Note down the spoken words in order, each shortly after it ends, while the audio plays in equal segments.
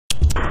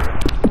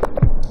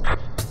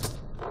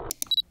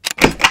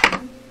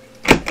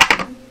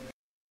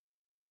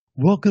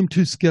Welcome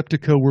to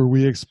Skeptiko, where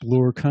we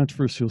explore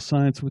controversial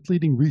science with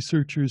leading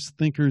researchers,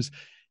 thinkers,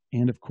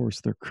 and of course,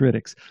 their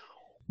critics.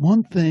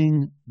 One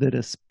thing that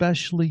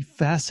especially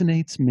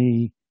fascinates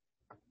me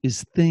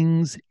is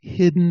things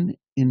hidden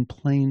in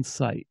plain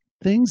sight,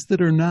 things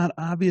that are not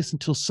obvious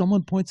until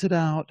someone points it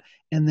out.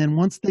 And then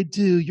once they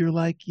do, you're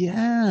like,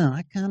 yeah,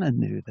 I kind of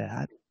knew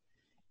that.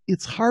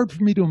 It's hard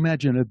for me to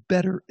imagine a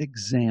better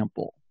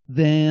example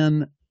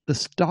than the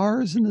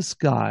stars in the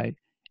sky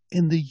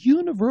and the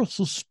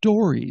universal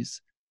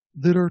stories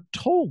that are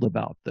told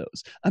about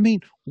those. I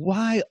mean,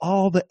 why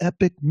all the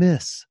epic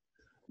myths?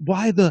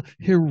 Why the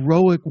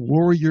heroic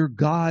warrior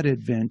god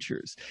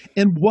adventures?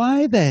 And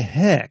why the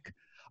heck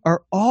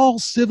are all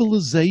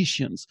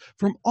civilizations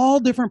from all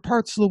different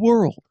parts of the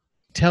world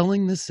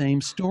telling the same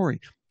story?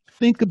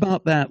 Think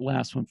about that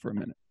last one for a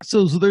minute.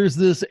 So there's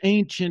this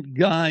ancient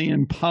guy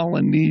in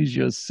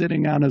Polynesia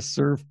sitting on a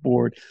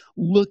surfboard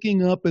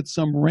looking up at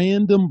some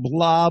random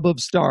blob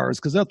of stars,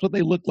 because that's what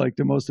they look like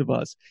to most of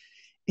us.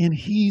 And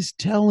he's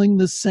telling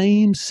the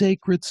same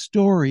sacred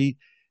story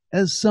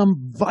as some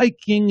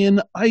Viking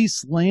in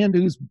Iceland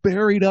who's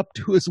buried up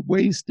to his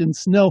waist in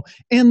snow,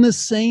 and the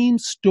same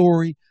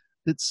story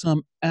that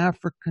some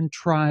African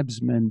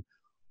tribesmen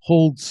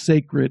hold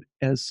sacred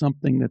as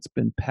something that's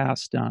been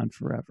passed on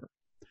forever.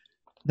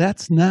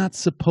 That's not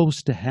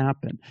supposed to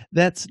happen.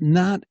 That's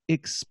not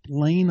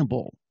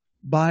explainable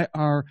by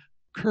our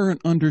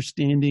current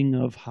understanding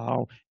of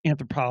how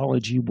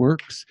anthropology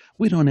works.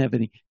 We don't have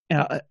any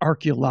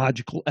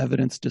archaeological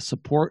evidence to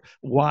support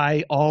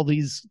why all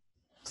these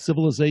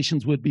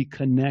civilizations would be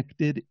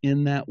connected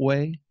in that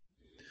way.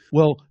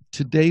 Well,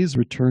 today's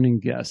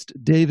returning guest,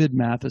 David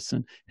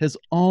Mathisen, has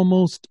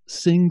almost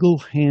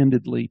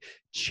single-handedly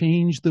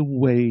changed the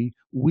way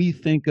we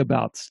think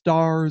about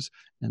stars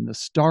and the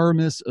star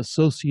myths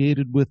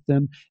associated with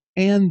them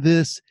and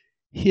this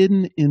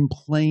hidden in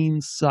plain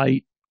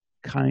sight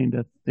kind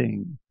of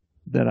thing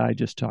that I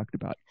just talked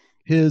about.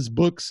 His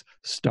books,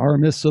 Star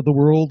Myths of the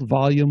World,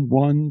 Volume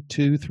 1,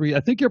 2, 3. I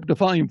think you're up to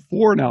Volume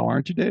 4 now,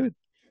 aren't you, David?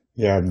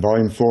 Yeah,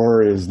 Volume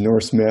 4 is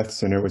Norse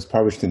Myths, and it was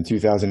published in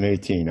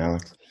 2018,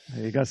 Alex.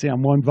 You got to see,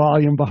 I'm one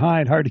volume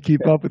behind. Hard to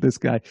keep up with this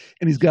guy.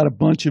 And he's got a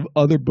bunch of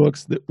other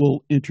books that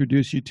we'll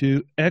introduce you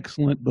to.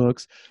 Excellent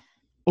books.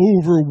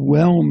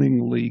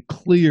 Overwhelmingly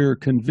clear,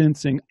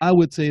 convincing, I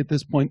would say at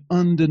this point,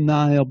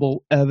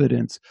 undeniable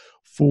evidence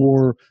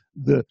for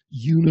the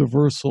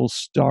universal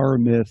star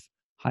myth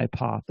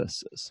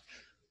hypothesis.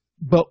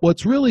 But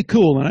what's really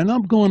cool, and I know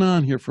I'm going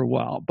on here for a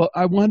while, but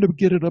I wanted to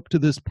get it up to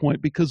this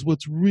point because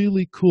what's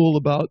really cool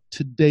about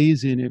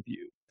today's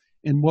interview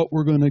and what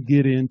we're going to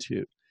get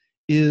into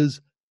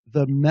is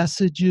the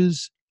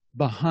messages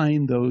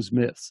behind those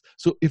myths.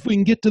 So if we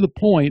can get to the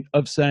point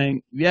of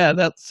saying, yeah,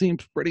 that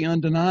seems pretty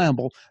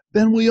undeniable,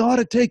 then we ought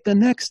to take the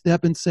next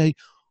step and say,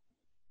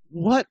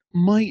 what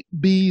might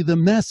be the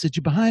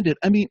message behind it?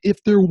 I mean,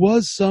 if there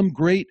was some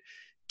great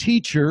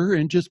teacher,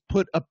 and just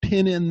put a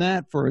pin in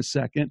that for a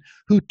second,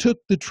 who took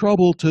the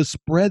trouble to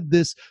spread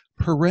this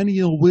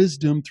perennial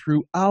wisdom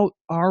throughout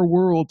our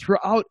world,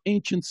 throughout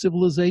ancient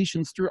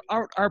civilizations,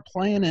 throughout our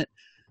planet,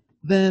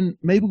 then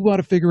maybe we ought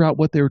to figure out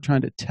what they were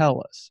trying to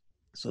tell us.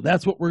 So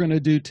that's what we're going to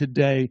do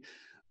today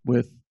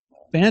with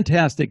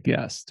fantastic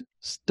guest,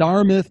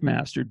 star myth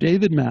master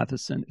David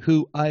Mathisen,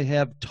 who I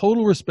have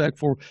total respect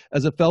for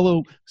as a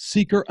fellow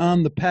seeker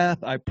on the path.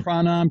 I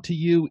pranam to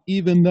you,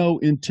 even though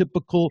in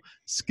typical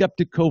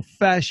Skeptiko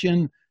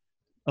fashion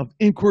of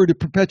inquiry to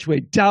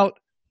perpetuate doubt,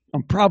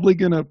 I'm probably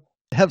going to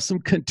have some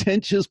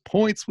contentious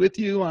points with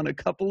you on a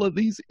couple of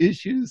these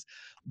issues,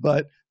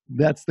 but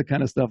that's the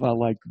kind of stuff I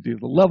like to do.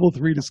 The level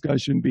 3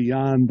 discussion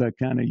beyond the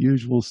kind of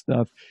usual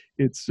stuff.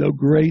 It's so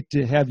great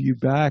to have you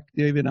back,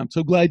 David. I'm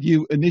so glad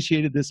you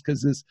initiated this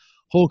because this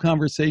whole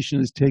conversation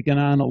has taken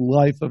on a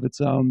life of its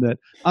own that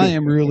I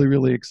am really,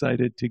 really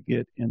excited to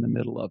get in the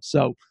middle of.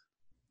 So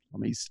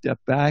let me step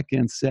back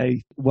and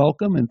say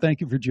welcome and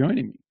thank you for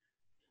joining me.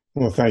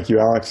 Well, thank you,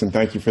 Alex, and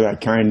thank you for that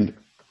kind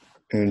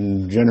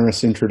and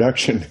generous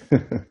introduction.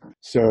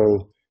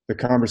 So the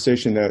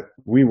conversation that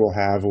we will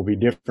have will be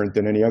different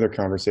than any other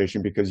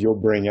conversation because you'll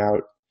bring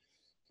out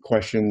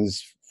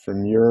questions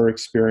from your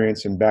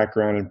experience and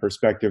background and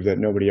perspective that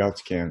nobody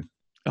else can.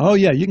 Oh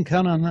yeah, you can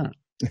count on that.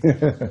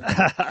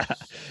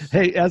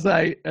 Hey, as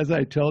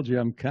I told you,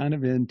 I'm kind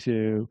of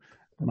into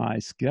my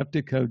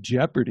Skeptiko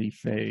Jeopardy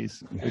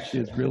phase, which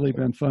has really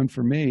been fun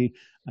for me.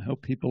 I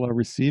hope people are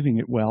receiving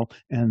it well.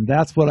 And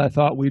that's what I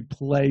thought we'd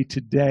play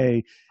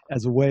today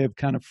as a way of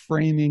kind of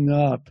framing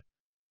up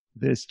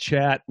this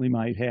chat we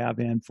might have.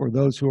 And for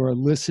those who are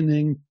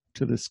listening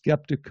to the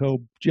Skeptiko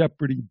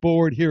Jeopardy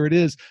board, here it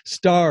is: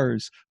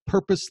 stars,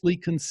 purposely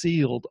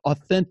concealed,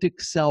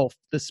 authentic self,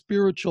 the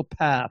spiritual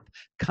path,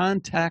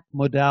 contact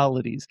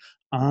modalities.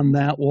 On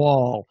that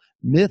wall,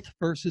 myth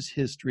versus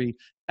history,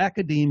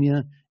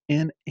 academia,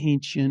 and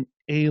ancient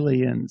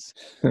aliens.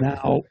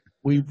 Now,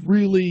 we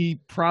really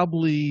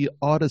probably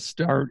ought to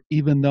start,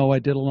 even though I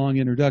did a long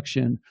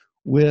introduction,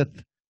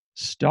 with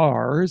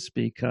stars,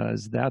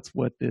 because that's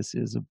what this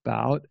is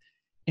about.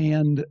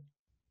 And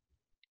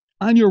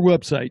On your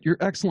website, your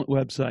excellent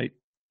website,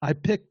 I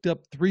picked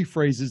up three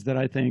phrases that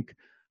I think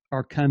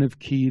are kind of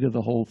key to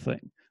the whole thing.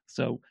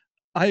 So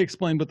I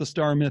explained what the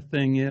star myth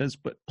thing is,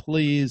 but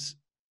please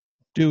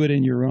do it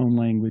in your own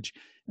language.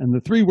 And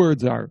the three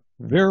words are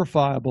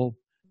verifiable,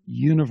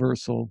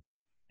 universal,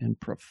 and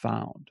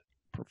profound.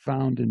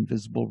 Profound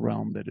invisible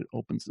realm that it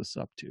opens us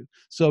up to.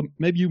 So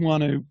maybe you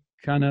want to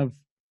kind of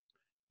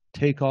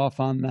take off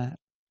on that.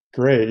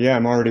 Great. Yeah,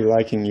 I'm already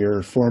liking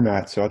your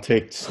format. So I'll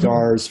take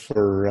stars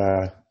for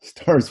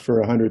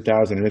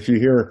 100,000. And if you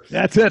hear,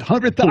 that's it,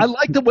 100,000. I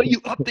like the way you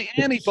up the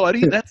ante,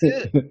 buddy. That's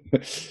it.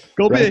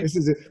 Go right? big. This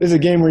is a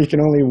game where you can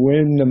only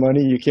win the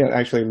money. You can't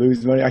actually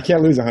lose money. I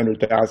can't lose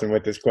 100,000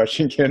 with this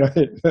question, can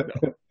I?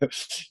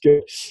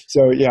 Good.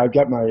 So yeah, I've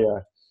got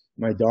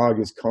my dog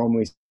is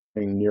calmly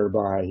sitting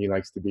nearby. He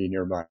likes to be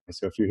nearby.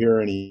 So if you hear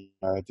any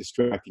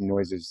distracting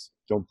noises,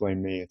 don't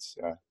blame me. It's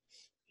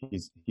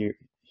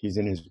he's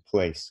in his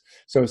place.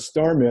 So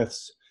star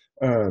myths,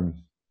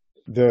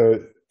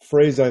 the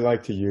phrase I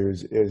like to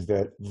use is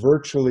that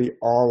virtually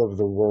all of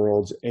the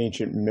world's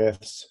ancient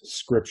myths,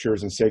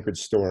 scriptures, and sacred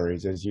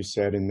stories, as you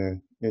said in the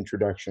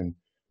introduction,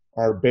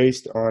 are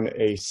based on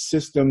a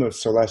system of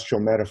celestial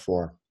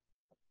metaphor.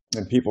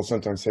 And people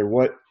sometimes say,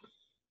 what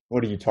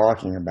are you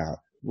talking about?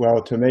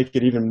 Well, to make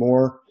it even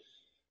more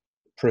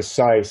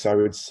precise, I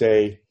would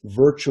say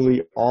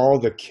virtually all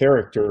the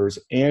characters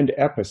and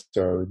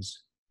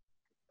episodes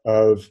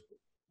of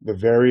the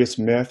various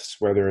myths,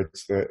 whether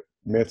it's the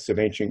myths of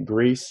ancient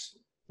Greece,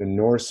 the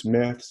Norse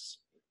myths,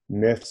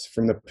 myths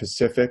from the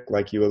Pacific,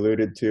 like you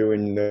alluded to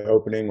in the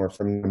opening, or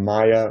from the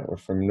Maya, or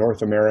from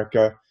North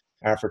America,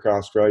 Africa,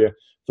 Australia,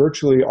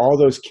 virtually all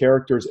those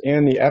characters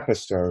and the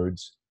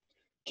episodes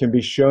can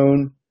be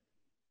shown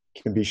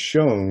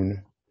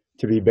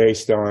to be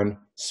based on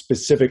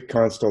specific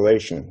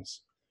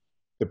constellations.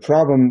 The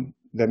problem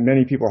that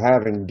many people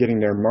have in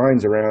getting their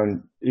minds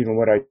around even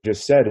what I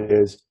just said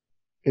is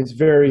it's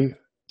very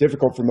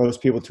difficult for most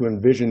people to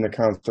envision the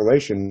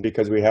constellation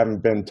because we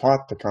haven't been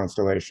taught the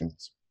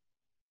constellations.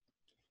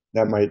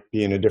 That might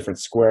be in a different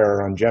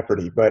square on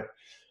Jeopardy. But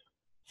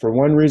for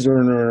one reason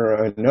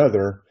or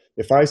another,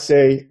 if I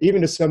say,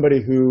 even to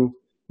somebody who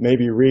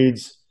maybe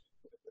reads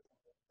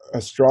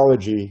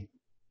astrology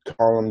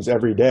columns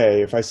every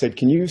day, if I said,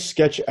 can you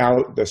sketch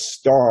out the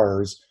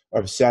stars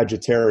of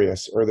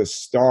Sagittarius or the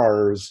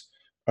stars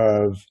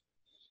of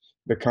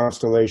the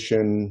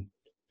constellation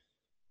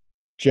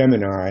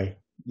Gemini,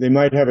 they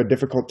might have a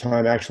difficult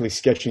time actually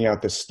sketching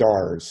out the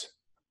stars,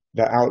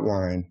 the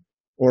outline,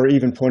 or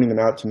even pointing them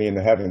out to me in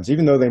the heavens,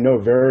 even though they know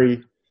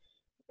very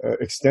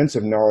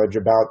extensive knowledge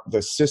about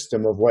the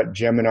system of what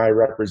Gemini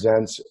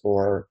represents,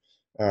 or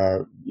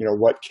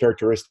what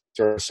characteristics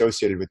are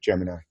associated with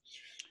Gemini.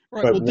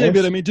 Right. But well,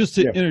 David, I mean, just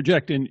to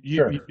interject, and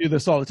you do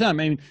this all the time.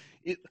 I mean,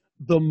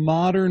 the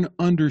modern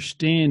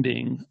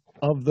understanding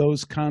of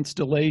those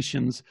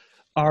constellations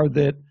are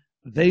that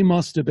they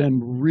must have been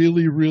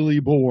really, really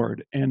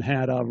bored and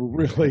had a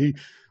really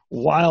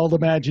wild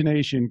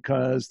imagination,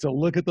 because to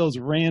look at those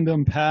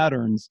random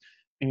patterns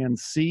and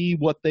see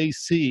what they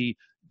see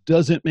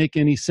doesn't make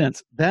any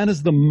sense. That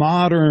is the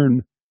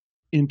modern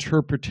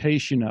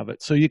interpretation of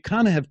it. So you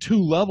kind of have two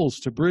levels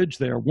to bridge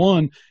there.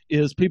 One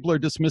is people are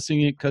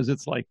dismissing it because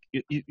it's like,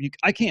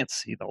 I can't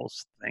see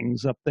those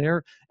things up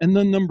there. And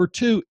then number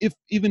two,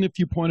 even if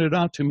you pointed it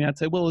out to me, I'd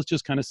say, well, it's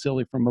just kind of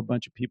silly from a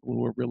bunch of people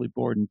who are really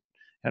bored and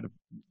had a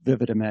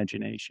vivid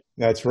imagination.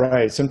 That's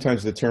right.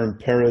 Sometimes the term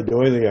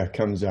pareidolia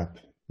comes up,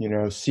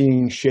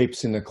 seeing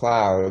shapes in the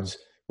clouds.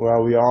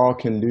 Well, we all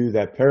can do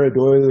that.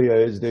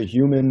 Pareidolia is the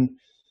human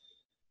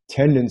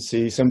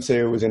tendency. Some say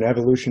it was an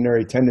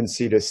evolutionary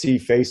tendency to see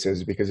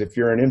faces, because if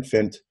you're an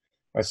infant,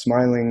 a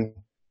smiling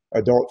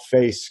adult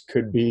face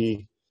could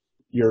be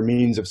your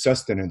means of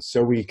sustenance.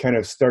 So we kind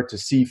of start to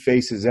see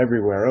faces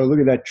everywhere. Oh,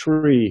 look at that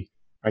tree.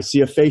 I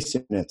see a face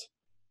in it.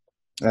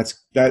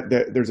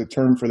 There's a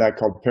term for that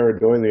called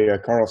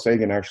pareidolia. Carl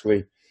Sagan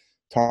actually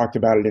talked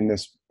about it in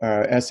this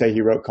essay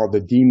he wrote called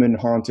The Demon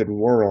Haunted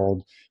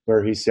World,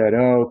 where he said,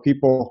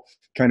 people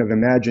kind of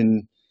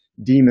imagine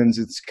demons,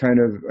 it's kind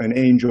of an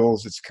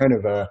angels, it's kind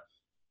of a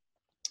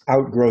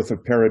outgrowth of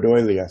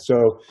pareidolia.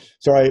 So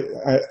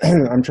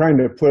I'm trying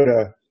to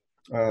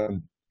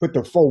put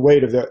the full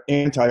weight of the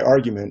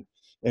anti-argument,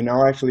 and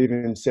I'll actually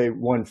even say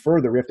one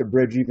further. We have to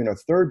bridge even a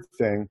third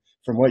thing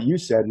from what you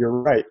said.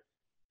 You're right.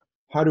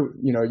 How do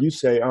you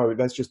say, oh,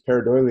 that's just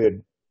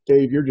pareidolia.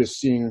 Dave, you're just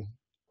seeing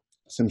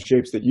some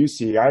shapes that you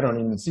see. I don't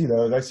even see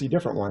those. I see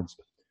different ones.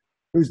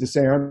 Who's to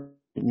say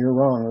you're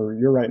wrong, or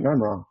you're right and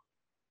I'm wrong?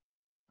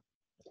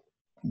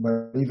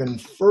 But even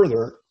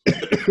further,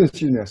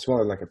 excuse me, I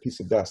swallowed like a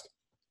piece of dust.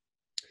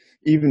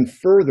 Even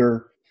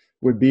further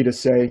would be to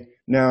say,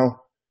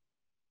 now,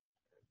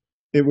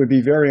 it would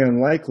be very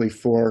unlikely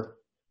for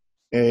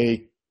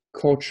a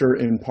culture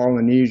in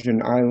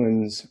Polynesian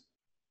islands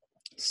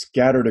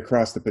scattered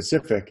across the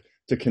Pacific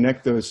to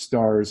connect those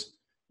stars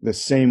the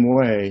same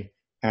way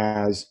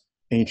as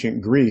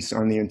ancient Greece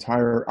on the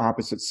entire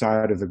opposite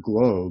side of the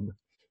globe,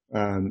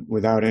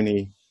 without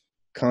any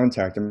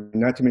contact. I mean,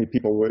 not too many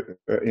people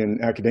in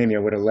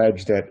academia would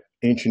allege that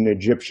ancient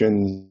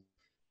Egyptians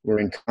were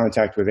in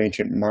contact with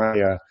ancient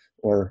Maya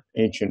or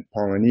ancient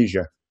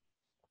Polynesia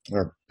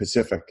or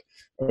Pacific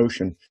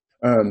Ocean.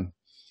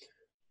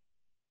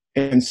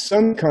 And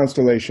some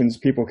constellations,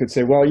 people could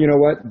say, well, you know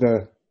what,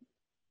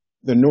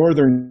 the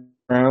northern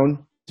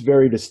crown is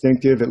very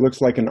distinctive. It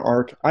looks like an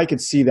arc. I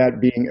could see that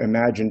being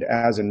imagined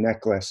as a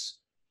necklace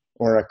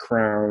or a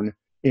crown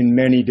in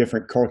many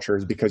different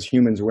cultures, because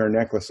humans wear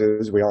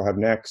necklaces. We all have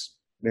necks.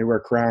 They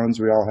wear crowns.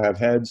 We all have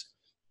heads.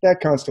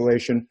 That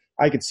constellation,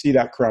 I could see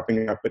that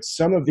cropping up. But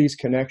some of these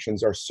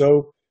connections are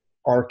so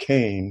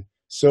arcane,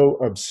 so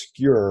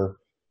obscure,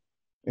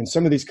 and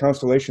some of these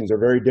constellations are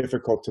very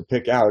difficult to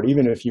pick out,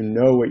 even if you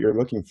know what you're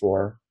looking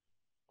for,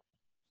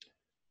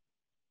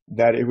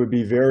 that it would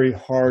be very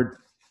hard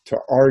to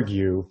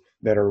argue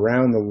that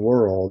around the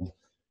world,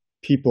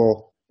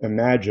 people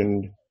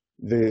imagined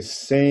the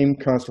same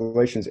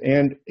constellations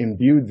and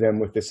imbued them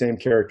with the same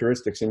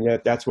characteristics. And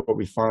yet that's what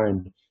we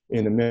find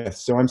in the myth.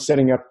 So I'm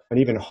setting up an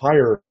even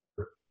higher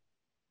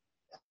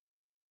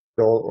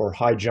goal or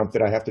high jump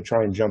that I have to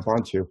try and jump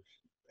onto.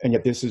 And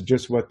yet this is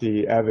just what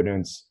the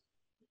evidence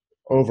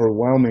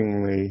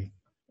overwhelmingly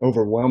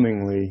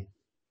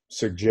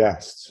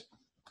suggests.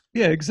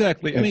 Yeah,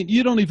 exactly. I mean,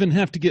 you don't even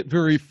have to get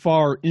very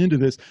far into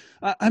this.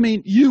 I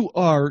mean, you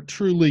are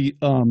truly,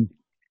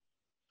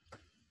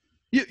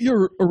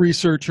 you're a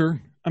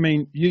researcher. I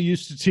mean, you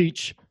used to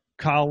teach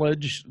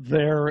college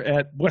there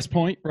at West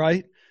Point,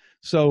 right?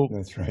 So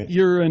that's right.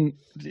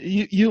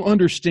 You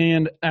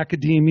understand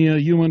academia.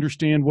 You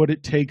understand what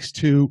it takes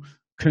to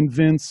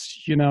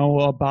convince,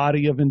 a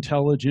body of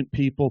intelligent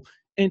people.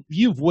 And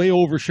you've way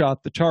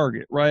overshot the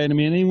target, right? I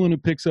mean, anyone who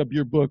picks up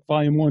your book,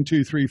 volume 1,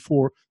 2, 3,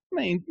 4, I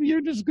mean,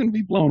 you're just going to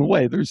be blown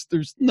away. There's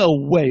no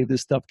way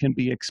this stuff can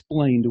be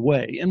explained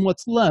away. And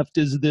what's left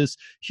is this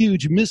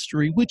huge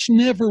mystery, which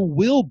never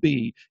will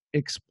be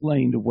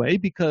explained away,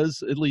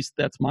 because at least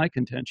that's my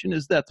contention,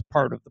 is that's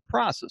part of the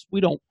process.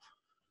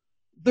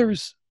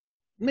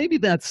 Maybe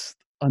that's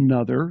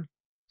another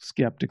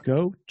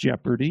Skeptiko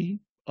Jeopardy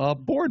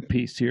board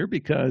piece here,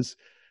 because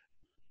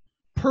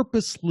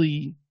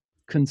purposely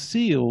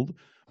concealed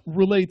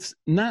relates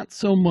not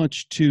so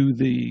much to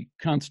the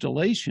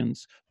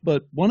constellations,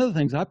 but one of the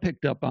things I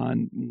picked up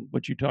on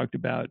what you talked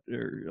about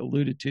or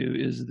alluded to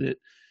is that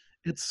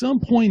at some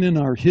point in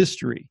our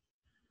history,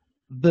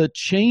 the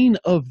chain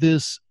of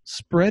this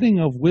spreading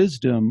of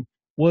wisdom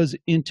was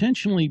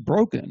intentionally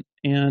broken,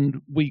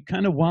 and we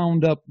kind of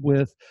wound up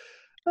with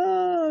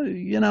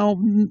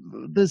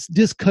this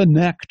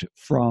disconnect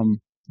from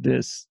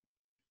this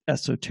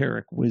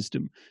esoteric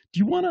wisdom. Do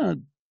you want to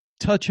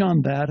touch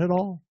on that at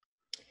all?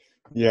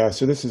 Yeah,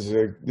 so this is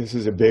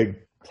a big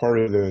part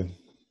of the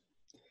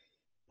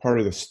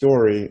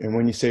story. And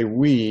when you say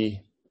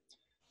we,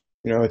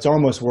 it's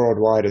almost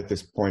worldwide at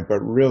this point,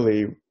 but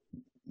really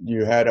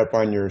you had up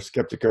on your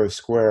Skeptiko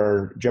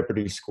Square,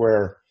 Jeopardy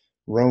Square,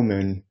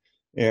 Roman,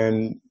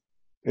 and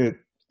it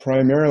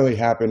primarily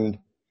happened,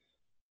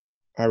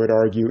 I would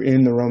argue,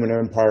 in the Roman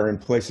Empire, in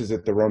places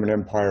that the Roman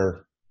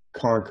Empire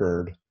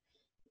conquered.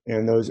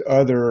 And those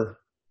other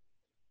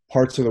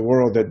parts of the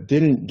world that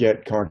didn't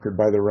get conquered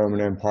by the Roman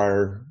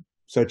Empire,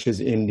 such as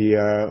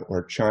India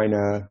or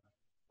China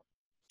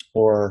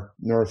or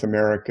North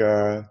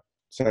America,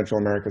 Central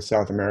America,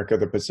 South America,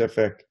 the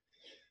Pacific,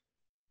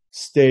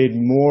 stayed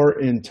more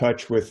in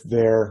touch with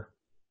their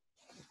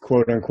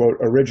quote unquote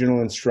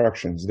original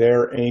instructions,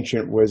 their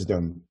ancient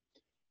wisdom.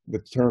 The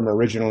term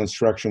original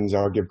instructions,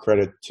 I'll give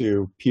credit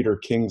to Peter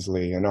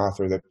Kingsley, an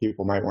author that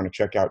people might want to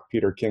check out.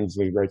 Peter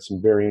Kingsley writes some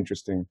very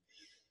interesting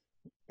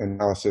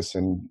analysis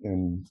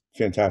and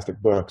fantastic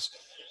books.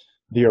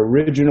 The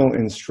original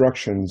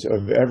instructions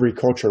of every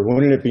culture.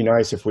 Wouldn't it be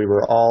nice if we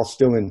were all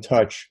still in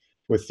touch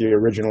with the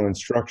original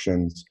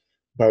instructions?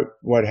 But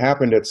what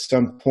happened at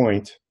some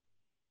point,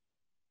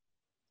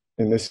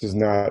 and this is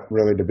not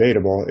really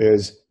debatable,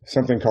 is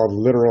something called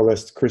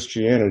literalist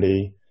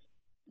Christianity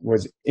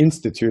was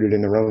instituted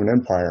in the Roman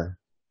Empire.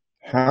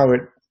 How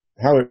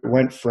it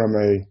went from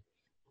a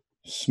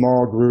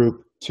small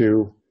group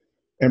to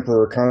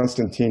Emperor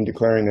Constantine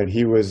declaring that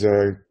he was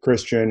a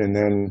Christian, and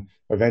then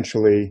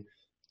eventually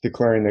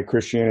declaring that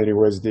Christianity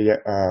was the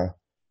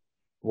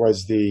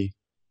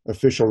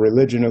official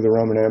religion of the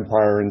Roman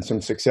Empire, and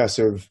some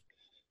successive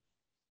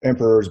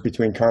emperors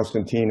between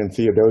Constantine and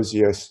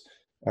Theodosius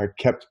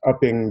kept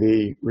upping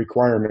the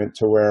requirement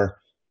to where,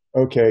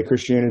 okay,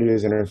 Christianity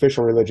is an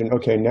official religion.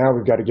 Okay, now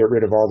we've got to get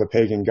rid of all the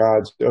pagan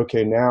gods.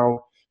 Okay,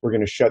 now we're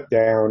going to shut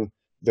down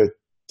the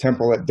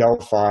temple at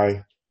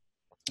Delphi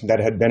that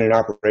had been in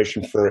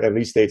operation for at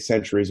least 8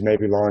 centuries,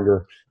 maybe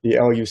longer. The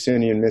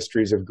Eleusinian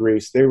mysteries of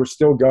Greece, they were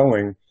still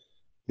going.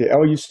 The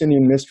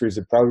Eleusinian mysteries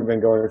had probably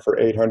been going for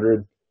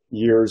 800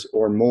 years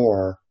or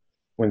more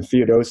when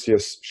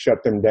Theodosius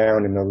shut them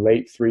down in the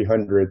late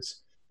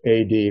 300s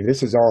AD.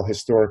 This is all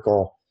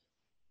historical,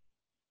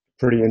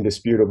 pretty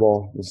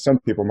indisputable. Some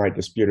people might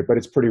dispute it, but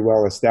it's pretty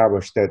well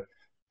established that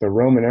the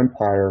Roman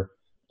Empire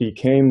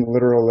became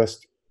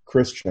literalist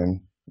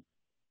Christian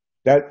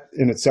that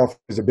in itself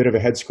is a bit of a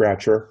head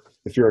scratcher.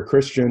 If you're a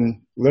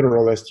Christian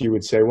literalist, you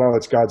would say, well,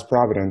 it's God's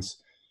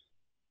providence.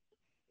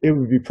 It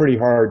would be pretty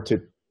hard to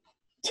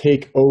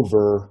take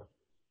over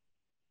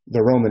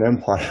the Roman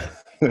Empire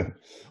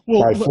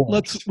Well, by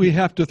force. we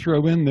have to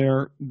throw in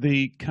there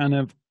the kind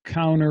of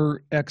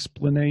counter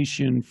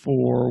explanation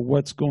for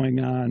what's going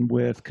on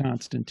with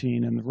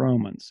Constantine and the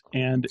Romans.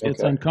 And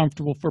it's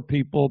uncomfortable for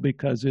people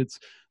because it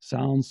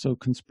sounds so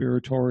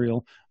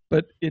conspiratorial,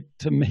 but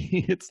to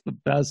me, it's the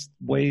best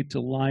way to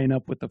line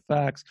up with the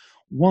facts.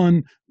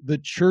 One, the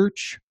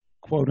church,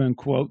 quote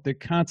unquote, that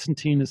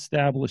Constantine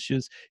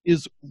establishes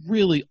is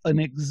really an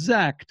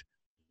exact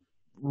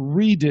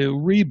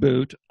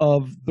reboot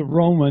of the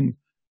Roman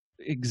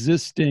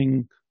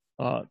existing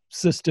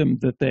system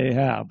that they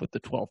have with the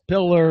 12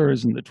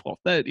 pillars and the 12,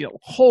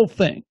 whole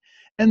thing.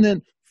 And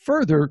then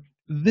further,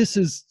 this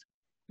is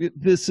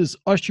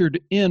ushered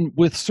in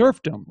with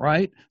serfdom,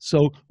 right?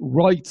 So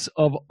rights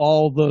of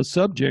all the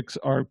subjects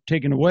are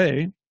taken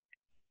away.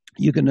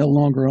 You can no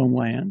longer own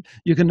land.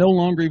 You can no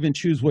longer even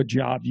choose what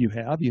job you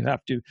have. You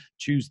have to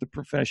choose the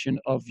profession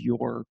of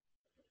your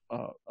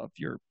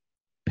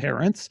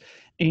parents,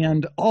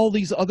 and all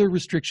these other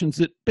restrictions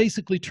that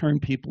basically turn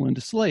people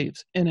into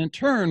slaves. And in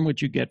turn,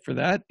 what you get for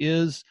that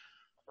is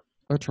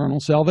eternal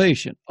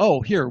salvation.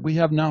 Oh, here, we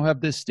now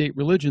have this state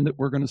religion that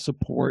we're going to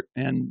support,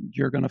 and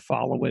you're going to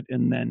follow it,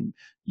 and then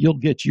you'll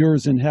get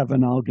yours in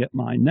heaven, I'll get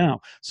mine now.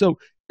 So,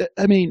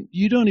 I mean,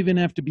 you don't even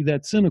have to be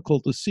that cynical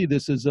to see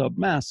this as a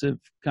massive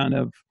kind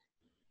of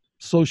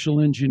social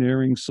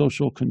engineering,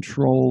 social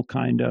control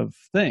kind of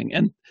thing.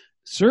 And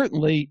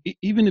certainly,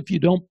 even if you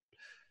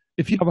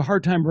have a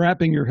hard time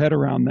wrapping your head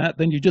around that,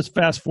 then you just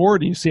fast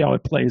forward and you see how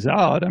it plays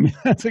out. I mean,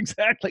 that's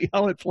exactly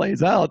how it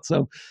plays out.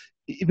 So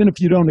even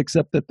if you don't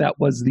accept that that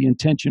was the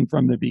intention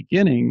from the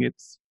beginning,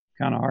 it's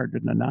kind of hard to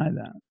deny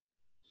that.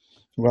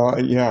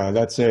 Well, yeah,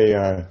 that's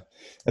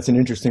an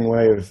interesting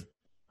way of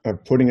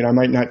putting it. I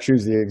might not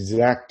choose the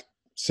exact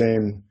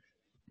same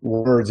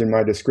words in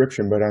my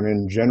description, but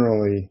I'm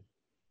generally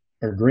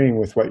agreeing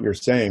with what you're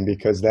saying,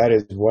 because that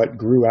is what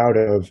grew out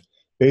of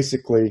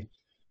basically.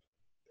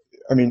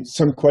 I mean,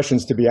 some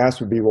questions to be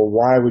asked would be, well,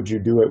 why would you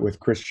do it with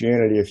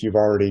Christianity if you've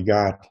already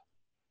got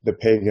the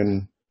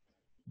pagan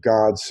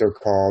gods,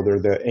 so-called, or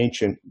the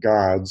ancient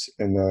gods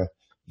and the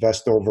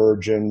Vestal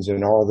virgins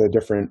and all the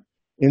different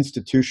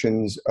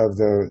institutions of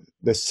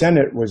the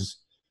Senate was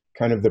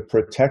kind of the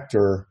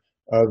protector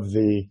of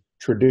the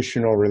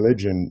traditional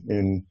religion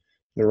in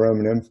the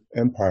Roman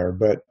Empire.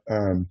 But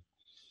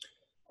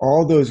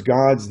all those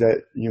gods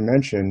that you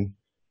mentioned,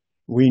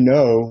 we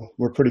know,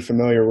 we're pretty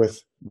familiar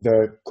with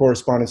the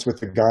correspondence with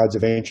the gods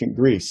of ancient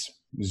Greece.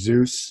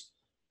 Zeus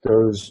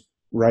goes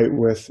right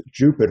with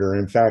Jupiter.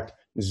 In fact,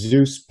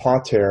 Zeus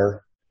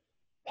pater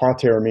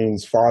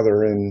means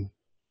father in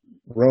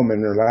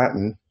Roman or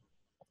Latin.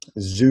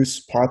 Zeus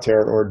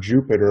pater, or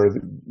Jupiter,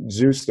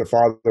 Zeus the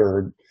father,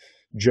 or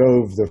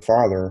Jove the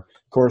father,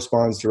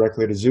 corresponds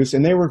directly to Zeus.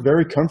 And they were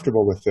very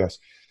comfortable with this.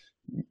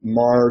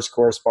 Mars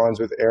corresponds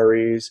with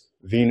Ares,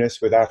 Venus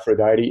with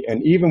Aphrodite.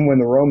 And even when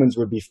the Romans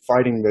would be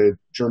fighting the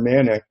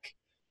Germanic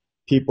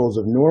peoples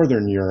of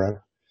Northern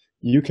Europe,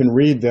 you can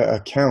read the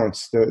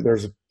accounts.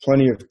 There's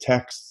plenty of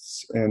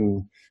texts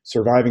and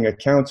surviving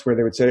accounts where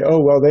they would say,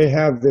 oh, well, they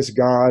have this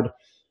god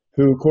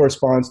who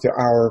corresponds to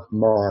our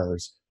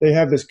Mars. They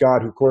have this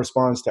god who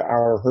corresponds to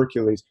our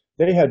Hercules.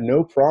 They had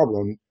no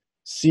problem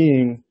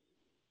seeing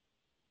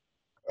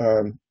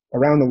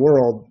around the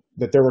world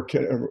that there were,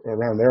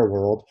 around their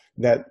world,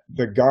 that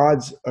the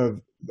gods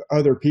of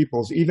other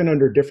peoples, even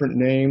under different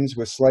names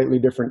with slightly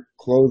different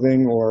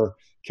clothing or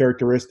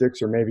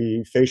characteristics, or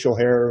maybe facial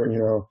hair,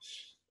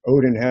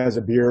 Odin has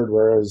a beard,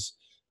 whereas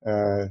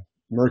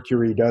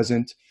Mercury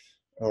doesn't,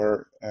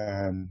 or,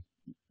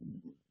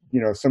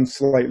 some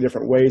slightly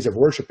different ways of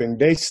worshiping,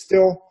 they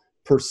still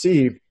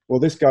perceive, well,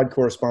 this god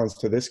corresponds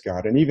to this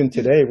god. And even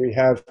today we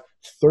have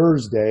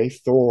Thursday,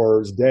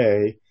 Thor's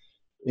Day,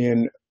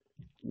 in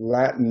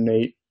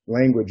Latinate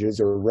languages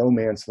or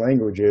Romance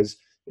languages,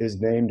 is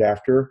named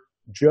after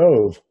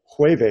Jove,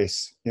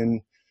 Jueves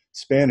in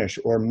Spanish,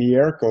 or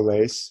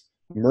Miércoles,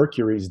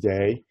 Mercury's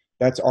day.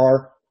 That's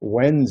our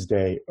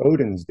Wednesday,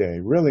 Odin's day.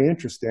 Really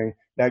interesting.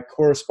 That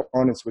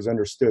correspondence was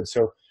understood.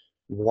 So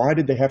why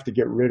did they have to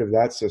get rid of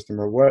that system,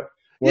 or what?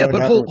 Yeah,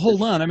 but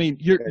hold on. I mean,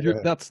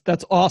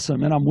 that's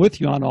awesome, and I'm with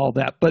you on all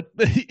that. But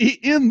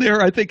in there,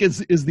 I think is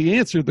the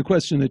answer to the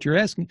question that you're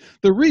asking.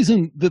 The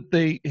reason that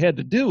they had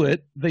to do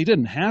it, they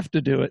didn't have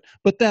to do it,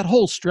 but that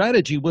whole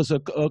strategy was a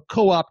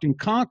co-opt and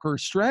conquer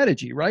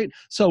strategy, right?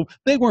 So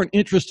they weren't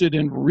interested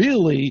in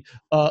really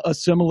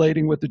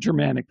assimilating with the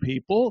Germanic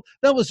people.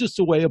 That was just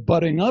a way of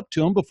butting up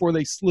to them before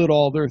they slit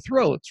all their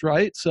throats,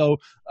 right? So,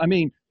 I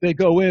mean, they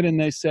go in and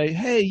they say,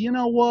 hey, you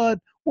know what?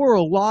 We're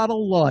a lot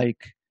alike.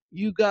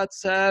 you got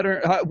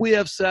Saturn, we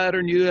have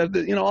Saturn, you have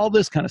all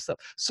this kind of stuff.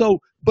 So,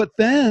 but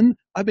then,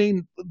 I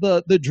mean,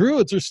 the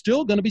Druids are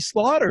still going to be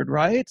slaughtered,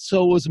 right?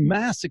 So it was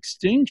mass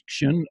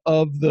extinction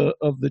of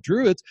the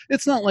Druids.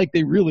 It's not like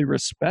they really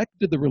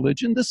respected the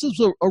religion. This is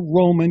a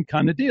Roman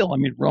kind of deal. I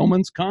mean,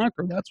 Romans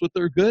conquer, that's what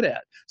they're good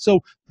at. So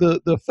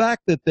the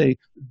fact that they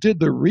did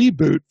the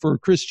reboot for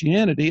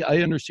Christianity, I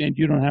understand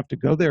you don't have to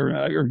go there,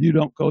 or you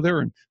don't go there,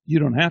 and you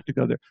don't have to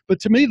go there. But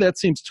to me, that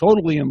seems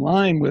totally in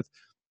line with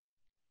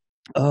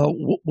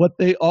what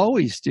they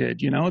always did.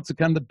 It's a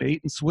kind of the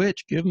bait and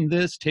switch. Give them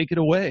this, take it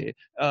away.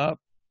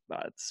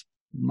 That's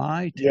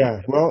my take.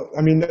 Yeah, well,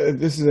 I mean,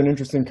 this is an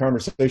interesting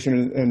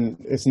conversation, and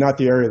it's not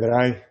the area that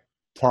I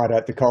taught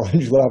at the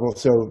college level.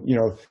 So,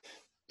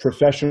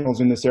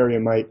 professionals in this area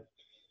might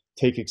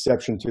take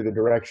exception to the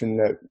direction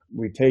that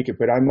we take it.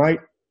 But I might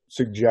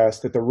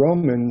suggest that the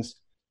Romans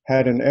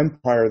had an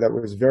empire that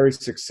was very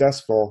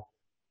successful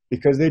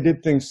because they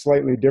did things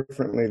slightly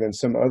differently than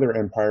some other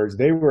empires.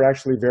 They were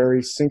actually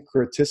very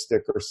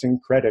syncretistic or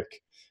syncretic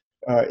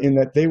in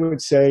that they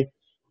would say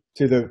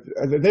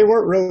they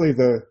weren't really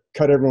the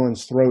cut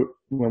everyone's throat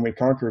when we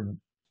conquered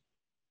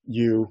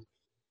you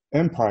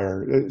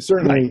empire.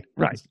 Certainly,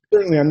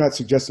 I'm not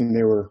suggesting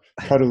they were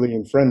cuddly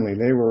and friendly.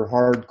 They were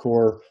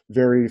hardcore,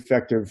 very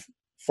effective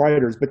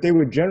fighters, but they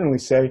would generally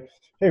say,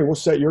 hey, we'll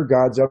set your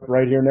gods up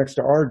right here next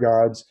to our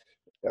gods.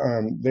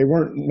 They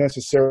weren't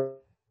necessarily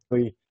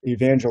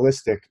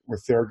evangelistic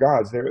with their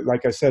gods. They,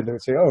 like I said, they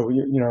would say, oh,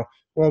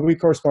 well, we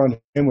correspond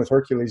him with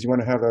Hercules. You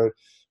want to have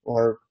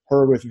or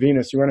her with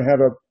Venus. You want to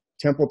have a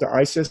temple to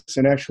Isis?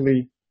 And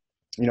actually,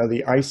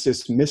 the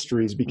Isis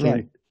mysteries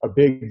became a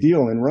big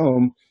deal in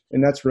Rome.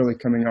 And that's really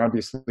coming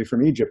obviously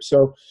from Egypt.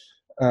 So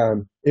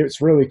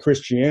it's really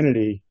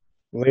Christianity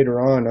later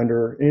on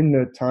in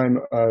the time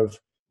of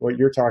what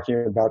you're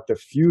talking about, the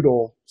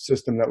feudal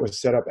system that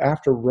was set up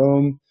after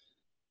Rome,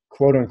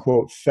 quote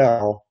unquote,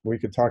 fell. We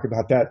could talk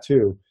about that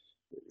too.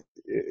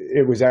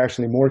 It was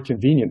actually more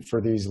convenient for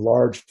these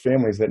large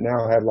families that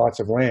now had lots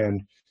of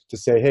land to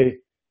say, hey,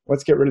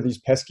 let's get rid of these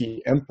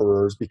pesky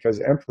emperors, because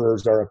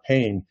emperors are a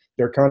pain.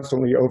 They're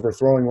constantly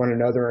overthrowing one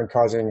another and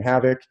causing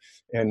havoc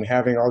and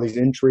having all these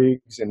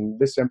intrigues. And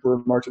this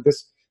emperor marches,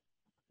 this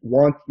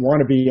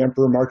wannabe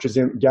emperor marches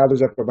in,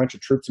 gathers up a bunch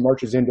of troops,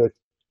 marches in to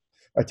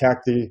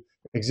attack the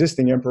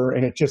existing emperor,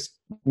 and it just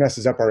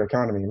messes up our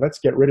economy. Let's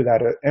get rid of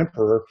that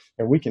emperor,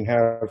 and we can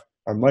have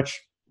a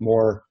much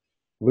more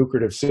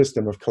lucrative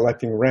system of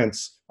collecting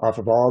rents off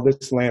of all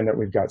this land that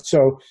we've got.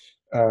 So,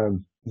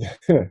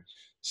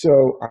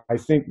 so I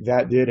think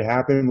that did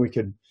happen. We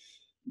could,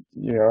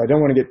 I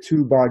don't want to get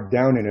too bogged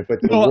down in it, but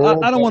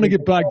I don't want to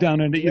get bogged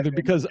down in it either,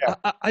 because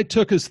I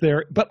took us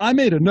there, but I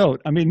made a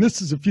note. I mean,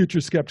 this is a future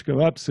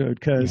Skeptiko episode,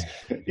 because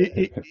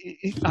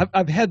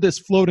I've had this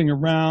floating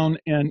around,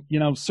 and,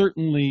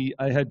 certainly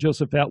I had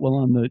Joseph Atwell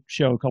on the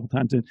show a couple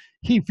times, and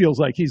he feels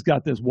like he's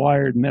got this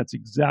wired, and that's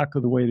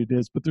exactly the way it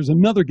is. But there's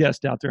another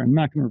guest out there, I'm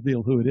not going to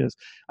reveal who it is,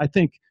 I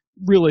think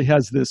really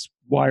has this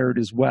wired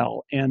as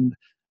well. And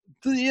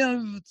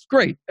it's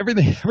great.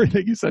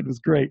 Everything you said was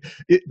great,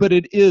 but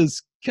it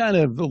is kind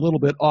of a little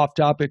bit off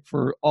topic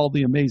for all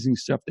the amazing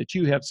stuff that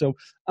you have. So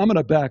I'm going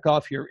to back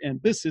off here,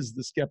 and this is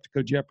the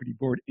Skeptiko Jeopardy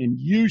board, and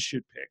you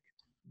should pick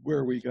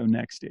where we go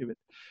next, David.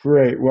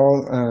 Great.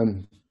 Well,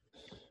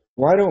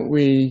 why don't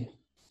we,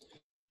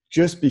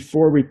 just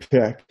before we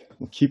pick,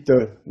 we'll keep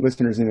the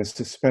listeners in a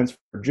suspense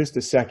for just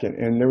a second.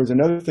 And there was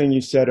another thing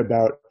you said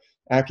about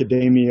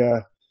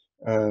academia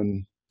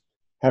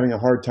having a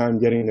hard time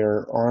getting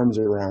their arms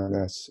around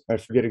this. I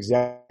forget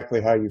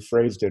exactly how you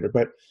phrased it,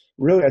 but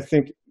really I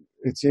think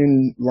it's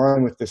in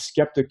line with the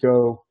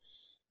Skeptiko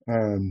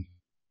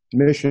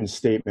mission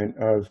statement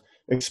of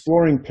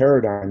exploring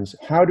paradigms.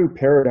 How do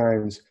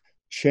paradigms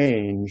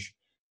change?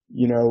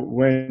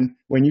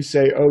 When you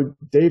say, oh,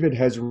 David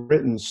has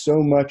written so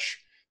much,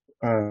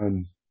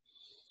 I've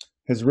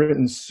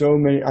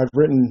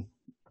written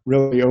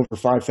really over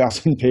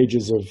 5,000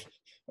 pages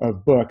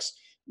of books.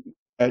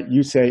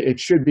 You say it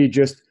should be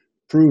just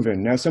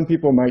proven. Now, some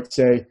people might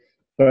say,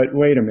 but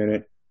wait a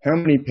minute, how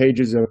many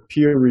pages of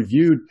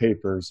peer-reviewed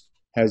papers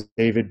has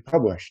David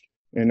published?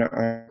 And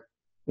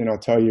I'll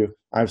tell you,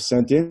 I've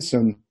sent in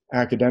some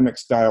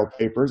academic-style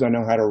papers. I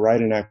know how to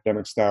write an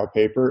academic-style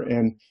paper,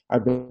 and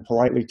I've been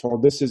politely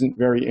told this isn't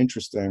very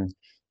interesting,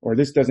 or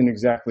this doesn't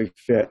exactly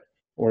fit,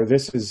 or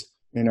this is,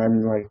 and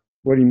I'm like,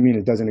 what do you mean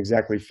it doesn't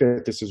exactly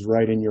fit? This is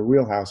right in your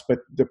wheelhouse. But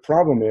the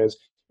problem is,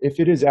 if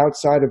it is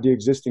outside of the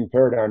existing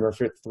paradigm, or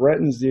if it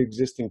threatens the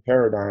existing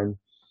paradigm,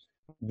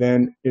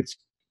 then it's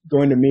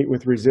going to meet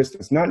with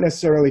resistance. Not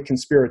necessarily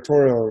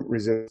conspiratorial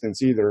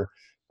resistance either,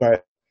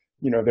 but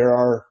there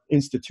are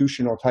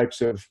institutional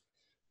types of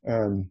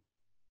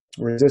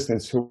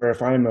resistance. Where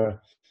if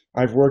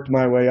I've worked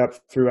my way up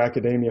through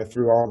academia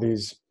through all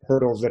these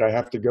hurdles that I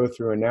have to go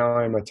through, and now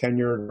I'm a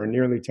tenured or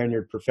nearly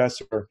tenured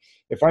professor.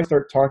 If I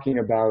start talking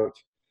about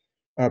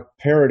a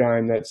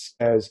paradigm that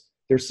says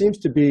there seems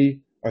to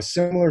be a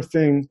similar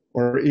thing,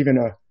 or even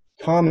a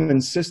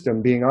common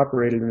system being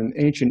operated in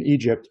ancient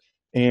Egypt,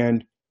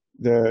 and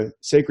the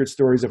sacred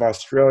stories of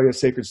Australia,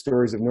 sacred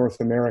stories of North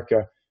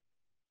America,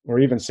 or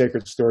even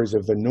sacred stories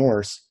of the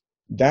Norse,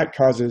 that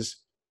causes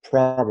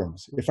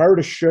problems. If I were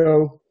to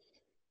show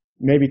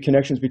maybe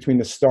connections between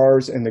the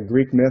stars and the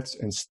Greek myths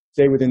and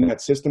stay within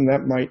that system,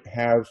 that might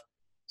have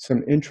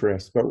some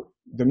interest. But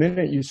the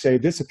minute you say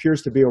this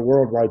appears to be a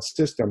worldwide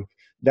system,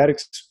 that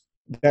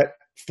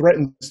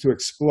threatens to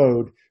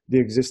explode the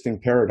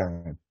existing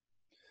paradigm.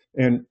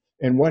 And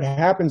what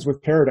happens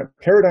with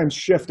paradigms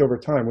shift over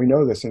time. We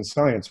know this in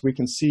science. We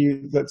can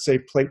see, let's say,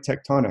 plate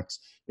tectonics,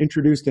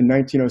 introduced in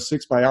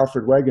 1906 by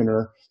Alfred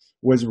Wegener,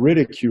 was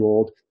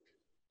ridiculed.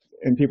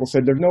 And people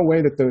said, there's no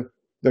way that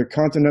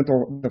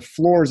the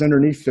floors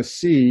underneath the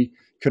sea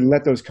could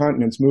let those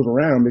continents move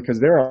around because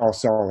they're all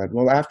solid.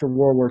 Well, after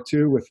World War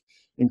II, with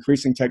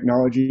increasing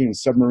technology and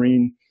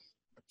submarine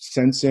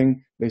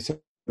sensing, they said,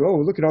 oh,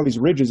 look at all these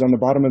ridges on the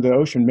bottom of the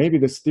ocean. Maybe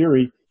this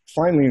theory,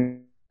 finally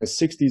in the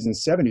 60s and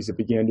 70s, it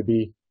began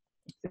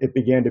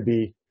to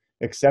be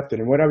accepted.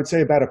 And what I would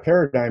say about a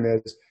paradigm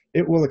is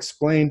it will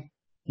explain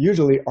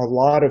usually a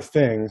lot of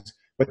things,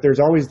 but there's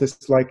always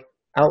this like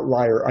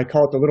outlier. I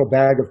call it the little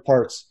bag of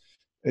parts.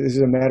 This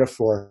is a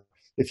metaphor.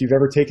 If you've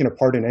ever taken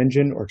apart an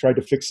engine or tried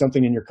to fix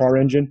something in your car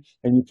engine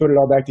and you put it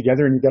all back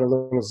together and you got a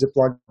little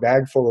Ziploc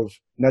bag full of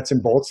nuts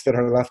and bolts that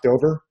are left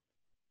over,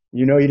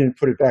 you know you didn't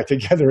put it back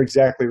together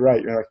exactly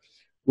right. You're like,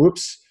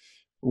 whoops,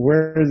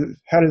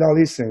 how did all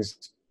these things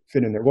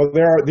fit in there? Well,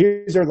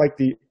 these are like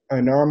the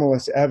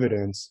anomalous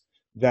evidence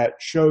that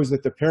shows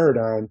that the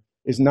paradigm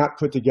is not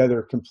put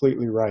together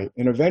completely right.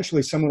 And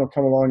eventually someone will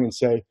come along and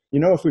say,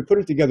 if we put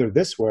it together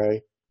this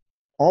way,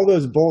 all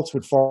those bolts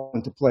would fall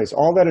into place.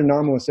 All that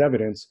anomalous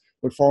evidence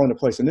would fall into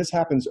place. And this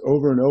happens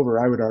over and over,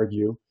 I would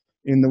argue,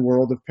 in the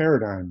world of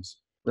paradigms,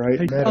 right?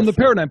 Hey, on the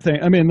paradigm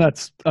thing, I mean,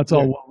 that's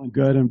all well and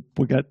good, and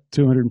we got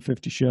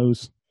 250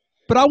 shows.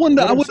 But I would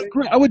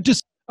agree. I would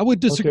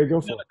disagree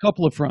on a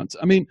couple of fronts.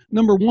 I mean,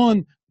 number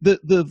one,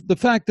 the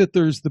fact that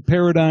there's the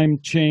paradigm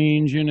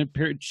change and it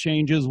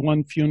changes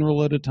one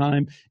funeral at a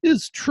time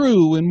is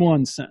true in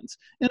one sense.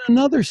 In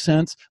another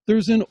sense,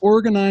 there's an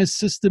organized,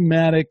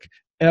 systematic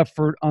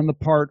effort on the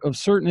part of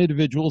certain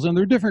individuals, and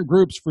there are different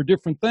groups for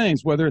different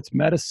things, whether it's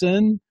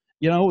medicine,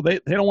 they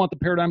don't want the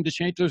paradigm to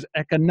change. There's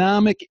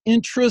economic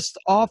interest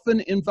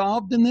often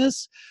involved in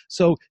this.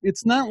 So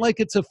it's not like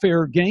it's a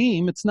fair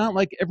game. It's not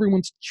like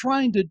everyone's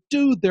trying to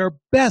do their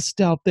best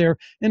out there.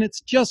 And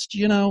it's just,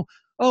 my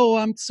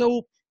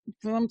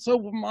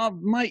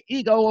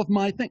ego of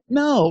my thing.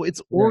 No,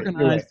 it's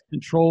organized,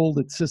 controlled,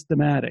 it's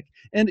systematic.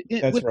 And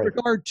with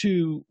regard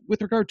to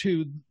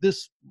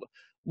this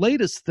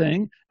latest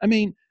thing, I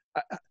mean,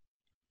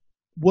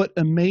 what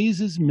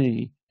amazes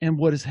me and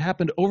what has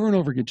happened over and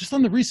over again, just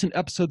on the recent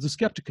episodes of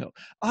Skeptiko,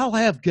 I'll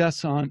have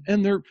guests on,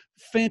 and they're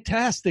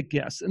fantastic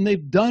guests, and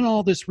they've done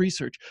all this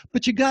research.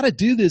 But you got to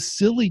do this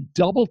silly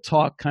double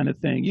talk kind of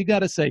thing. You got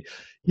to say,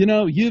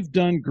 you've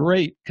done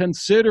great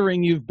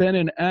considering you've been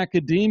in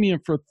academia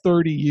for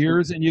 30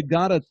 years, and you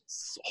got to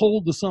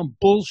hold to some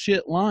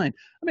bullshit line.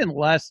 I mean, the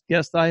last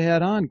guest I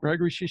had on,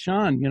 Gregory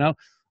Shishan,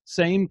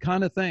 same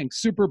kind of thing.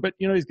 Super, but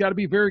he's got to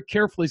be very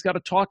careful. He's got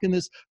to talk in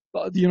this,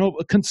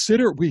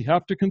 we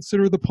have to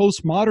consider the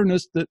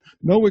postmodernist that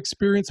no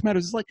experience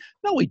matters. It's like,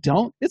 no, we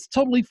don't. It's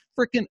totally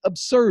freaking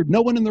absurd.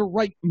 No one in their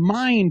right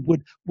mind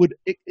would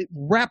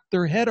wrap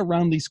their head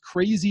around these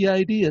crazy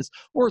ideas.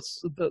 Or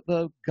it's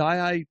the guy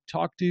I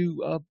talked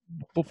to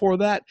before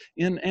that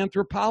in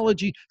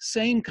anthropology,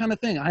 same kind of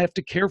thing. I have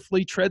to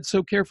tread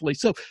so carefully.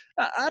 So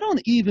I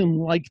don't even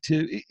like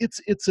to.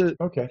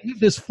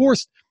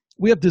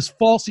 We have this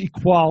false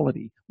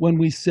equality when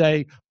we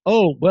say,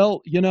 oh,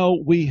 well,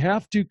 we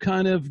have to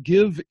kind of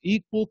give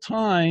equal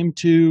time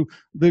to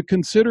the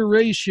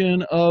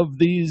consideration of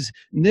these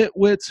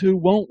nitwits who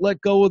won't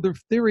let go of their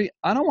theory.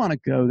 I don't want to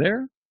go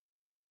there.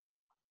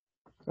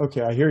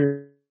 Okay, I hear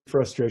your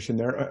frustration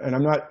there. And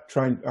I'm not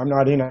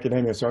in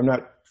academia, so I'm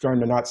not trying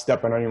to not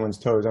step on anyone's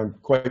toes. I'm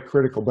quite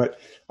critical. But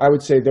I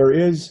would say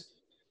there's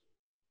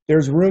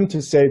room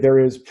to say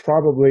there is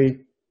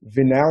probably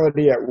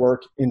venality at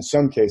work in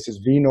some cases,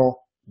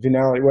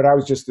 venality, what I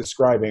was just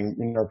describing,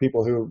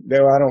 people who,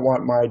 I don't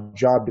want my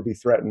job to be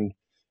threatened.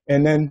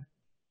 And then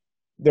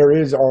there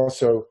is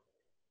also,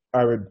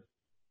 I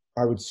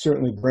would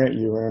certainly grant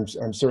you, and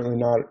I'm certainly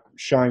not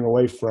shying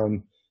away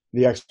from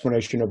the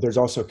explanation of there's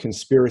also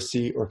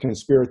conspiracy or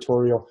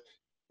conspiratorial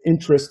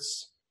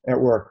interests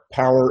at work,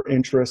 power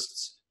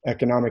interests,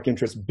 economic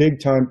interests, big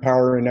time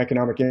power and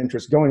economic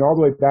interests, going all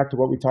the way back to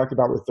what we talked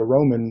about with the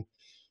Roman.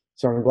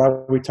 So I'm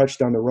glad we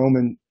touched on the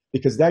Roman,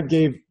 because that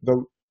gave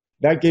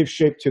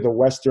shape to the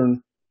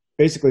Western,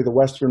 basically the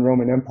Western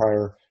Roman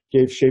Empire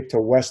gave shape to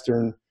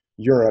Western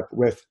Europe,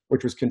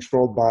 which was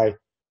controlled by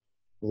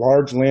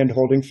large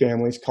landholding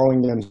families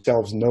calling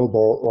themselves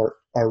noble or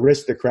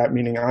aristocrat,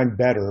 meaning I'm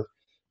better,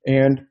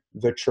 and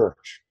the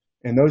church.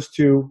 And those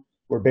two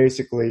were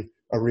basically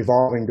a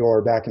revolving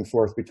door back and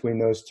forth between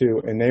those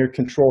two, and they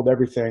controlled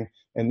everything.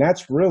 And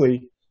that's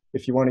really,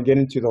 if you want to get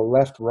into the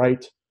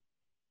left-right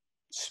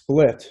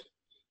split,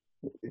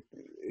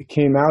 it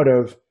came out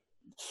of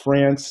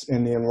France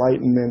and the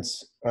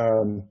Enlightenment's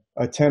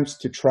attempts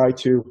to try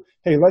to,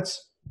 hey,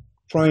 let's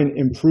try and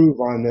improve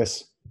on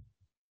this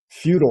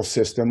feudal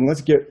system.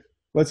 Let's get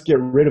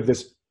rid of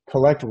this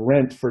collect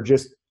rent for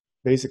just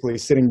basically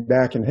sitting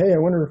back and, hey, I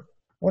wonder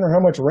how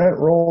much rent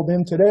rolled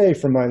in today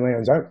from my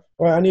lands.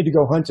 I need to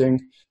go hunting.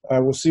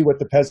 We'll see what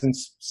the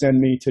peasants send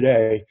me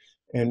today,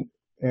 and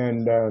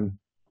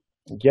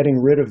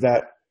getting rid of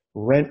that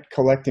rent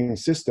collecting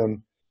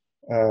system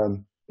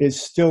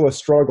is still a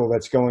struggle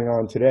that's going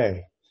on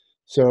today.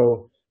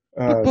 So,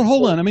 but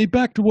hold on. I mean,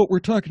 back to what we're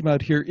talking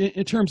about here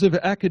in terms of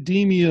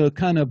academia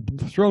kind of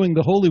throwing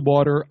the holy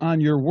water on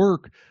your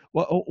work.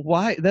 Well,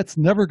 why? That's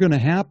never going to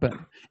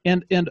happen.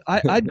 And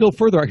I'd go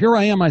further. Here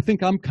I am. I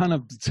think I'm kind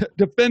of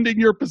defending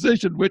your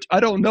position, which I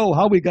don't know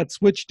how we got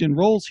switched in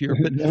roles here.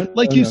 But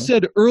like you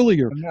said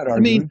earlier, I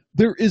mean,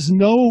 there is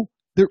no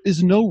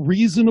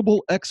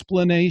reasonable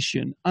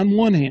explanation. On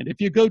one hand, if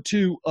you go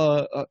to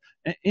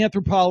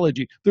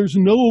anthropology, there's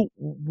no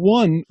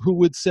one who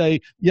would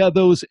say, yeah,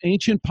 those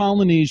ancient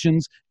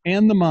Polynesians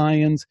and the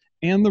Mayans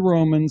and the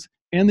Romans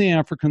and the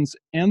Africans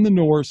and the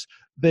Norse,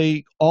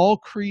 they all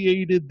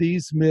created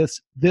these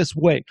myths this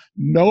way.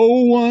 No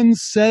one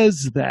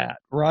says that,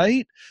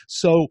 right?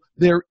 So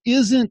there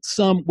isn't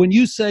when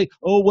you say,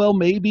 oh, well,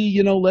 maybe,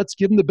 let's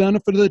give them the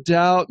benefit of the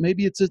doubt.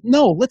 Maybe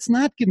no, let's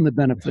not give them the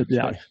benefit of the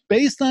doubt.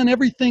 Based on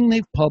everything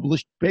they've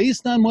published,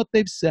 based on what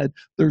they've said,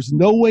 there's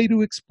no way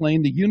to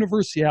explain the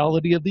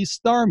universality of these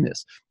star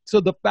myths. So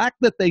the fact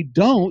that they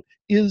don't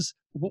is,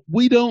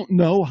 we don't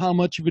know how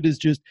much of it is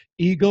just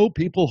ego,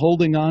 people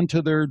holding on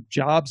to their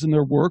jobs and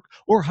their work,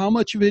 or how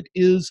much of it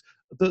is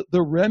the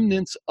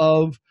remnants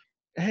of,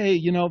 hey,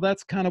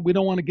 that's kind of, we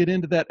don't want to get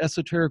into that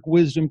esoteric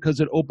wisdom because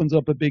it opens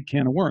up a big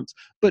can of worms.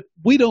 But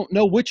we don't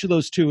know which of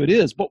those two it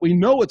is, but we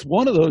know it's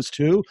one of those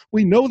two.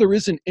 We know there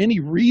isn't any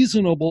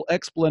reasonable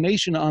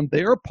explanation on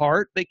their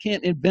part. They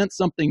can't invent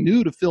something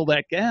new to fill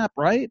that gap,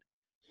 right?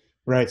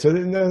 Right. So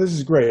no, this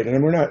is great. And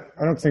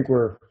I don't think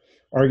we're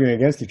arguing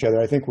against each other.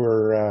 I think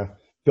we're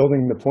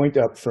building the point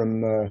up from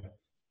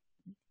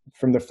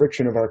the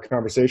friction of our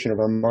conversation, of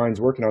our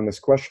minds working on this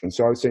question.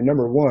 So I would say,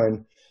 number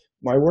one,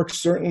 my work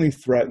certainly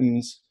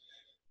threatens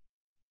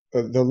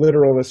the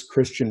literalist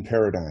Christian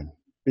paradigm,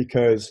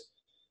 because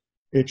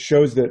it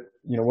shows that,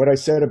 what I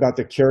said about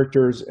the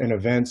characters and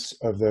events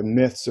of the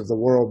myths of the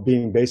world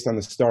being based on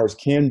the stars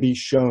can be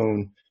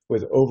shown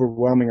with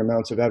overwhelming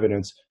amounts of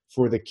evidence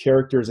for the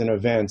characters and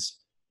events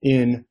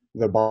in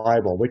the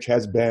Bible, which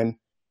has been,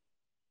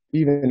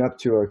 even up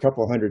to a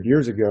couple hundred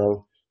years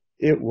ago,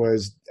 it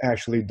was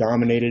actually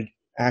dominated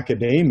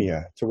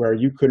academia to where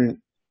you couldn't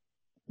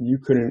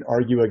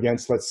argue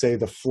against, let's say,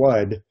 the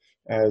flood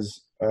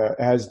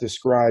as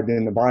described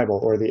in the Bible,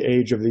 or the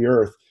age of the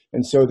earth.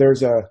 And so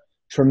there's a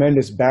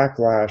tremendous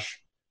backlash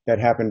that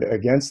happened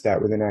against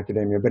that within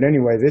academia. But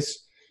anyway,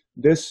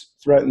 this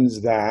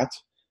threatens that,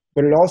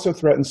 but it also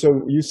threatens, so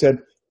you said,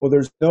 well,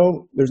 there's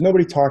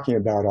nobody talking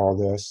about all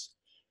this,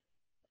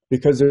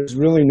 because there's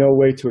really no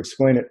way to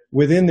explain it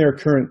within their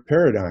current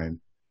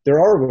paradigm. There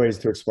are ways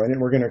to explain it,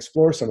 and we're going to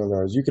explore some of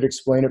those. You could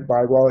explain it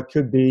by, well, it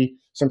could be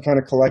some kind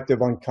of collective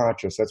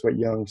unconscious. That's what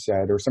Jung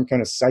said, or some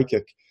kind of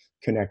psychic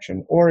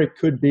connection, or it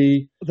could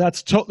be...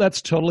 That's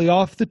totally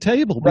off the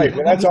table. Right,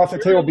 that's off the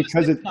table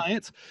because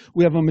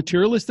we have a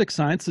materialistic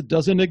science that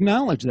doesn't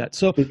acknowledge that.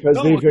 So because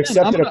they've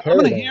accepted a paradigm. I'm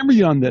going to hammer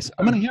you on this.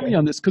 I'm going to hammer you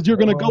on this because you're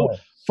going to go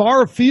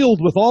far afield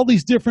with all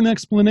these different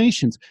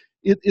explanations.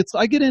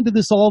 I get into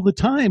this all the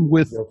time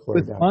with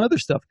my other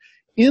stuff.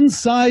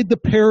 Inside the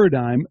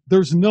paradigm,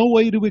 there's no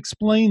way to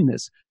explain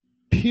this,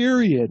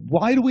 period.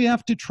 Why do we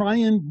have to try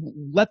and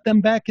let them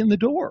back in the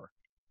door?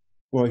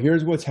 Well,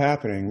 here's what's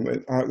happening.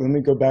 Let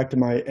me go back to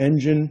my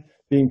engine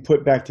being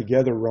put back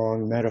together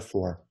wrong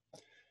metaphor.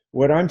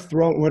 What I'm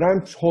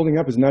holding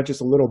up is not just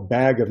a little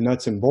bag of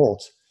nuts and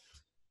bolts.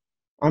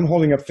 I'm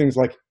holding up things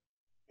like,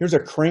 here's a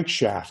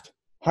crankshaft.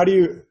 How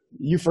do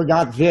you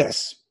forgot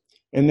this?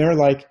 And they're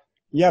like,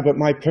 yeah, but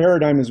my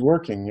paradigm is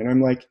working. And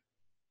I'm like,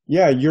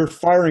 yeah, you're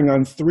firing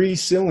on 3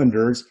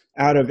 cylinders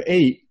out of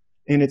 8,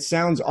 and it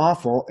sounds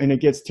awful, and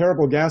it gets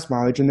terrible gas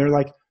mileage. And they're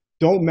like,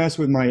 don't mess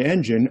with my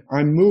engine.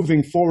 I'm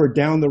moving forward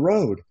down the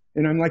road.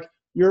 And I'm like,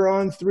 you're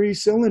on 3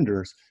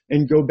 cylinders.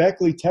 And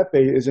Göbekli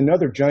Tepe is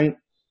another giant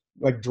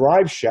like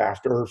drive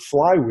shaft or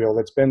flywheel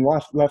that's been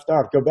left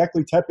off.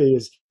 Göbekli Tepe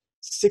is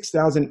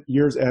 6,000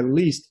 years at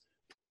least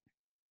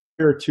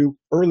prior to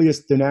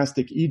earliest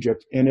dynastic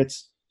Egypt, and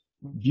it's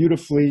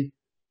beautifully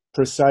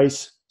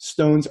precise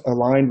stones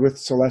aligned with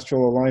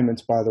celestial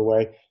alignments, by the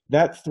way.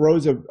 That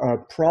throws a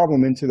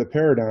problem into the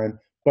paradigm,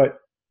 but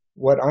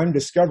what I'm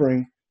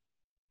discovering,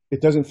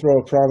 it doesn't throw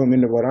a problem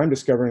into what I'm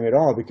discovering at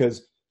all,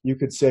 because you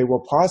could say,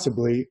 well,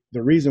 possibly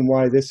the reason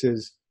why this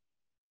is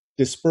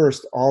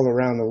dispersed all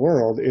around the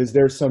world is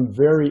there's some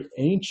very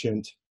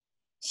ancient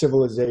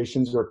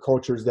civilizations or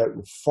cultures that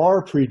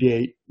far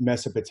predate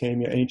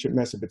Mesopotamia, ancient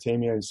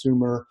Mesopotamia and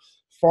Sumer,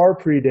 far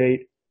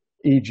predate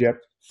Egypt,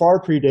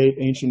 far predate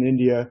ancient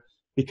India,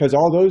 because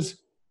all those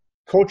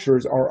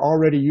cultures are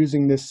already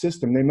using this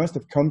system. They must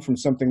have come from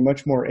something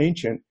much more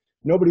ancient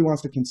nobody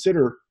wants to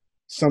consider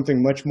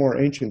something much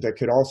more ancient that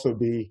could also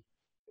be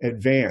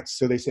advanced.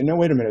 So they say, no,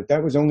 wait a minute,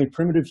 that was only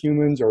primitive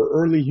humans or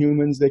early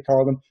humans, they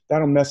call them.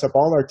 That'll mess up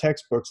all our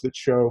textbooks that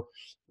show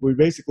we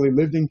basically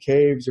lived in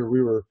caves, or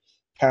we were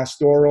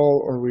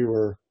pastoral, or we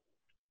were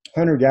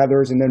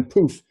hunter-gatherers, and then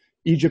poof,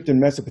 Egypt and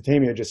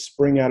Mesopotamia just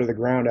spring out of the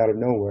ground out of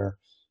nowhere.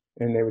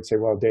 And they would say,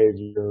 well, Dave,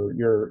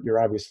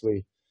 you're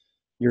obviously,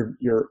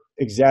 you're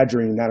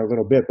exaggerating that a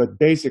little bit. But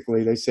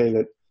basically they say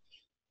that,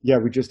 yeah,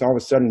 we just all of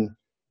a sudden,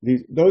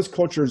 those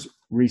cultures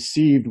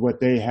received what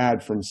they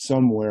had from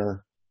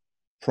somewhere,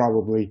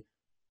 probably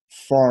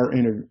far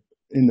in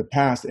the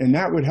past. And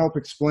that would help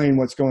explain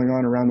what's going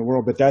on around the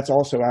world. But that's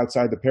also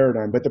outside the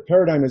paradigm. But the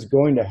paradigm is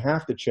going to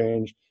have to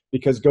change,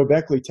 because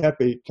Göbekli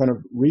Tepe kind of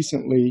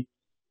recently,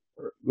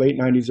 late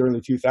 90s, early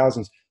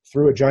 2000s,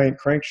 threw a giant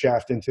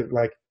crankshaft into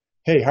like,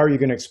 hey, how are you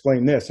going to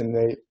explain this? And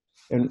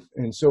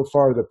so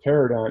far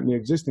the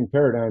existing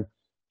paradigm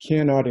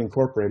cannot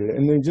incorporate it.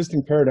 And the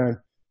existing paradigm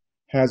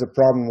has a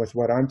problem with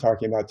what I'm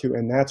talking about too.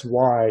 And that's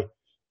why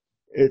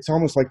it's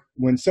almost like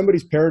when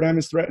somebody's paradigm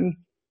is threatened,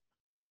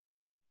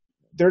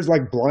 there's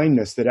like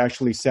blindness that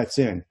actually sets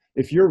in.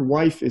 If your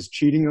wife is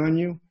cheating on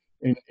you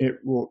and it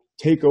will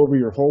take over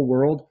your whole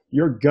world,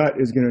 your gut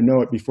is going to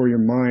know it before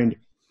your mind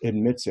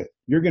admits it.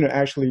 You're going to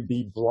actually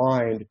be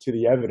blind to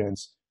the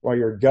evidence, while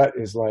your gut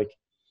is like,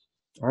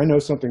 I know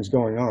something's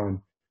going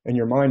on. And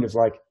your mind is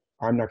like,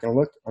 I'm not going to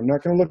look. I'm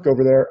not going to look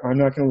over there. I'm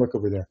not going to look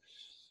over there.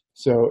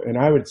 So, and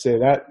I would say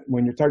that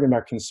when you're talking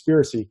about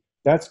conspiracy,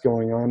 that's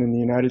going on in the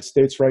United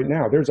States right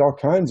now. There's all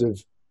kinds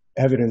of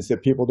evidence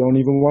that people don't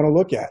even want to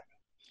look at.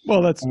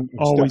 Well, that's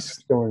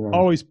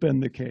always been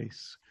the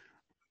case.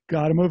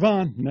 Got to move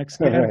on. Next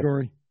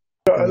category.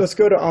 Right. Let's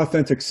go to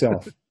authentic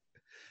self.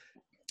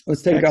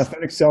 Let's take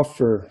authentic self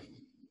for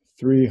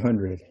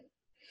 300.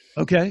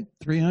 Okay,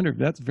 300.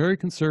 That's very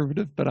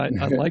conservative, but I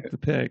like the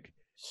pick.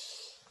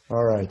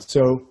 All right.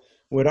 So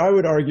what I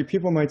would argue,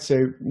 people might say,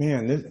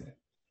 man,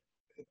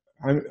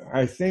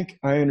 I think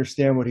I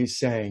understand what he's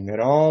saying, that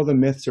all the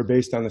myths are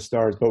based on the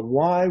stars, but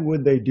why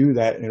would they do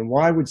that? And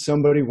why would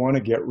somebody want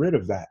to get rid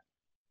of that?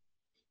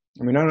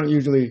 I mean, I don't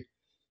usually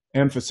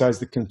emphasize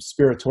the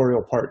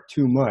conspiratorial part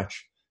too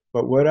much,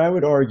 but what I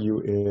would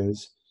argue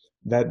is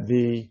that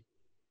the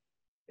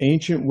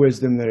ancient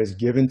wisdom that is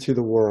given to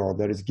the world,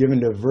 that is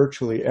given to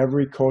virtually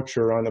every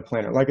culture on the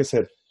planet. Like I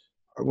said,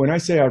 when I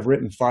say I've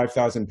written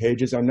 5,000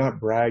 pages, I'm not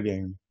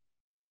bragging.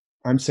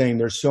 I'm saying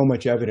there's so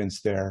much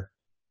evidence there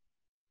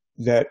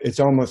that it's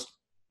almost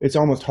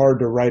hard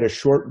to write a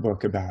short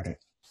book about it.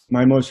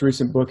 My most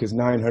recent book is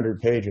 900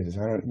 pages.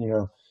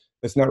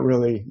 That's not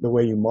really the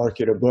way you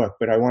market a book,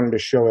 but I wanted to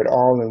show it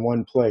all in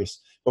one place.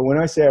 But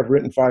when I say I've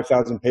written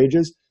 5,000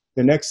 pages,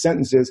 the next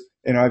sentence is,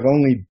 and I've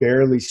only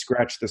barely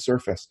scratched the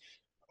surface.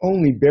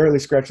 Only barely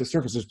scratched the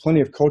surface. There's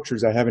plenty of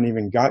cultures I haven't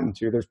even gotten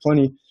to. There's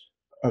plenty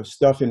of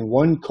stuff in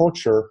one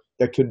culture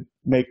that could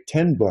make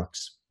 10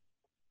 books.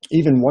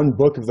 Even one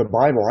book of the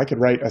Bible, I could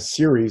write a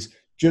series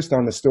just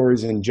on the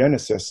stories in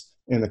Genesis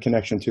and the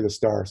connection to the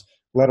stars,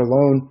 let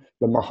alone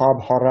the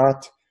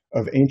Mahabharata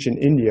of ancient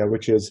India,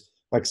 which is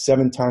like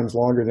 7 times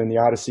longer than the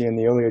Odyssey and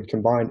the Iliad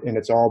combined, and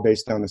it's all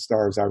based on the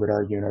stars, I would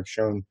argue, and I've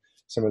shown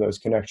some of those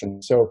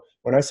connections. So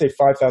when I say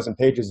 5,000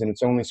 pages and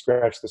it's only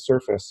scratched the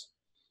surface,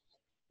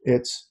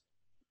 it's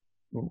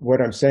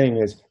what I'm saying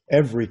is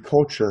every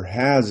culture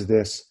has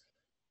this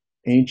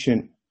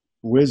ancient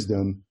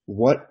wisdom.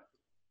 What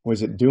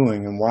was it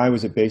doing, and why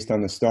was it based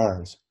on the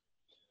stars?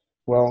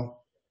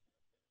 Well,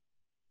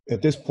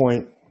 at this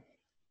point,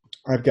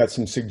 I've got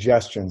some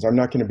suggestions. I'm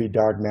not going to be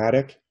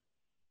dogmatic.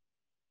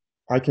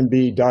 I can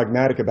be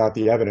dogmatic about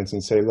the evidence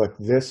and say, look,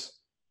 this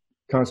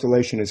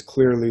constellation is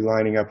clearly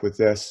lining up with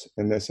this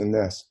and this and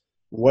this.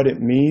 What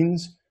it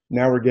means,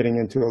 now we're getting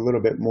into a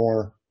little bit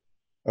more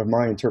of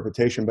my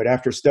interpretation. But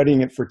after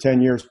studying it for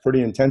 10 years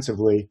pretty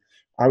intensively,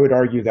 I would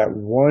argue that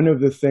one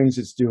of the things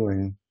it's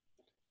doing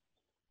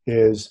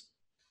is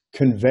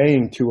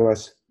conveying to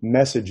us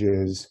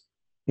messages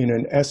in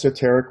an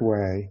esoteric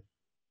way,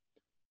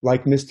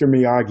 like Mr.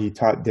 Miyagi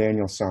taught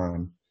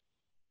Daniel-san,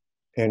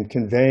 and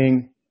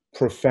conveying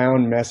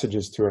profound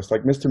messages to us,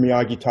 like Mr.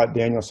 Miyagi taught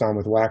Daniel-san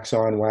with wax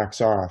on,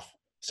 wax off,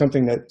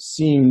 something that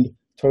seemed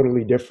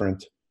totally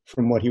different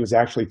from what he was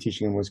actually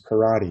teaching him was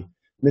karate.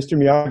 Mr.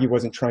 Miyagi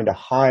wasn't trying to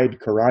hide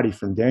karate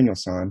from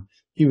Daniel-san.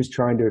 He was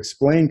trying to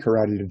explain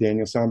karate to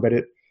Daniel-san, but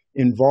it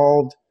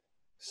involved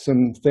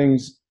some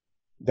things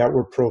that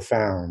were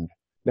profound,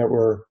 that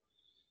were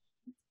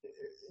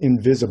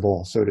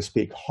invisible, so to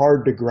speak,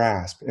 hard to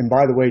grasp. And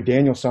by the way,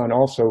 Daniel-san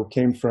also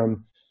came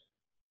from,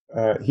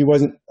 he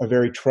wasn't a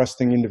very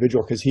trusting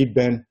individual, because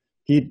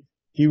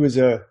he was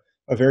a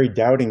very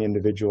doubting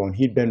individual, and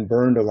he'd been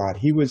burned a lot.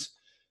 He was,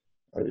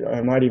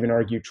 I might even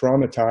argue,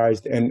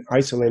 traumatized and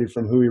isolated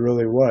from who he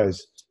really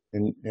was.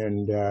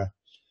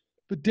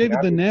 But David,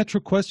 the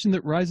natural question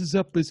that rises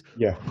up is,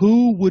 yeah,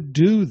 who would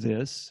do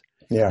this?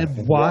 Yeah.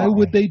 And why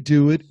would they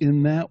do it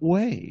in that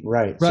way?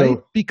 Right. Right.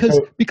 Because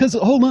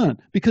hold on,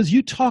 because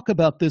you talk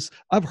about this.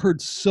 I've heard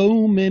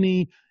so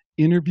many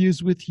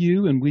interviews with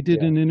you, and we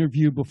did an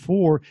interview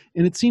before,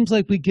 and it seems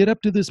like we get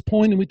up to this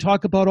point and we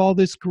talk about all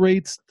this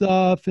great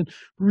stuff and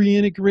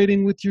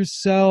reintegrating with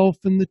yourself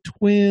and the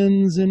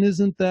twins, and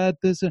isn't that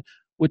this,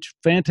 which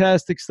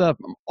fantastic stuff.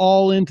 I'm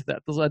all into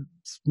that.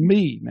 That's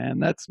me, man.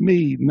 That's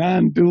me,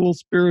 non-dual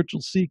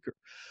spiritual seeker.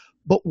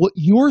 But what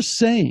you're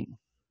saying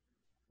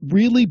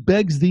really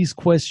begs these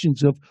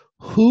questions of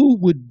who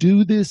would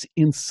do this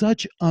in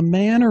such a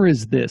manner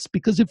as this?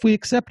 Because if we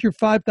accept your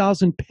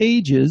 5,000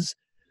 pages,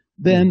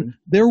 then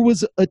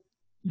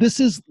this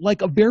is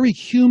like a very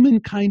human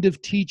kind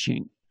of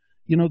teaching.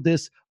 You know,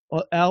 this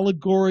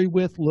allegory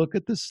with look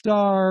at the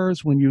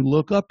stars. When you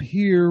look up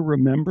here,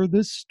 remember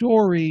this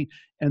story,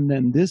 and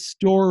then this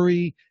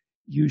story,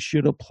 you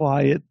should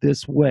apply it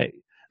this way.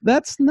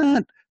 That's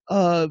not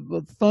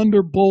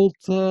thunderbolt,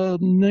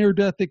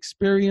 near-death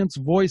experience,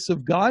 voice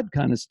of God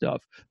kind of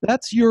stuff.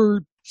 That's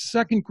your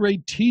second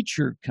grade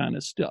teacher kind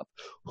of stuff.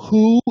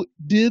 Who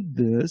did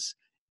this,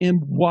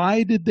 and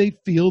why did they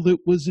feel that it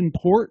was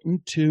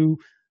important to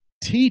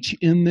teach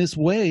in this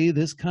way,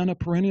 this kind of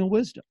perennial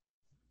wisdom?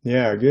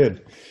 Yeah,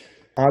 good.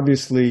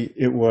 Obviously,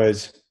 it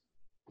was,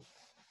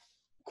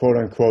 quote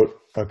unquote,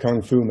 a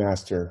kung fu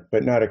master,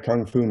 but not a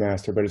kung fu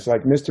master. But it's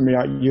like Mr.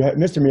 Miyagi.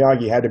 Mr.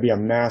 Miyagi had to be a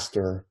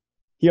master.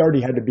 He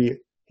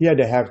had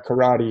to have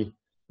karate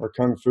or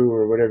kung fu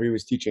or whatever he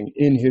was teaching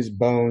in his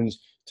bones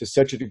to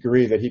such a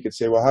degree that he could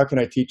say, well, how can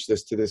I teach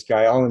this to this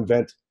guy? I'll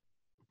invent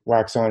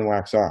wax on,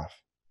 wax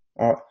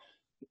off.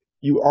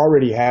 You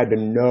already had to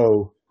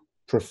know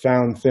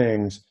profound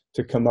things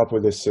to come up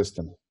with this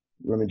system.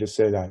 Let me just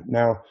say that.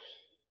 Now,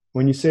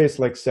 when you say it's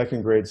like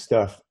second grade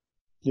stuff,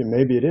 yeah,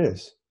 maybe it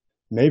is.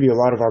 Maybe a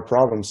lot of our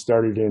problems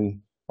started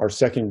in our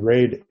second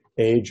grade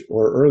age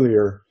or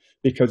earlier.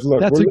 Because look,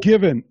 that's a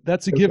given.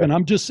 That's a given.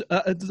 I'm just,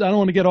 I don't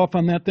want to get off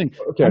on that thing.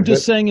 Okay, I'm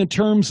just saying in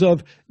terms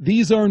of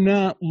these are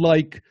not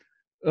like,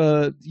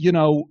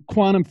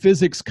 quantum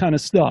physics kind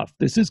of stuff.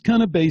 This is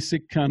kind of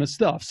basic kind of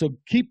stuff. So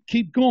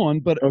keep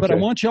going. But I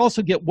want you to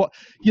also get what,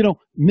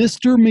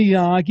 Mr.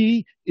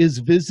 Miyagi is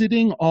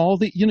visiting all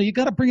the, you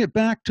got to bring it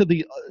back to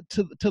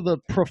the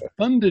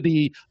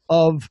profundity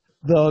of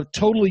the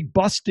totally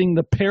busting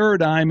the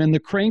paradigm and the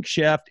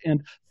crankshaft,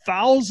 and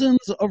thousands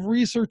of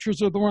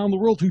researchers around the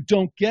world who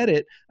don't get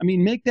it. I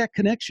mean, make that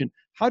connection.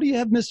 How do you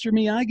have Mr.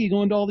 Miyagi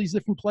going to all these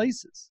different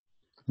places?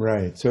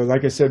 Right. So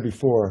like I said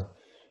before,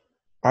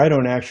 I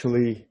don't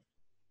actually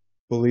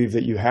believe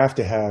that you have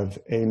to have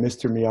a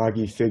Mr.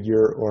 Miyagi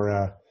figure or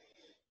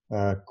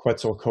a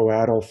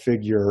Quetzalcoatl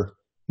figure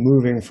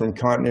moving from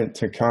continent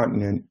to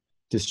continent,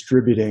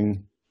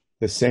 distributing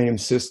the same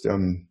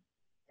system.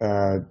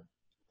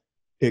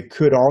 It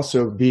could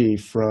also be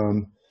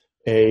from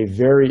a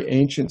very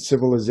ancient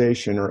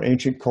civilization or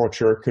ancient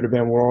culture. Could have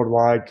been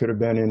worldwide, could have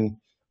been in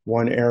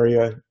one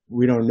area.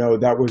 We don't know.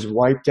 That was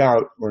wiped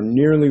out or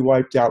nearly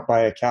wiped out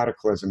by a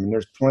cataclysm. And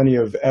there's plenty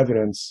of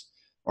evidence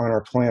on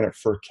our planet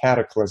for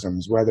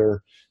cataclysms,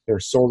 whether they're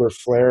solar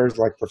flares,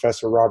 like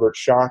Professor Robert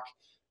Schoch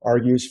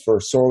argues for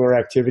solar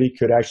activity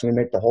could actually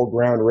make the whole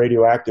ground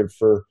radioactive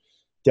for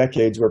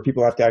decades, where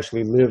people have to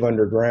actually live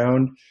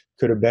underground.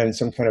 Could have been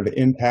some kind of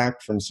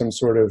impact from some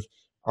sort of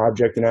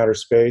object in outer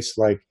space,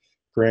 like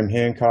Graham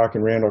Hancock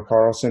and Randall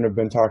Carlson have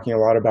been talking a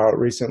lot about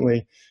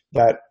recently,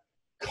 that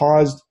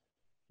caused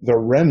the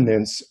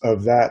remnants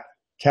of that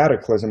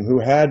cataclysm, who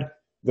had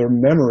their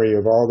memory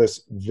of all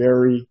this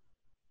very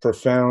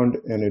profound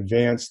and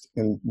advanced,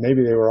 and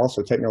maybe they were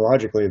also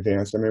technologically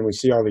advanced. I mean, we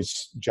see all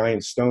these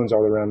giant stones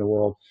all around the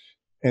world.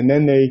 And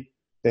then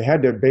they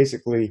had to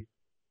basically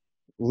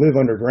live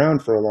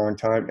underground for a long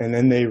time, and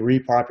then they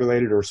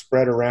repopulated or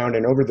spread around.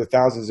 And over the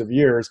thousands of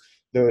years,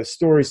 the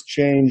stories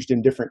changed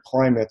in different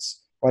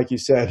climates. Like you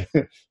said,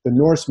 the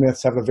Norse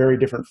myths have a very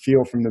different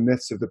feel from the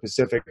myths of the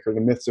Pacific or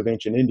the myths of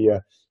ancient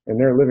India, and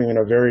they're living in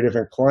a very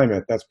different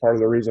climate. That's part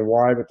of the reason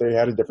why, but they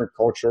had a different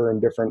culture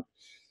and different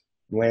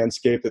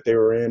landscape that they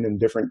were in, and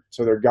different,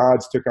 so their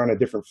gods took on a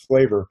different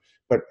flavor.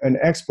 But an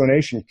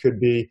explanation could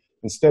be,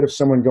 instead of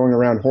someone going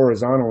around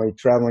horizontally,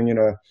 traveling in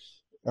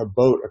a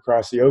boat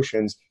across the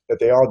oceans, that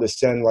they all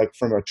descend like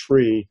from a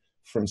tree,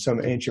 from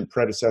some ancient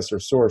predecessor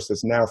source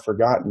that's now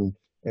forgotten,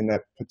 and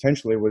that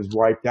potentially was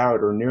wiped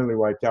out or nearly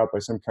wiped out by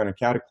some kind of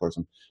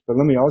cataclysm. But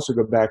let me also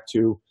go back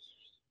to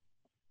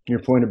your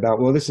point about,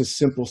 well, this is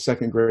simple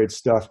second grade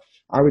stuff.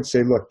 I would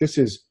say, look, this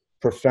is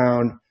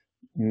profound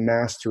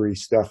mastery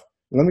stuff.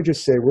 Let me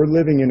just say, we're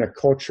living in a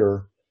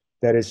culture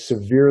that is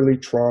severely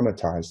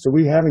traumatized. So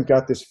we haven't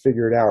got this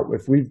figured out.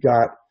 If we've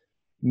got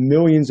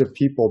millions of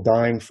people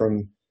dying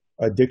from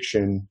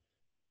addiction,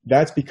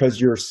 that's because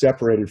you're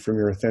separated from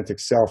your authentic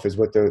self, is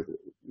what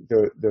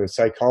the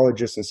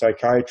psychologists and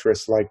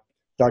psychiatrists like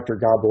Dr.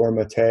 Gabor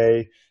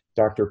Mate,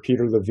 Dr.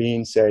 Peter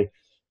Levine say.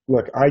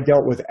 Look, I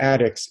dealt with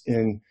addicts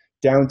in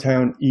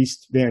downtown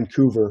East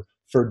Vancouver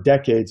for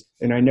decades,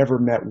 and I never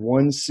met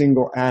one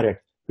single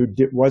addict who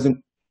wasn't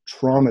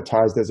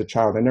traumatized as a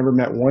child. I never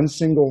met one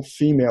single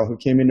female who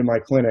came into my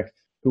clinic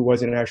who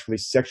wasn't actually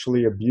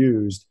sexually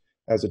abused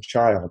as a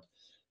child.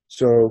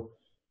 So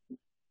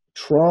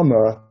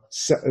trauma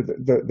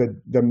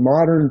the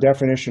modern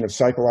definition of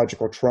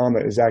psychological trauma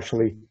is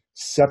actually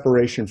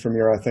separation from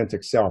your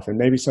authentic self. And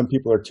maybe some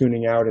people are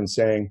tuning out and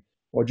saying,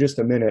 well, just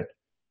a minute,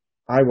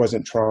 I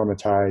wasn't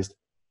traumatized.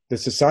 The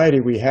society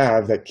we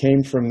have that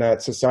came from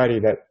that society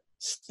that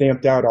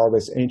stamped out all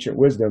this ancient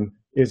wisdom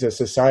is a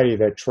society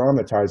that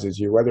traumatizes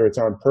you, whether it's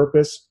on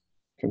purpose,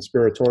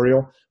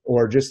 conspiratorial,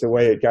 or just the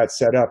way it got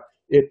set up.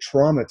 It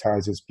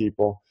traumatizes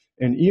people.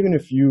 And even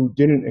if you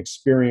didn't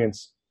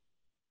experience,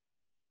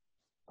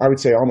 I would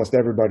say almost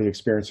everybody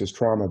experiences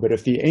trauma, but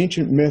if the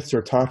ancient myths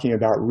are talking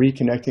about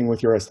reconnecting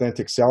with your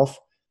authentic self,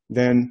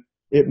 then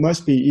it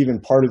must be even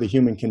part of the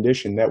human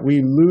condition that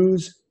we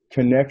lose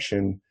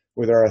connection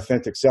with our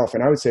authentic self.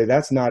 And I would say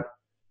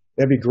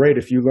that'd be great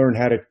if you learn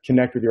how to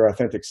connect with your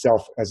authentic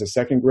self as a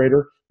second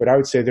grader, but I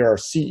would say there are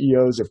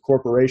CEOs of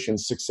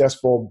corporations,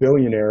 successful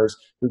billionaires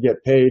who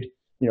get paid,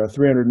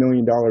 $300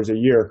 million a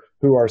year,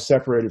 who are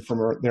separated from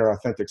their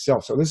authentic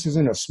self. So this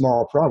isn't a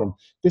small problem.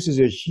 This is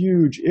a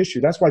huge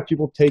issue. That's why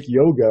people take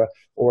yoga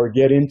or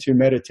get into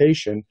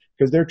meditation,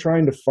 because they're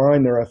trying to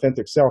find their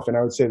authentic self. And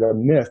I would say the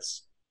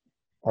myths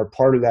are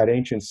part of that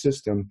ancient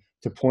system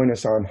to point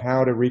us on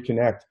how to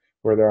reconnect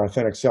with our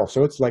authentic self.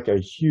 So it's like a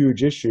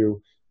huge issue,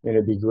 and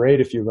it'd be great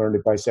if you learned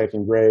it by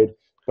second grade.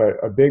 But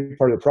a big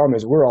part of the problem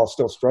is we're all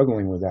still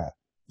struggling with that.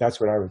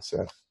 That's what I would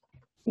say.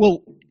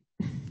 Well,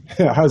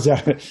 how's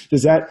that?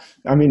 Does that,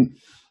 I mean,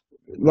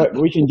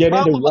 we can get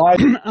into why.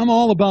 I'm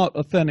all about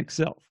authentic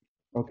self.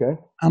 Okay.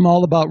 I'm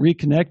all about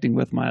reconnecting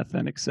with my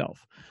authentic self.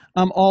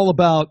 I'm all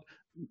about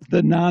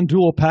the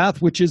non-dual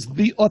path, which is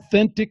the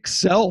authentic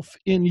self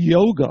in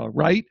yoga,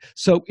 right?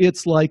 So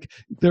it's like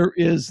there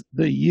is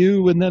the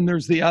you, and then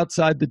there's the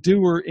outside, the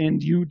doer,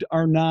 and you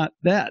are not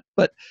that.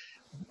 But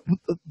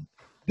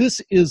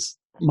this is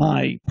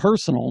my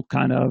personal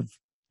kind of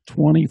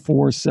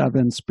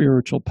 24/7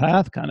 spiritual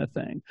path kind of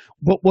thing.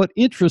 But what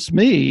interests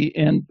me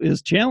and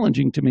is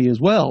challenging to me as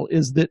well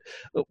is that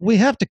we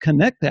have to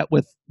connect that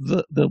with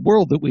the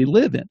world that we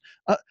live in.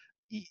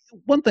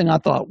 One thing I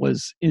thought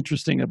was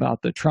interesting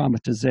about the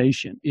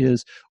traumatization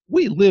is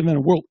we live in a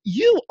world,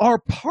 you are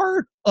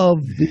part of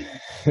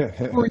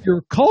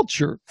your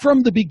culture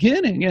from the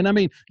beginning. And I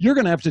mean, you're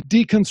going to have to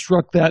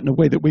deconstruct that in a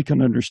way that we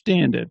can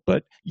understand it.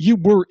 But you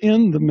were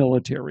in the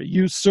military,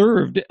 you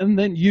served, and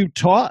then you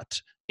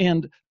taught.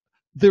 And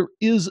there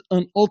is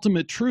an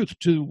ultimate truth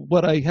to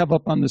what I have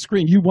up on the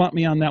screen. You want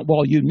me on that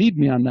wall, you need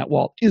me on that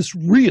wall, is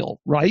real,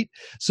 right?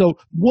 So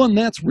one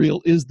that's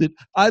real is that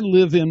I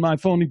live in my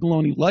phony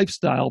baloney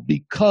lifestyle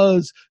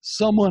because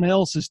someone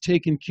else is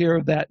taking care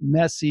of that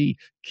messy,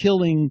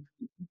 killing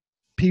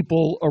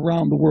people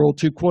around the world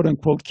to quote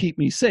unquote keep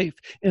me safe.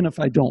 And if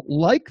I don't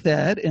like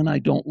that and I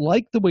don't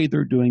like the way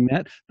they're doing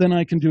that, then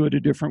I can do it a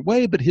different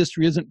way. But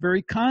history isn't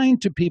very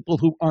kind to people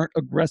who aren't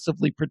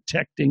aggressively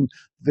protecting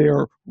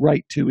their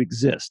right to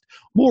exist.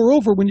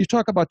 Moreover, when you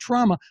talk about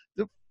trauma,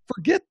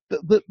 forget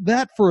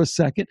that for a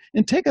second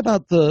and take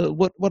about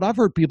what I've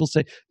heard people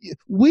say.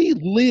 We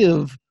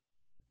live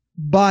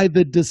by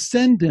the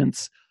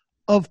descendants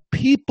of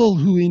people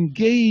who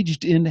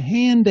engaged in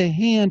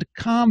hand-to-hand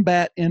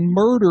combat and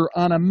murder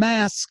on a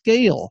mass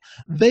scale.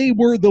 They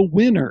were the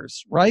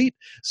winners, right?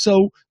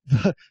 So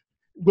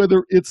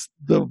whether it's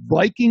the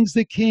Vikings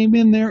that came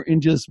in there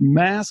and just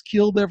mass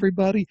killed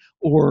everybody,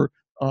 or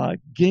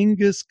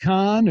Genghis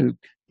Khan, who,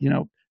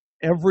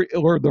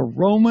 or the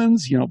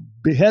Romans,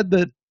 behead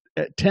the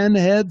 10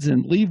 heads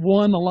and leave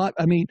one alive.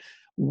 I mean,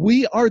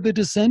 we are the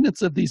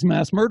descendants of these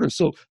mass murders.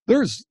 So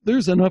there's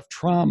enough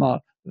trauma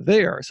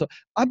there. So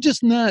I'm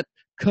just not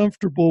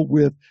comfortable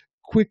with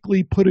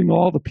quickly putting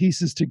all the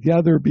pieces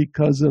together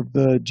because of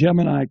the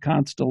Gemini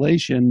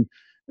constellation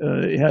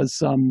has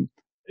some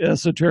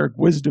esoteric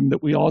wisdom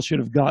that we all should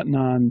have gotten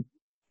on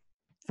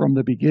from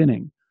the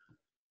beginning.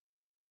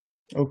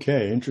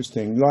 Okay,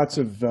 interesting. Lots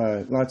of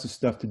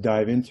stuff to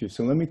dive into.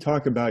 So let me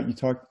talk about, you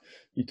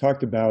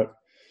talked about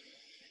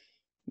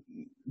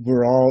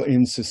we're all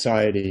in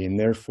society, and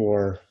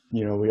therefore,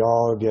 we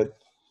all get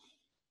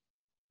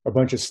a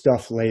bunch of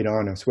stuff laid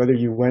on us, whether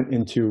you went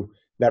into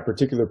that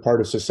particular part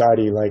of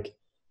society, like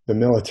the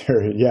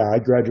military. Yeah, I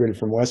graduated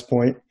from West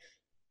Point.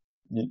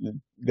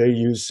 They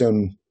use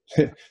some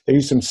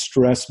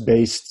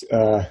stress-based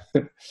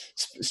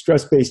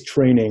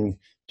training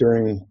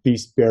during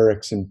beast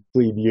barracks and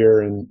plebe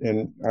year, and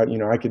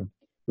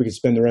we could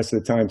spend the rest of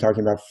the time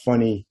talking about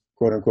funny,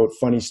 quote unquote,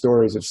 funny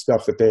stories of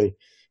stuff that they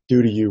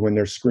do to you when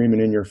they're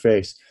screaming in your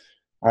face.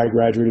 I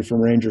graduated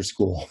from Ranger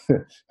School.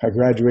 I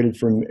graduated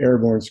from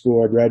Airborne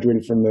School. I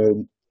graduated from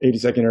the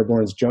 82nd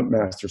Airborne's Jump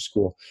Master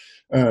School.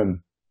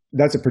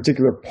 That's a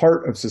particular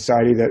part of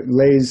society that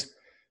lays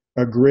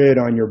a grid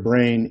on your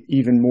brain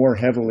even more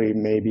heavily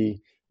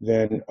maybe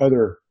than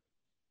other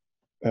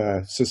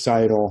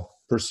societal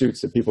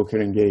pursuits that people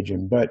could engage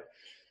in. But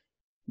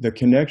the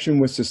connection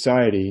with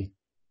society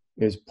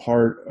is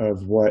part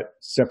of what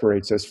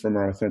separates us from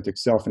our authentic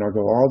self. And I'll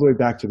go all the way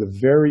back to the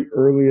very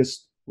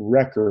earliest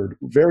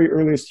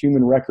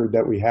human record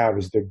that we have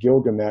is the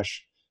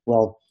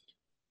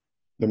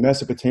the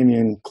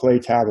Mesopotamian clay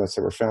tablets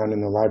that were found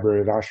in the library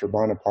of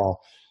Ashurbanipal.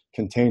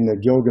 contain the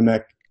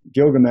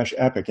Gilgamesh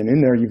epic. And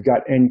in there, you've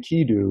got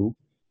Enkidu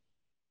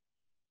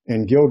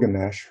and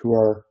Gilgamesh, who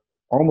are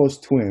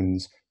almost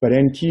twins. But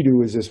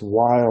Enkidu is this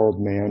wild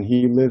man.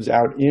 He lives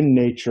out in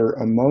nature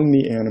among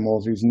the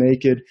animals. He's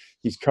naked.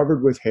 He's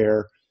covered with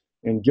hair.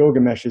 And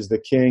Gilgamesh is the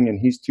king, and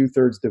he's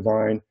 2/3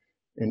 divine.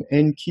 And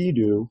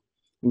Enkidu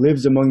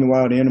lives among the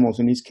wild animals,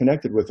 and he's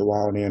connected with the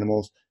wild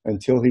animals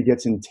until he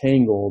gets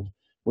entangled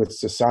with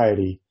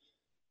society.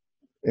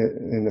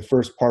 And the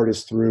first part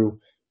is through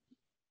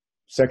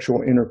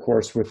sexual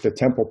intercourse with the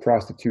temple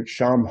prostitute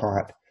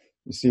Shamhat.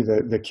 You see,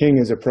 the king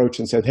is approached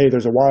and said, hey,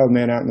 there's a wild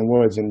man out in the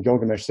woods. And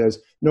Gilgamesh says,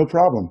 no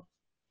problem.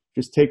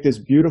 Just take this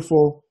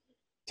beautiful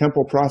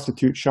temple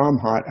prostitute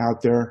Shamhat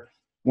out there.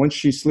 Once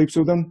she sleeps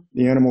with him,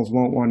 the animals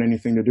won't want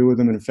anything to do with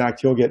him. In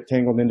fact, he'll get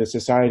tangled into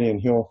society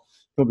and he'll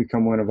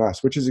become one of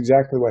us, which is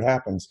exactly what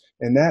happens.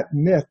 And that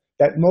myth,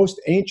 that most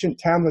ancient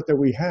tablet that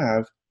we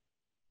have,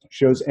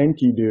 shows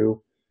Enkidu,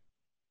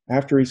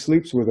 after he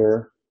sleeps with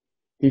her,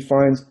 he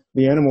finds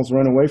the animals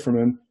run away from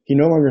him. He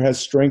no longer has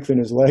strength in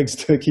his legs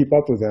to keep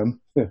up with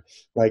them.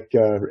 Like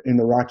in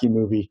the Rocky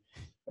movie,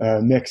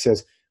 Mick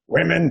says,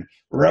 women,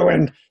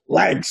 ruined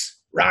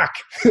legs, rock,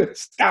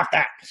 stop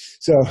that.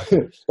 So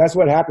that's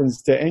what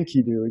happens to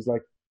Enkidu. He's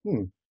like,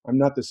 I'm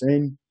not the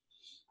same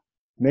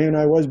man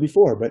I was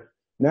before, but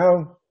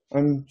now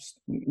I'm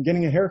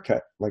getting a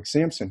haircut like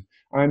Samson.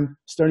 I'm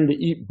starting to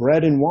eat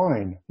bread and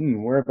wine.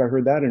 Where have I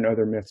heard that in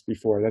other myths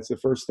before? That's the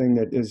first thing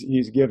that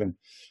he's given.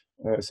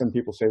 Some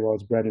people say, well,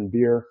 it's bread and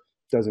beer.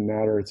 Doesn't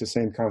matter. It's the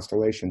same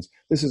constellations.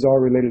 This is all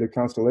related to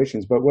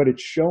constellations. But what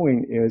it's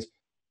showing is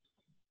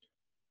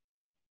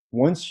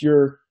once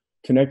you're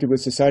connected with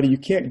society, you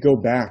can't go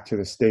back to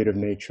the state of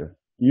nature.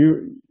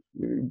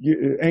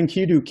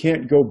 Enkidu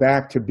can't go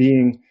back to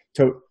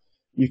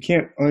you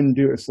can't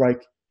undo. It's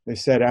like they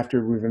said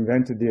after we've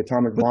invented the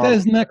atomic bomb. But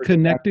isn't that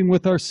connecting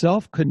with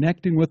ourself,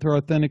 connecting with our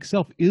authentic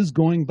self, is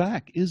going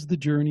back, is the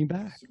journey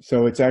back?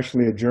 So it's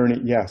actually a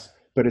journey, yes,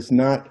 but it's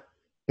not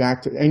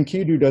back to,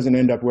 Enkidu doesn't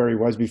end up where he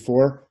was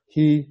before.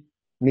 He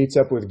meets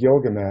up with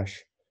Gilgamesh,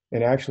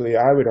 and actually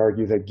I would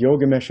argue that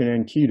Gilgamesh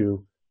and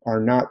Enkidu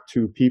are not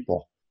two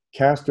people.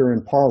 Castor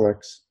and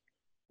Pollux,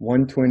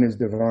 one twin is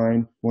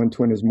divine, one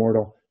twin is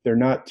mortal. They're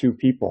not two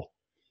people.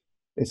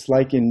 It's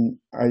like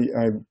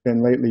I've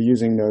been lately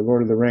using the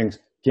Lord of the Rings.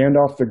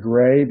 Gandalf the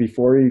Grey,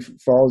 before he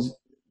falls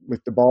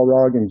with the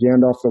Balrog, and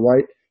Gandalf the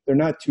White, they're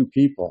not two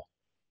people,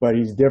 but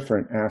he's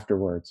different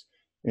afterwards.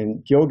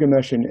 And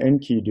Gilgamesh and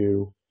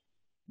Enkidu,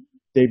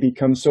 they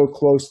become so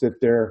close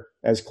that they're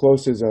as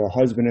close as a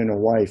husband and a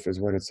wife,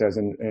 is what it says.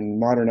 And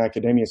modern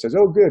academia says,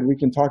 oh, good, we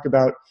can talk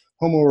about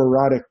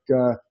homoerotic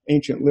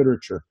ancient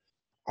literature.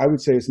 I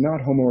would say it's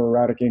not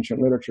homoerotic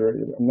ancient literature.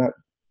 I'm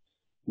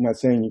not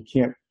saying you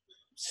can't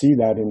see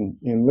that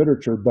in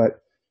literature, but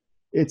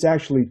it's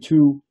actually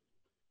two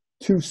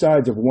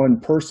sides of one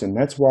person.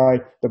 That's why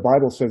the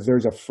Bible says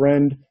there's a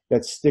friend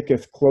that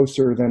sticketh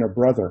closer than a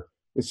brother.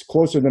 It's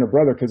closer than a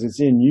brother because it's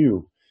in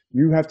you.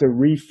 You have to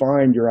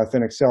refine your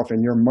authentic self,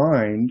 and your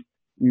mind.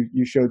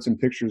 You showed some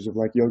pictures of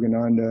like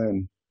Yogananda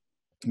and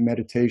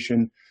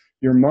meditation.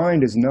 Your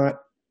mind is not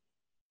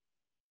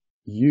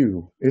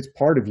you. It's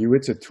part of you.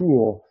 It's a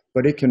tool,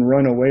 but it can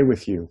run away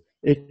with you.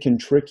 It can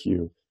trick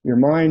you. Your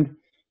mind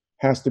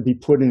has to be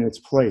put in its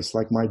place.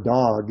 Like my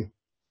dog,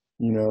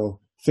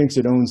 thinks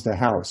it owns the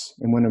house.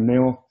 And when a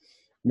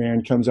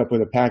mailman comes up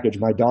with a package,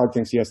 my dog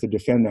thinks he has to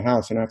defend the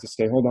house. And I have to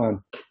say, hold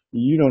on,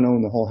 you don't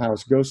own the whole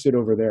house. Go sit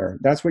over there.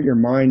 That's what your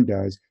mind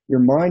does.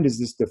 Your mind is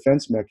this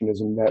defense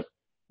mechanism that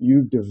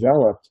you've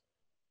developed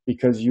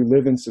because you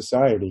live in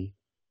society.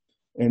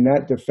 And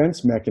that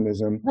defense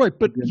mechanism. Right,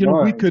 but there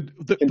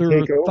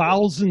are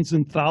thousands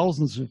and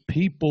thousands of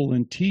people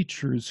and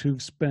teachers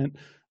who've spent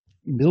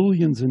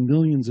millions and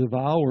millions of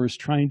hours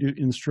trying to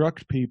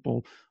instruct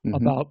people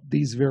about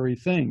these very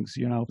things.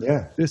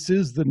 This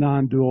is the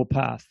non-dual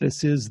path.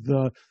 This is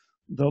the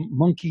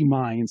monkey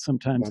mind,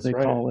 sometimes they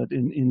call it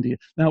in India.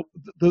 Now,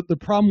 the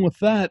problem with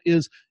that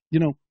is,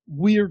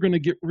 we are going to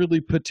get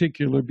really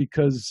particular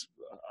because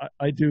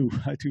I do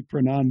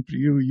pranam to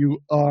you. You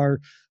are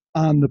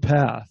on the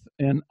path,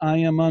 and I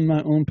am on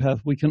my own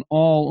path. We can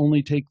all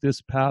only take this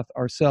path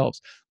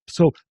ourselves.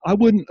 So I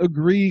wouldn't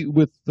agree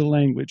with the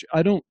language.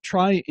 I don't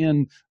try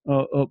and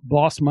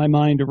boss my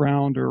mind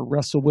around or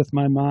wrestle with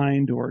my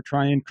mind or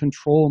try and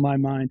control my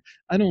mind.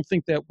 I don't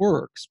think that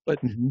works, but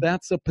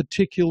that's a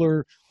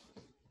particular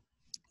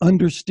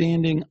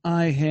understanding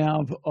I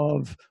have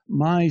of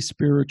my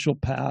spiritual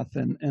path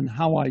and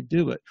how I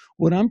do it.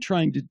 What I'm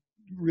trying to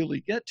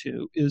really get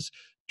to is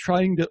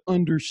trying to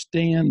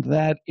understand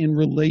that in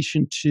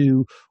relation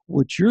to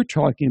what you're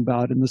talking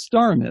about in the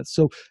star myth.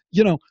 So,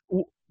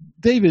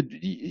 David,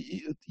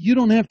 you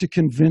don't have to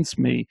convince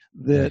me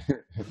that,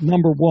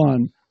 number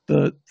one,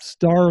 the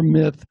star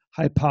myth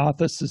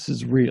hypothesis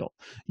is real.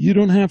 You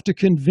don't have to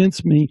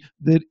convince me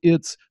that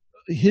it's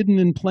hidden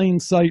in plain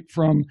sight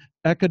from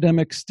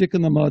academic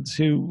stick-in-the-muds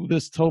who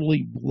this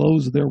totally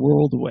blows their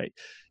world away.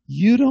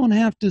 You don't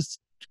have to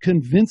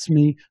convince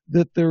me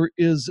that there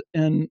is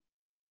an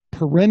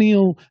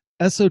perennial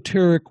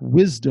esoteric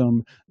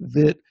wisdom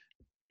that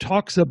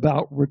talks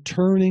about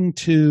returning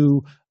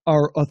to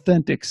our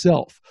authentic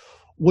self.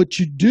 What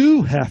you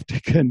do have to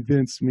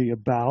convince me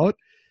about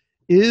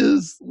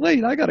is,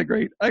 wait, I got a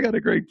great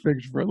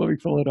picture for it. Let me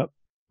pull it up.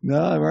 No,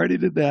 I already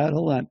did that.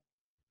 Hold on.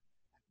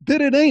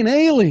 That it ain't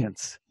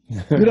aliens.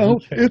 Okay.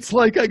 It's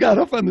like I got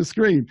up on the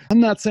screen. I'm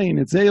not saying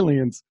it's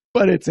aliens,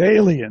 but it's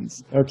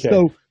aliens. Okay.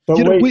 So, but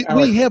wait,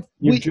 Alex,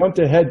 we jumped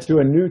ahead to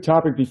a new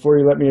topic before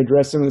you let me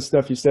address some of the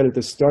stuff you said at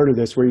the start of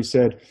this, where you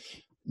said,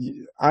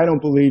 I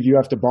don't believe you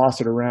have to boss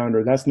it around,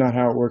 or that's not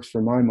how it works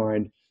for my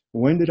mind.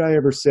 When did I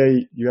ever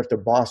say you have to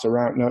boss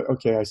around? No,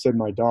 okay, I said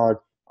my dog.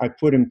 I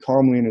put him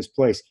calmly in his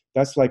place.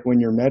 That's like when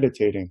you're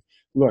meditating.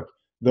 Look,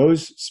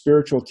 those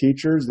spiritual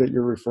teachers that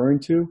you're referring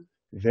to,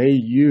 they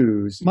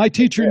use... My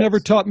teacher never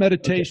taught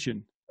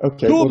meditation.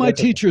 Okay. Two of my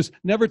teachers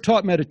never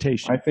taught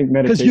meditation. I think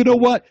meditation... Because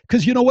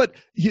you know what?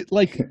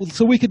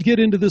 So we could get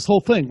into this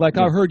whole thing. Like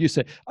I heard you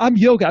say, I'm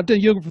yoga. I've done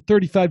yoga for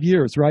 35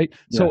 years, right?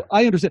 So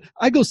I understand.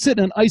 I go sit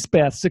in an ice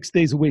bath 6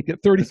 days a week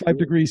at 35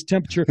 degrees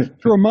temperature to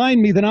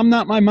remind me that I'm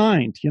not my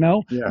mind, you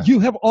know? Yeah.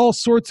 You have all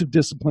sorts of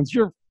disciplines.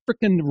 You're a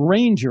freaking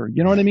ranger,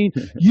 you know what I mean?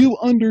 You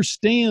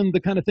understand the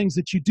kind of things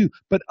that you do.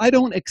 But I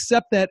don't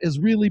accept that as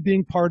really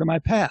being part of my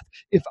path.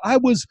 If I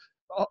was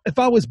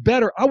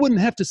better, I wouldn't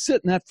have to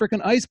sit in that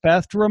freaking ice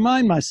bath to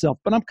remind myself.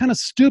 But I'm kind of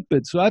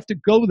stupid, so I have to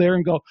go there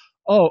and go,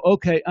 oh,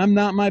 okay, I'm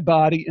not my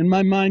body, and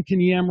my mind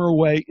can yammer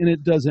away, and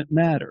it doesn't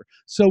matter.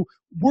 So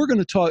we're going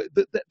to talk,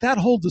 that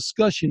whole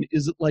discussion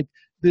is like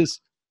this,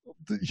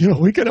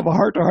 we could have a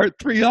heart-to-heart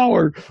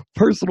 3-hour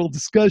personal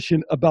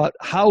discussion about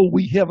how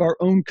we have our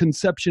own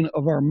conception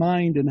of our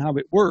mind and how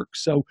it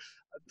works. So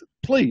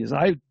please,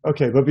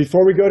 Okay, but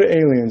before we go to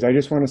aliens, I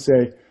just want to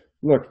say,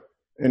 look,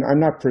 and I'm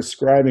not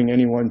prescribing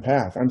any one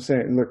path. I'm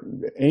saying, look,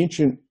 the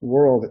ancient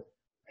world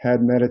had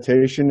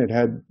meditation, it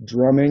had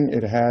drumming,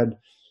 it had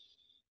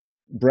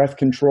breath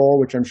control,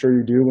 which I'm sure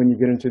you do when you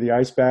get into the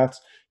ice baths.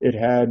 It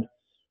had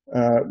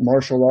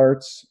martial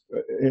arts,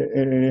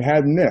 and it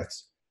had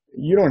myths.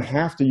 You don't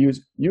have to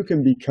you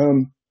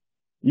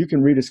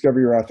can rediscover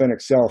your authentic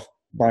self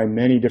by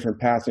many different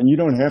paths, and you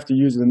don't have to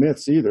use the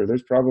myths either.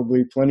 There's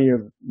probably plenty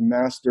of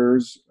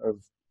masters of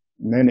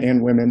men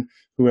and women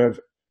who have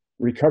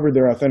recovered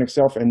their authentic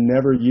self and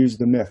never used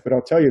the myth. But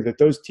I'll tell you that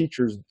those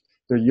teachers,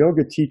 the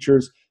yoga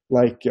teachers,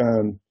 like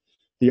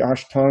the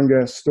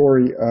Ashtanga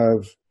story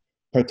of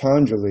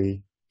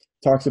Patanjali,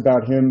 talks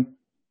about him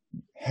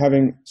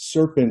having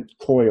serpent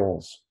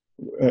coils,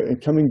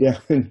 coming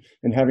down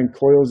and having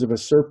coils of a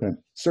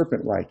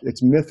serpent-like.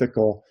 It's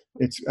mythical.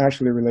 It's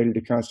actually related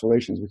to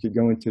constellations. We could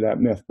go into that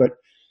myth. But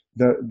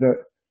the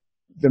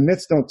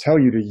myths don't tell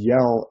you to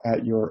yell at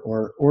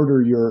or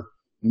order your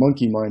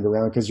monkey mind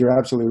around, because you're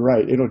absolutely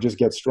right. It'll just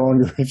get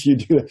stronger if you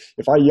do that.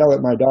 If I yell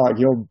at my dog,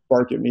 he'll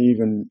bark at me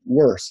even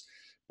worse.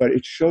 But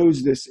it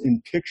shows this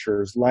in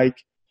pictures, like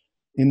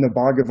in the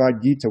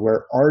Bhagavad Gita,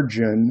 where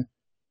Arjun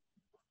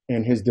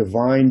and his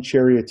divine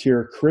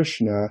charioteer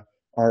Krishna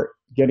are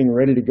getting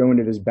ready to go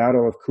into this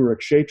battle of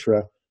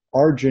Kurukshetra.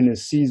 Arjun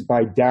is seized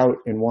by doubt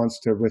and wants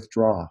to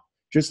withdraw,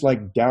 just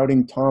like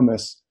doubting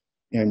Thomas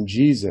and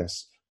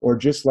Jesus, or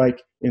just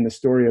like in the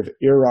story of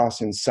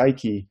Eros and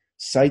Psyche.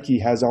 Psyche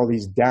has all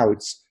these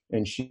doubts,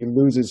 and she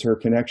loses her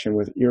connection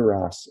with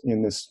Eros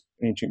in this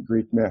ancient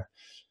Greek myth.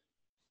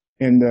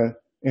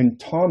 And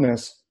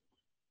Thomas,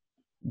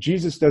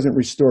 Jesus doesn't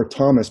restore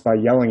Thomas by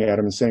yelling at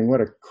him and saying, what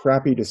a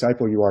crappy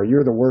disciple you are.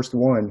 You're the worst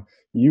one.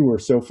 You were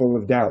so full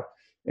of doubt.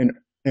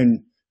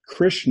 And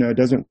Krishna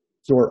doesn't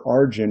restore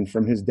Arjun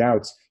from his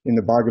doubts in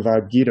the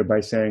Bhagavad Gita by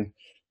saying,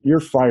 you're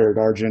fired,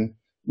 Arjun.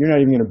 You're not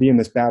even going to be in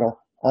this battle.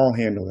 I'll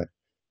handle it.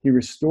 He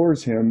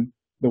restores him.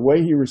 The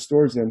way he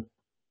restores him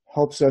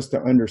helps us to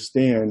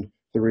understand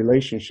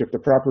the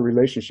proper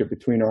relationship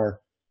between our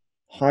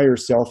higher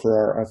self or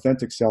our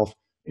authentic self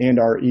and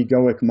our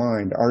egoic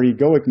mind. Our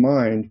egoic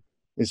mind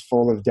is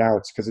full of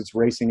doubts because it's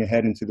racing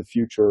ahead into the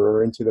future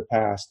or into the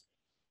past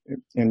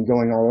and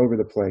going all over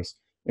the place.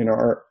 And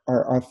our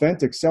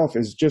authentic self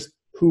is just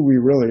who we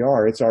really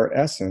are. It's our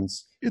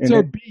essence. It's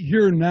our be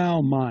here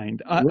now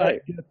mind. I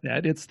get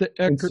that. It's the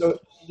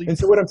and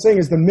so what I'm saying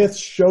is the myths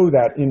show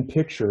that in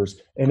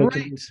pictures, and it's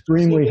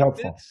extremely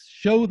helpful.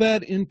 Show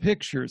that in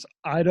pictures.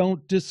 I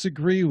don't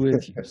disagree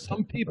with you.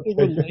 Some people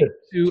relate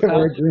to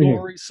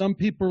allegory. Some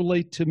people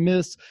relate to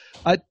myths.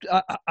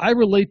 I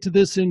relate to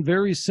this in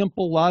very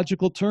simple,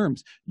 logical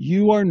terms.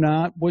 You are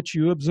not what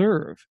you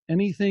observe.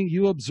 Anything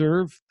you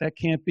observe, that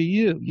can't be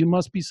you. You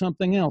must be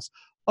something else.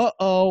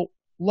 Uh-oh.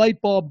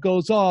 Light bulb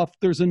goes off,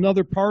 there's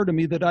another part of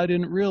me that I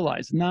didn't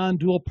realize,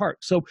 non-dual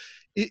part. So,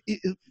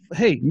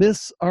 hey,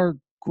 myths are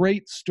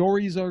great,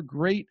 stories are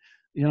great,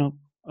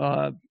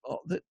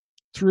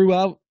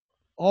 throughout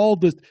all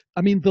the,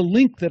 the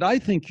link that I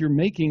think you're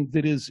making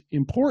that is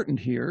important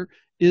here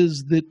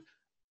is that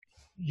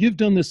you've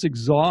done this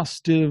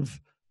exhaustive,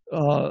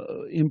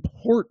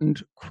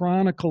 important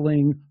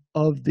chronicling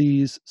of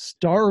these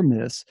star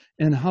myths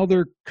and how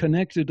they're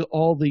connected to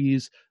all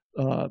these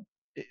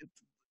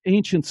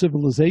ancient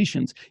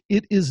civilizations,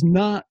 it is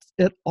not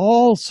at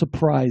all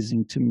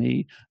surprising to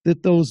me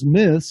that those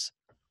myths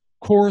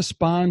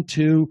correspond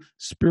to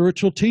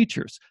spiritual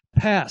teachers,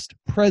 past,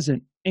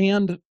 present,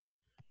 and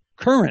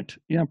current,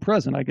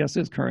 present, I guess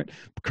is current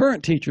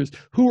teachers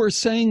who are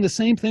saying the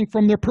same thing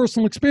from their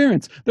personal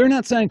experience. They're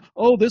not saying,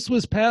 oh, this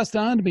was passed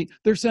on to me.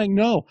 They're saying,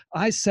 no,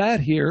 I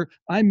sat here,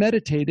 I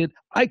meditated,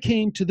 I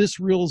came to this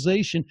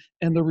realization,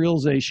 and the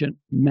realization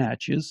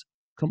matches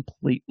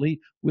completely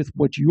with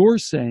what you're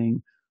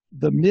saying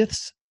the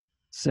myths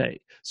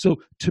say. So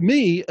to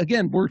me,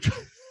 again, we're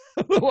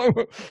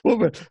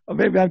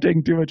maybe I'm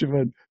taking too much of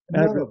an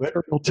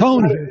adversarial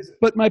tone here,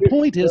 but my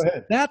point is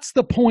that's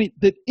the point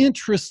that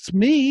interests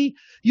me.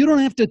 You don't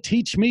have to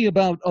teach me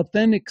about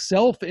authentic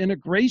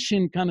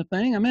self-integration kind of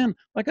thing. I mean,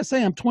 like I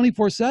say, I'm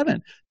 24/7.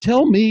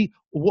 Tell me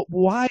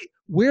why,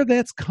 where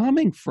that's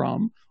coming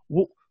from,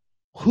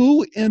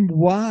 who and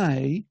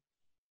why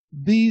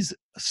these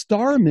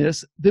star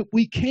myths that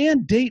we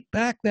can date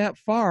back that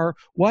far,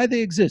 why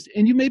they exist.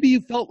 And maybe you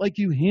felt like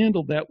you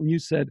handled that when you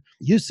said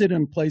you sit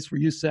in a place where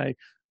you say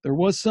there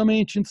was some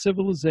ancient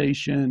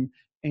civilization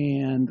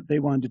and they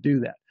wanted to do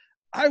that.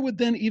 I would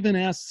then even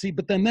ask,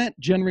 but then that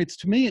generates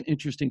to me an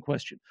interesting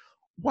question.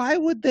 Why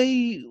would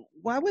they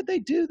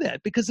do that?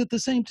 Because at the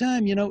same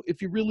time,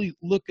 if you really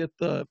look at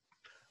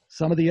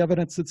some of the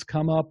evidence that's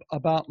come up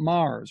about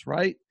Mars,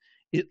 right?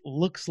 It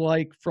looks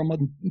like from a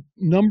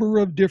number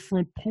of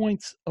different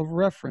points of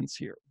reference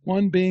here,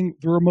 one being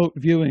the remote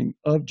viewing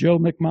of Joe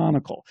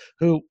McMonagle,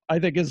 who I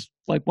think is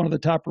like one of the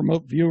top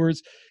remote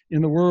viewers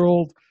in the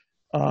world,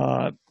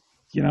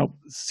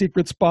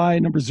 Secret Spy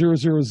number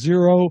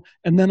 000.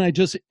 And then I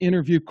just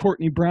interviewed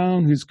Courtney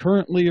Brown, who's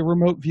currently a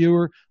remote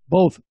viewer,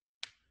 both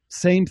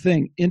same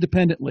thing,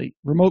 independently,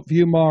 remote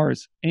view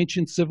Mars,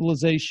 ancient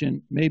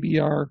civilization, maybe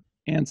our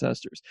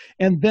ancestors.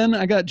 And then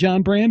I got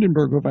John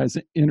Brandenburg, who I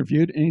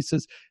interviewed, and he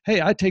says,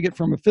 hey, I take it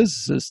from a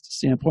physicist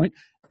standpoint,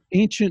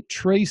 ancient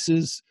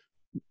traces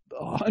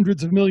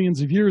hundreds of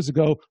millions of years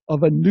ago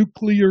of a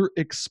nuclear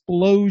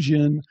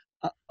explosion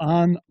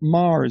on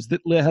Mars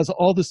that has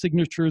all the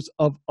signatures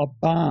of a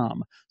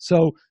bomb.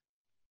 So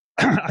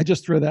I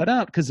just throw that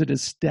out because it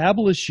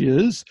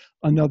establishes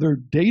another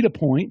data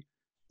point.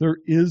 There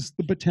is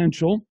the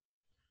potential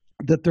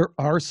that there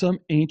are some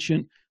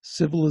ancient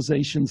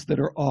civilizations that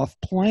are off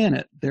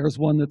planet. There's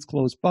one that's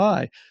close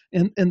by.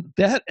 And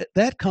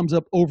that comes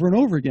up over and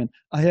over again.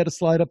 I had a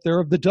slide up there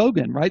of the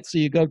Dogon, right? So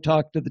you go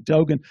talk to the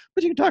Dogon,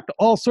 but you can talk to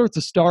all sorts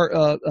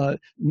of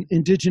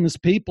indigenous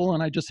people,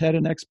 and I just had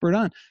an expert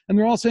on. And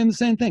they're all saying the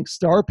same thing.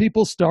 Star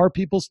people, star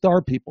people,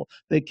 star people.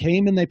 They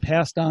came and they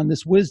passed on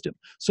this wisdom.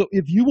 So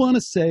if you want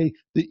to say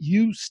that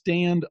you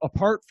stand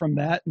apart from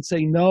that and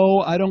say,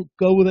 no, I don't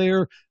go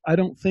there, I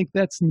don't think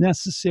that's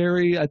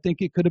necessary, I think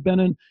it could have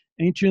been an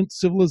ancient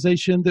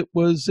civilization that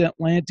was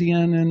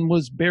Atlantean and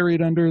was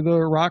buried under the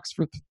rocks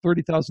for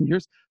 30,000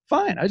 years,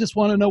 fine. I just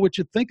want to know what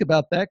you think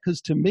about that,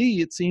 because to me,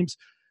 it seems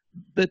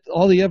that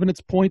all the evidence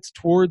points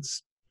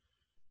towards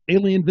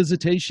alien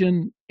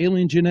visitation,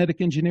 alien genetic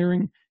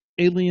engineering,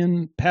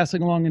 alien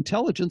passing along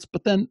intelligence,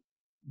 but then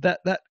that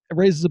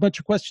raises a bunch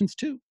of questions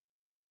too.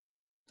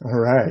 All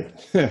right.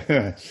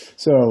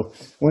 So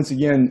once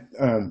again,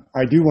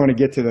 I do want to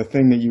get to the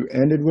thing that you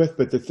ended with,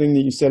 but the thing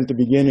that you said at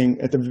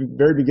the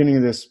very beginning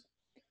of this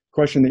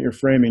question that you're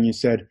framing, you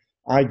said,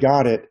 I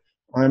got it.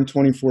 I'm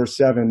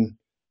 24/7.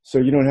 So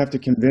you don't have to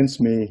convince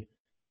me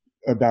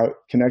about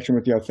connection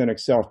with the authentic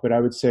self. But I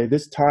would say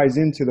this ties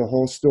into the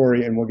whole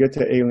story, and we'll get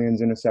to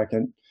aliens in a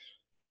second.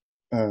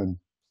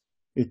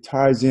 It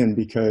ties in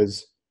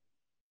because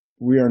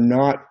we are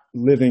not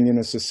living in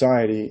a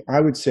society.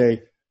 I would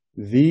say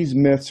these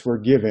myths were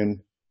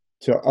given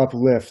to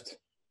uplift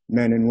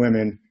men and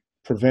women,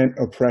 prevent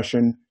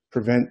oppression,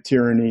 prevent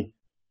tyranny.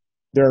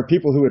 There are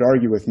people who would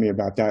argue with me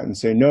about that and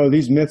say, no,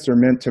 these myths are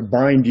meant to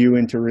bind you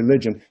into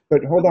religion.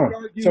 But hold on.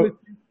 So,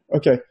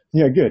 okay,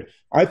 yeah, good.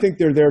 I think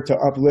they're there to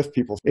uplift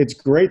people. It's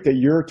great that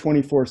you're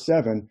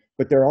 24/7,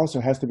 but there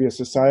also has to be a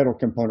societal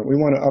component. We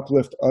want to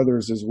uplift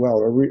others as well.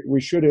 Or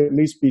we should at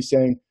least be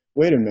saying,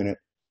 wait a minute,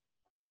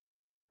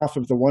 off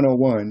of the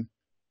 101,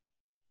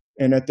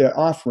 and at the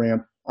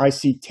off-ramp, I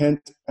see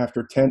tent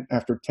after tent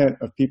after tent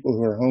of people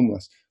who are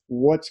homeless.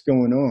 What's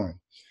going on?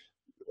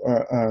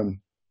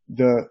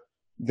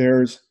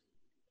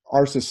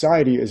 Our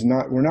society is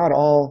not, we're not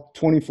all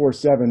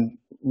 24/7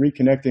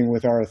 reconnecting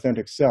with our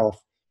authentic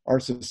self. Our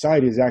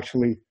society is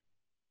actually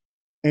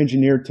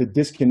engineered to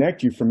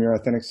disconnect you from your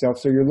authentic self.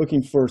 So you're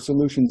looking for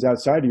solutions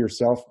outside of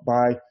yourself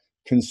by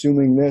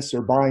consuming this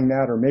or buying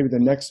that, or maybe the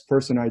next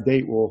person I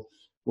date will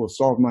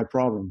solve my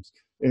problems.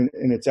 And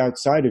it's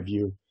outside of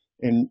you.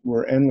 And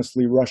we're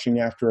endlessly rushing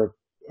after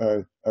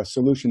a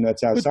solution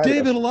that's outside. But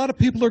David, a lot of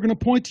people are going to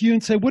point to you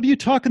and say, what are you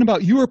talking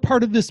about? You are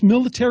part of this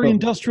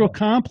military-industrial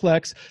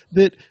complex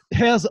that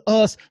has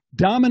us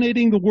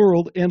dominating the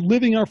world and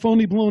living our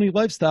phony baloney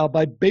lifestyle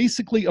by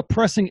basically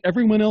oppressing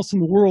everyone else in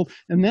the world.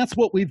 And that's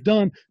what we've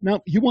done. Now,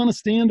 you want to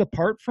stand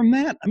apart from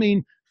that? I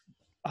mean,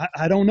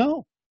 I don't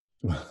know.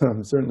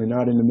 I'm certainly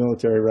not in the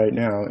military right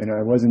now, and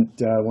I wasn't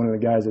one of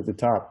the guys at the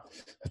top.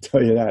 I'll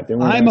tell you that. They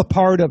weren't I'm a asking,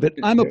 part of it.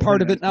 I'm a they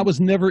part weren't of it, and I asking.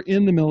 was never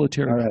in the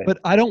military. All right. But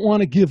I don't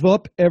want to give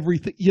up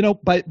everything. You know,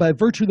 by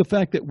virtue of the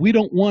fact that we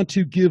don't want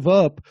to give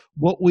up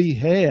what we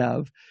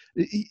have,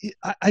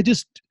 I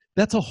just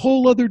that's a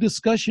whole other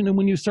discussion. And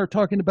when you start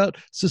talking about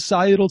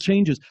societal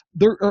changes,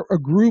 there are a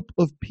group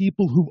of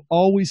people who've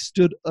always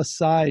stood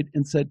aside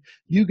and said,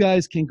 "You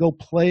guys can go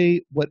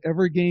play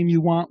whatever game you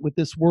want with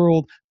this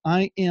world.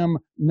 I am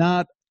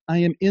not." I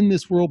am in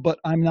this world, but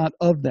I'm not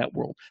of that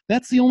world.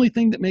 That's the only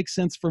thing that makes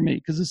sense for me.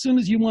 Because as soon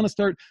as you want to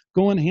start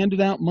going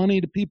handing out money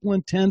to people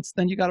in tents,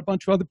 then you got a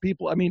bunch of other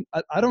people. I mean,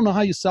 I don't know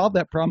how you solve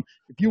that problem.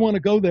 If you want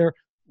to go there,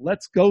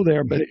 let's go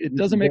there. But it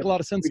doesn't make a lot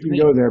of sense to We me.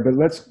 can go there, but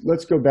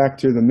let's go back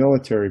to the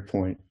military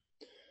point.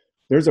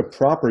 There's a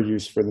proper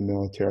use for the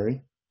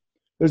military.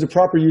 There's a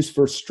proper use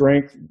for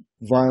strength,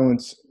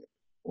 violence,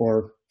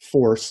 or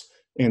force,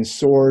 and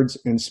swords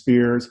and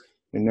spears,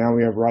 and now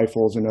we have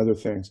rifles and other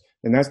things.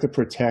 And that's to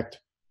protect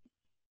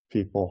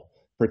people,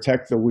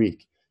 protect the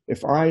weak.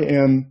 If I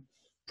am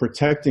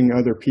protecting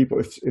other people,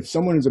 if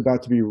someone is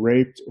about to be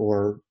raped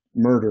or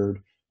murdered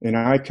and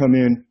I come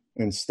in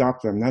and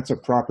stop them, that's a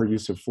proper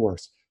use of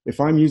force. If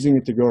I'm using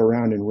it to go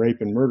around and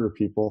rape and murder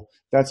people,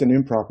 that's an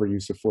improper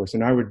use of force.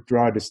 And I would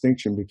draw a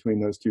distinction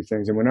between those two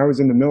things. And when I was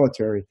in the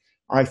military,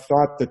 I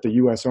thought that the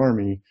US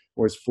Army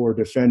was for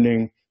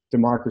defending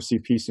democracy,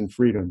 peace, and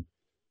freedom.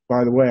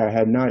 By the way, I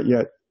had not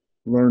yet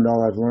learned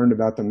all I've learned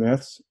about the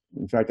myths.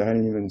 In fact, I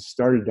hadn't even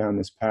started down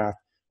this path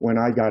when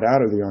I got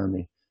out of the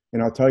Army.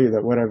 And I'll tell you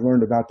that what I've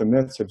learned about the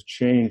myths have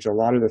changed a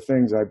lot of the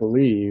things I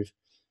believe.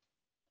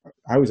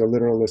 I was a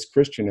literalist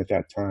Christian at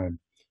that time.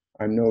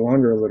 I'm no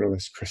longer a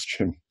literalist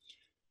Christian.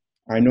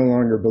 I no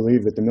longer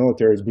believe that the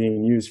military is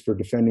being used for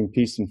defending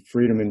peace and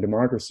freedom and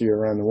democracy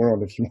around the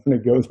world. If you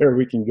want to go there,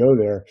 we can go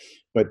there.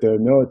 But the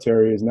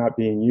military is not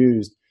being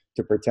used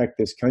to protect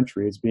this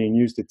country. It's being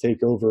used to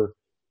take over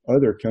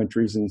other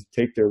countries and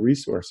take their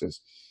resources.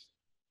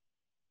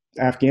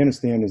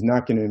 Afghanistan is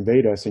not going to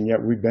invade us, and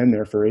yet we've been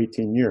there for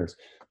 18 years.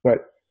 But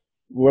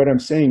what I'm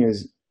saying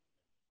is,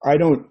 I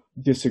don't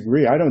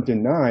disagree. I don't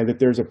deny that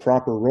there's a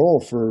proper role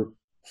for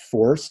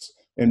force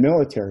and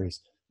militaries.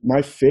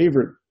 My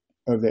favorite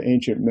of the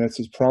ancient myths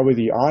is probably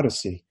the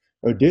Odyssey.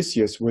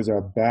 Odysseus was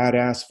a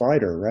badass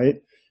fighter, right?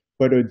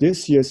 But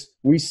Odysseus,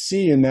 we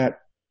see in that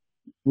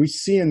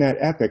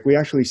epic, we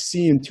actually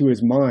see into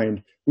his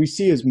mind. We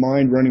see his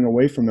mind running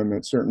away from him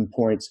at certain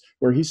points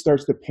where he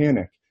starts to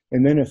panic.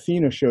 And then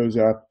Athena shows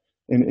up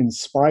and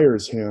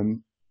inspires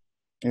him,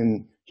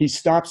 and he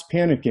stops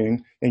panicking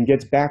and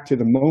gets back to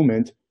the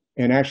moment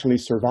and actually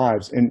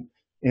survives. And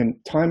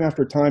time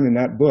after time in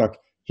that book,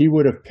 he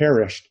would have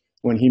perished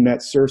when he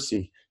met Circe.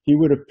 He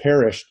would have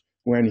perished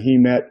when he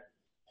met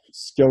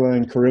Scylla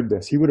and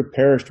Charybdis. He would have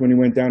perished when he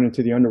went down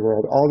into the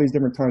underworld, all these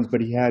different times,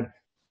 but he had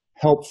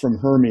help from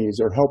Hermes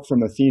or help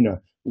from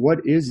Athena. What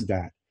is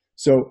that?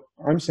 So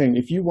I'm saying,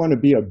 if you want to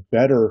be a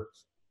better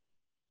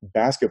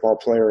basketball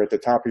player at the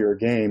top of your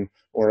game,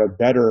 or a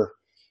better,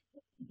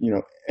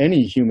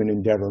 any human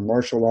endeavor,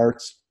 martial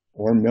arts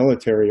or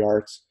military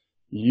arts,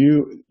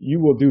 you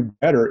will do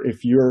better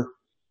if your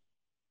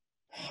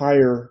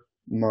higher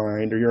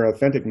mind or your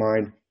authentic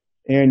mind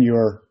and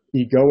your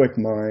egoic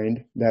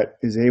mind that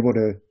is able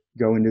to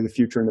go into the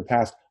future and the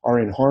past are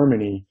in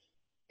harmony,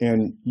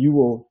 and you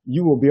will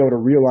be able to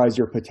realize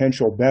your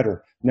potential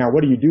better. Now,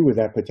 what do you do with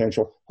that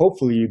potential?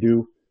 Hopefully you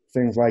do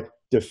things like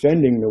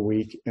defending the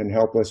weak and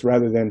helpless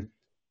rather than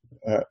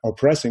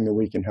oppressing the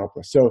weak and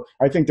helpless. So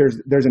I think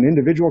there's an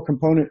individual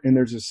component and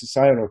there's a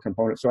societal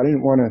component. So I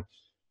didn't want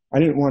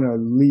to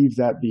leave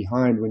that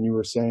behind when you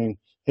were saying,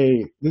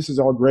 hey, this is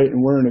all great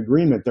and we're in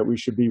agreement that we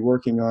should be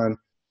working on,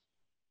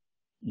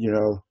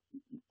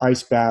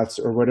 ice baths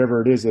or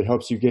whatever it is that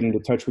helps you get into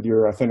touch with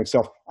your authentic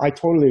self. I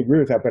totally agree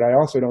with that, but I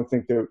also don't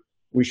think that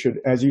we should,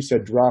 as you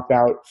said, drop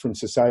out from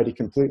society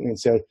completely and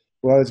say,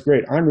 well, that's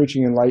great, I'm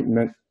reaching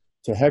enlightenment,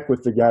 to heck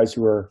with the guys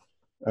who are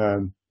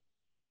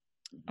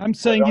I'm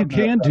saying you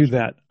can do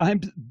that.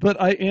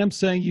 But I am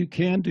saying you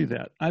can do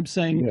that. I'm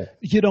saying,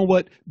 you know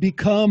what,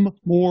 become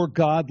more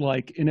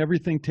godlike and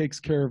everything takes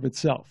care of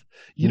itself.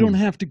 You don't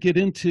have to get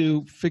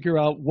into figure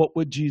out what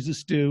would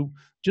Jesus do.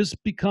 Just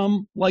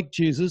become like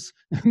Jesus,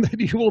 and then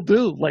you will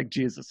do like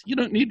Jesus. You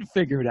don't need to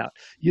figure it out.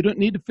 You don't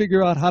need to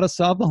figure out how to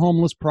solve the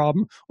homeless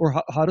problem or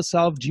how to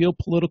solve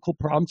geopolitical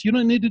problems. You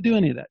don't need to do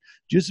any of that.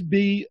 Just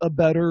be a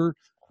better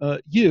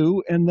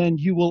you, and then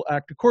you will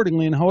act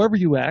accordingly. And however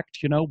you act,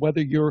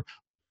 whether you're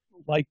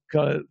like,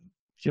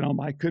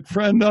 my good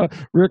friend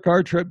Rick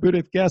Archer at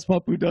Buddhist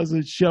Gaspump, who does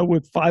a show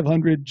with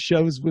 500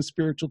 shows with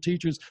spiritual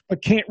teachers,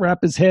 but can't wrap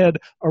his head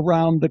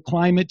around the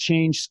climate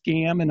change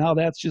scam and how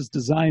that's just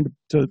designed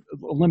to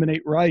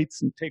eliminate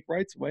rights and take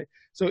rights away.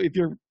 So if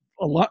you're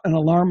an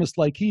alarmist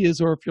like he is,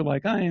 or if you're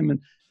like I am and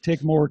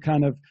take more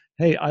kind of,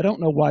 hey, I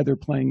don't know why they're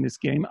playing this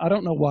game. I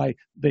don't know why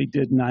they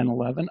did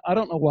 9/11. I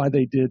don't know why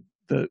they did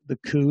the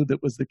coup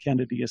that was the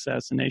Kennedy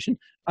assassination.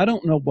 I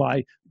don't know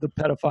why the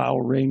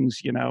pedophile rings,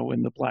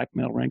 and the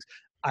blackmail rings.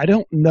 I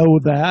don't know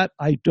that.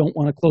 I don't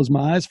want to close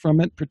my eyes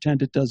from it,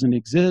 pretend it doesn't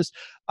exist.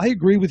 I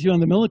agree with you on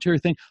the military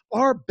thing.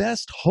 Our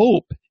best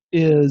hope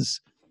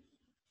is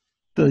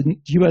the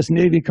U.S.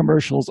 Navy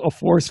commercials, a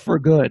force for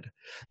good.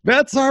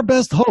 That's our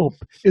best hope,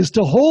 is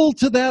to hold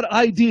to that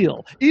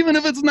ideal. Even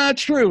if it's not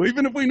true,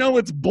 even if we know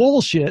it's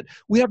bullshit,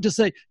 we have to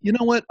say, you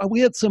know what? We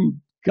had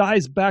some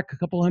guys back a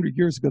couple hundred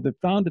years ago that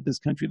founded this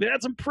country. They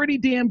had some pretty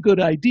damn good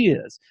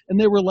ideas. And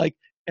they were like,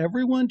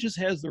 everyone just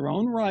has their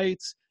own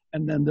rights,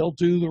 and then they'll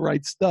do the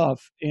right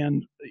stuff.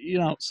 And,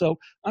 so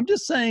I'm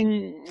just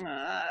saying,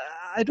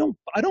 I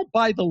don't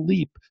buy the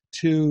leap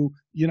to,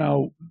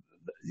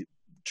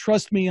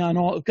 trust me on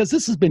all, because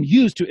this has been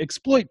used to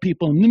exploit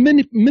people and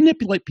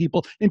manipulate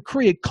people and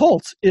create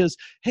cults, is,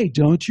 hey,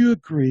 don't you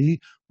agree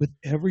with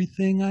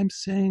everything I'm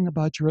saying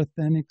about your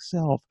authentic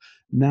self?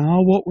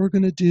 Now what we're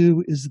going to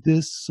do is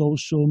this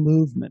social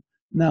movement.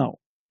 No,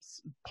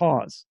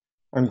 pause.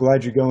 I'm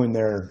glad you're going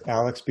there,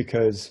 Alex,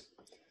 because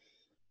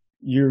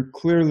you're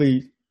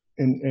clearly,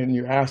 and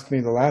you asked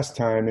me the last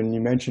time, and you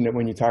mentioned it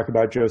when you talk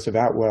about Joseph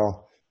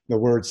Atwell, the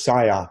word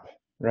psyop,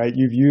 right?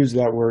 You've used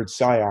that word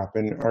psyop,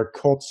 and our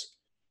cults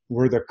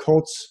were the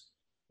cults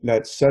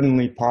that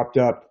suddenly popped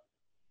up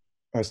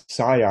a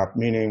psyop,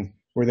 meaning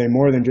were they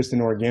more than just an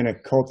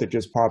organic cult that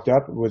just popped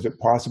up? Was it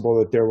possible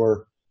that there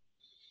were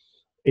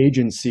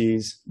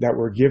agencies that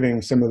were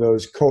giving some of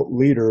those cult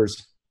leaders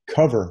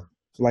cover,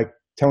 like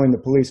telling the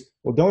police,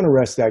 well, don't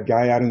arrest that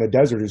guy out in the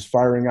desert who's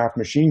firing off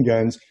machine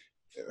guns,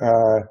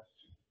 and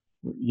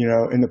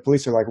the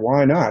police are like,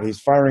 why not?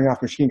 He's firing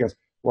off machine guns.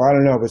 Well, I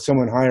don't know, but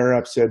someone higher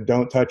up said,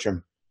 don't touch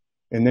him.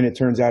 And then it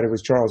turns out it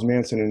was Charles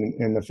Manson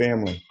and the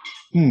family.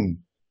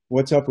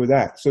 What's up with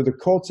that? So the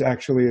cults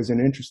actually is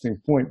an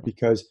interesting point,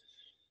 because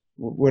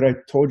what I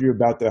told you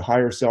about the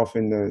higher self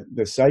and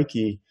the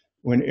psyche,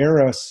 when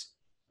Eros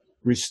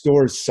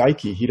restores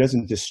psyche, he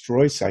doesn't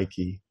destroy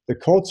psyche. The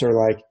cults are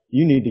like,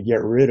 you need to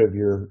get rid of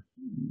your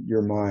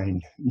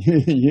mind.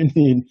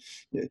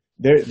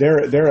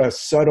 They're a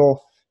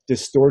subtle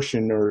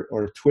distortion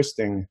or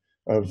twisting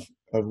of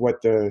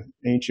what the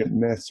ancient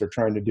myths are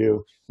trying to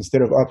do.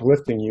 Instead of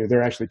uplifting you,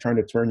 they're actually trying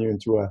to turn you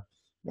into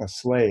a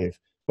slave.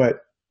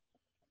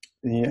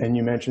 And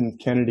you mentioned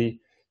Kennedy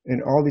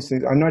and all these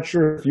things. I'm not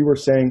sure if you were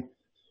saying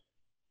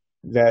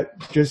that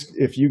just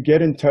if you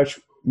get in touch,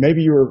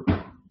 maybe you were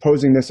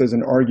posing this as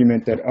an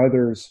argument that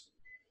others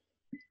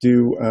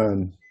do,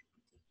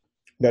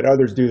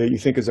 that you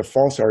think is a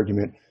false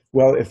argument.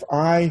 Well, if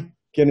I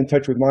get in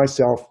touch with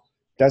myself,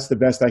 that's the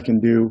best I can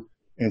do,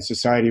 and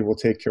society will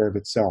take care of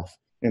itself.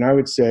 And I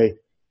would say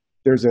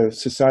there's a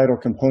societal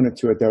component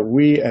to it that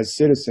we as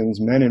citizens,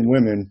 men and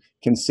women,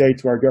 can say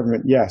to our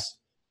government, yes,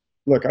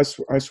 look, I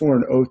swore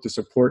an oath to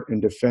support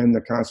and defend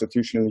the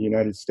Constitution of the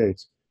United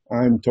States.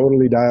 I'm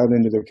totally dialed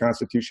into the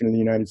Constitution of the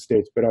United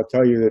States, but I'll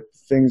tell you that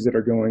things that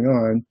are going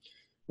on,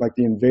 like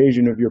the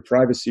invasion of your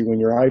privacy when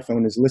your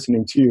iPhone is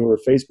listening to you or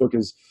Facebook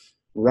is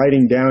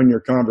writing down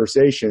your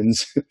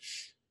conversations,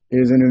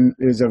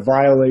 is a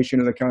violation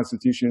of the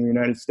Constitution of the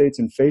United States.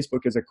 And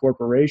Facebook as a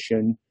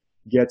corporation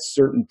gets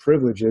certain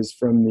privileges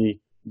from the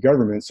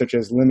government, such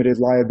as limited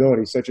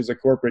liability, such as a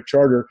corporate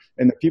charter.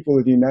 And the people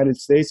of the United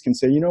States can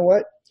say, you know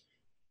what?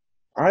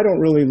 I don't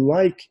really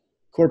like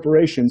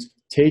corporations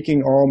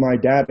taking all my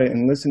data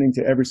and listening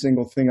to every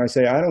single thing I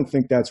say. I don't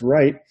think that's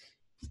right.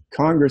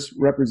 Congress,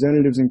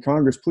 representatives in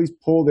Congress, please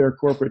pull their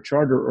corporate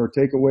charter or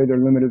take away their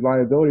limited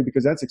liability,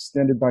 because that's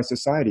extended by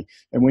society.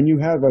 And when you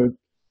have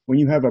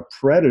a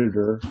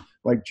predator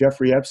like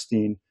Jeffrey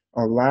Epstein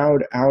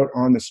allowed out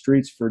on the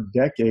streets for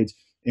decades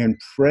and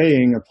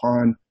preying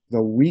upon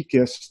the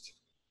weakest,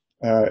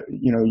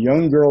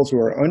 young girls who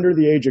are under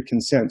the age of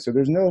consent. So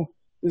there's no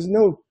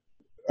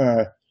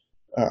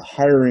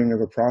hiring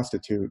of a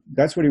prostitute.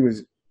 That's what he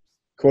was,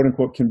 quote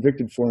unquote,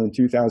 convicted for in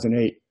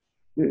 2008.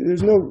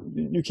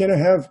 You can't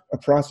have a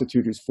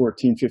prostitute who's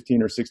 14,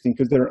 15, or 16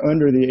 because they're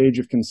under the age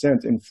of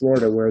consent in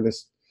Florida where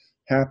this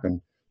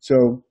happened.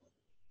 So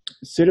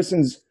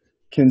citizens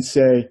can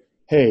say,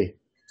 hey,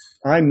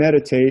 I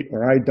meditate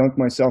or I dunk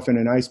myself in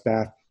an ice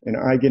bath and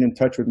I get in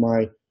touch with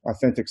my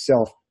authentic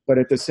self. But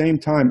at the same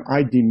time,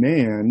 I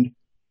demand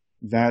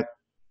that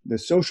the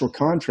social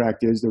contract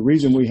is the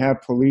reason we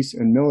have police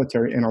and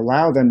military and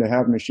allow them to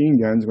have machine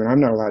guns when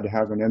I'm not allowed to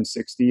have an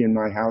M60 in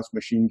my house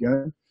machine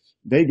gun.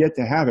 They get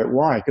to have it.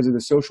 Why? Because of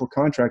the social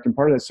contract. And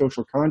part of that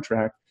social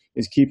contract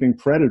is keeping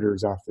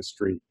predators off the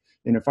street.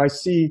 And if I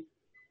see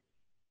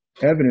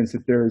evidence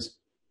that there's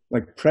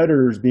like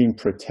predators being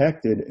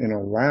protected and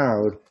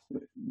allowed,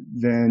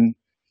 then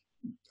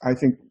I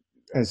think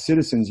as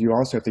citizens, you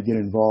also have to get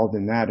involved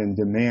in that and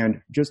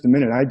demand, just a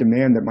minute, I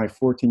demand that my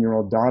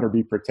 14-year-old daughter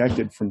be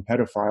protected from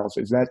pedophiles.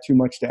 Is that too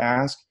much to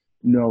ask?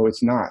 No,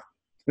 it's not.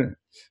 I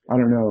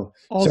don't know.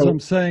 Also, I'm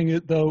saying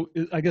it, though,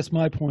 I guess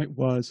my point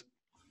was,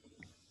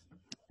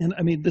 and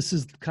I mean, this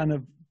is kind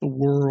of the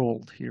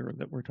world here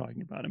that we're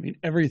talking about. I mean,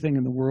 everything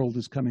in the world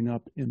is coming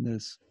up in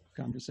this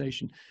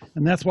conversation.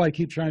 And that's why I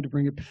keep trying to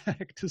bring it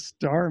back to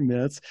star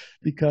myths,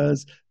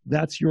 because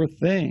that's your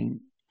thing.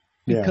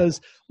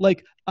 Because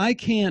like, I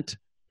can't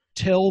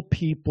tell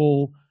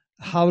people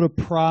how to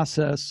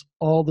process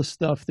all the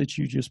stuff that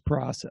you just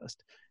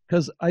processed,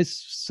 because I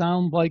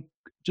sound like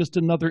just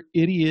another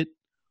idiot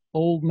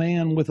old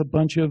man with a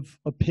bunch of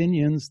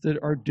opinions that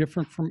are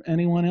different from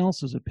anyone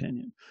else's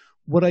opinion.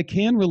 What I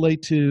can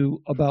relate to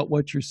about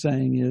what you're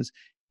saying is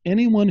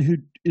anyone who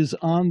is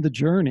on the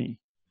journey,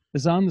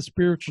 is on the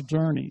spiritual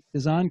journey,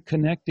 is on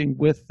connecting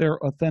with their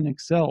authentic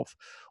self,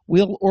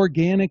 will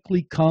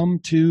organically come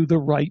to the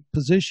right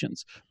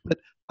positions. But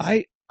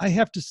I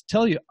have to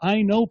tell you,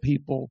 I know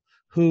people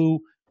who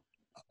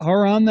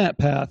are on that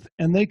path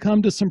and they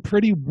come to some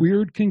pretty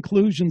weird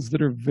conclusions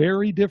that are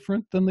very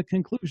different than the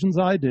conclusions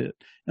I did.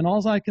 And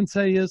all I can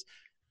say is,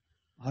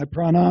 I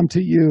pranam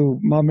to you,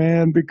 my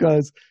man,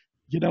 because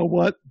you know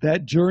what?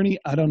 That journey,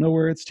 I don't know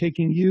where it's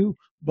taking you,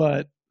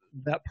 but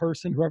that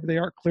person, whoever they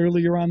are,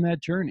 clearly you're on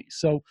that journey.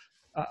 So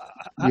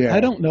I Yeah.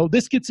 don't know.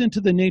 This gets into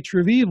the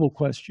nature of evil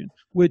question,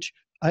 which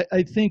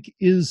I think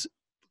is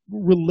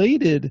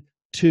related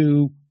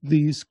to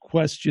these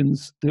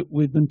questions that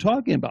we've been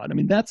talking about. I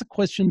mean, that's a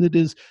question that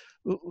is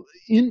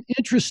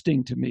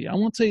interesting to me. I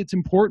won't say it's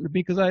important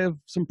because I have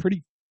some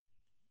pretty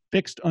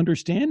fixed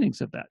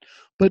understandings of that.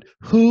 But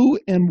who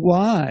and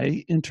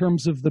why, in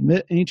terms of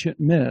the ancient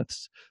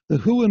myths, the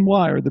who and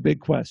why are the big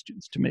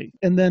questions to me.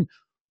 And then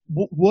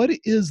what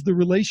is the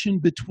relation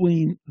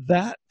between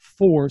that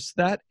force,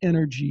 that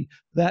energy,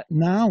 that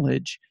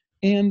knowledge,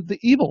 and the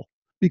evil?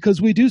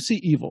 Because we do see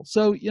evil.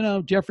 So,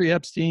 Jeffrey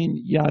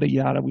Epstein, yada,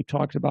 yada, we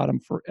talked about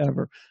him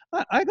forever.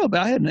 I go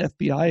back, I had an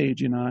FBI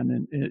agent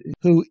on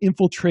who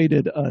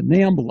infiltrated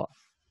NAMBLA.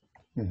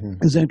 Mm-hmm.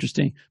 Is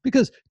interesting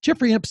because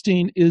Jeffrey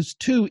Epstein is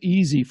too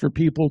easy for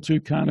people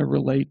to kind of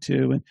relate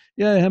to. And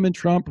yeah, him and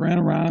Trump ran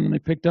around and they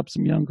picked up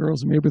some young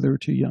girls and maybe they were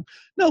too young.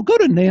 No, go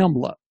to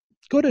NAMBLA.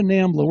 Go to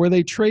NAMBLA where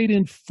they trade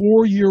in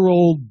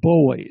 4-year-old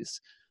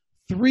boys,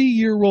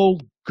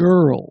 3-year-old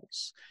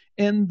girls.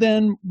 And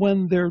then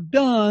when they're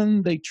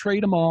done, they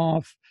trade them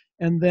off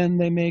and then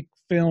they make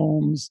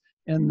films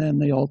and then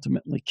they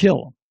ultimately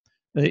kill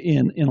them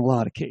in a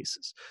lot of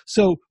cases.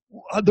 So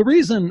the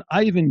reason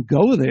I even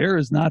go there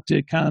is not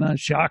to kind of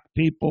shock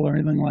people or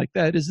anything like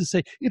that, is to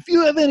say, if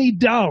you have any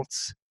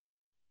doubts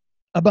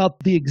about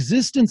the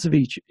existence of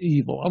each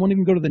evil, I won't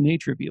even go to the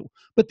nature of evil,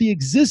 but the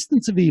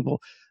existence of evil,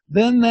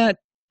 then that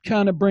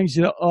kind of brings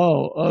you to,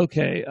 oh,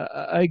 okay,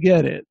 I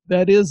get it.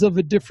 That is of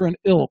a different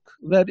ilk.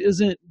 That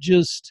isn't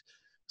just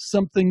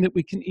something that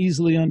we can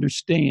easily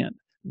understand.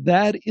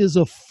 That is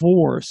a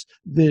force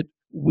that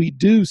we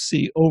do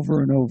see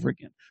over and over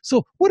again.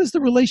 So what is the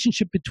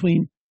relationship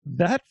between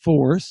that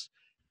force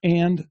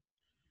and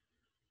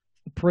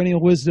the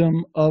perennial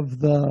wisdom of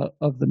the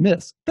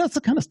myths? That's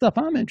the kind of stuff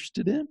I'm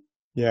interested in.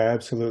 Yeah,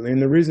 absolutely.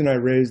 And the reason I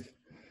raised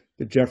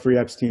the Jeffrey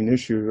Epstein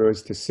issue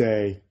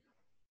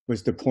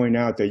was to point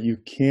out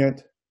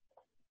that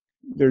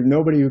there's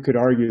nobody who could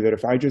argue that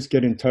if I just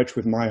get in touch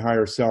with my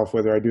higher self,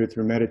 whether I do it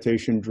through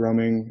meditation,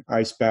 drumming,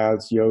 ice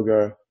baths,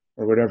 yoga,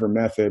 or whatever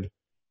method,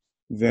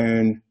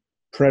 then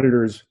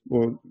predators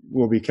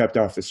will be kept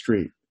off the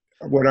street.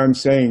 What I'm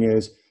saying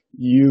is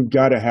you've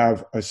got to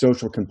have a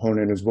social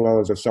component as well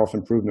as a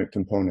self-improvement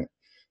component.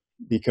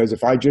 Because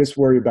if I just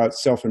worry about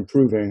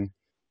self-improving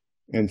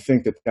and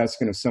think that that's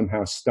going to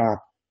somehow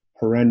stop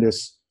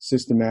horrendous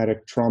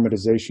systematic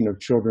traumatization of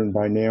children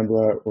by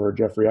NAMBLA or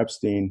Jeffrey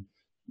Epstein,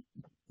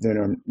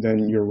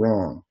 then you're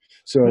wrong.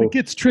 So but it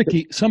gets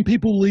tricky. Some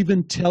people will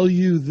even tell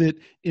you that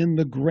in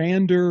the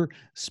grander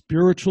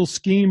spiritual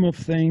scheme of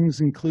things,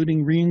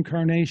 including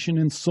reincarnation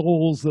and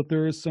souls, that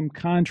there is some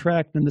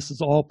contract and this is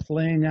all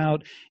playing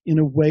out in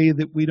a way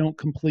that we don't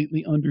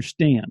completely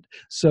understand,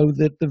 so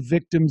that the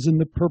victims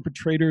and the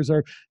perpetrators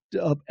are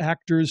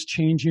actors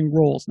changing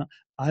roles. Now,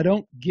 I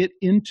don't get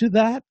into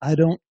that. I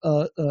don't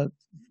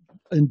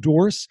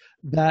endorse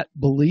that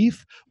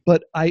belief,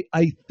 but I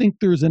think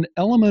there's an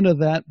element of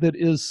that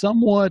is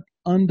somewhat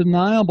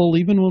undeniable,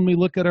 even when we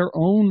look at our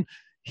own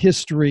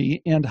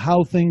history and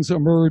how things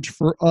emerge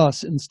for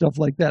us and stuff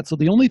like that. So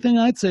the only thing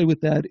I'd say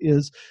with that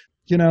is,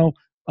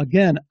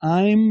 again,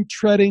 I'm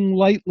treading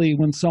lightly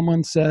when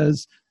someone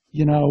says,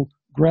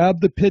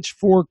 grab the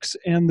pitchforks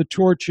and the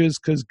torches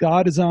because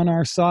God is on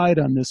our side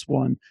on this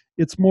one.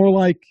 It's more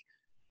like,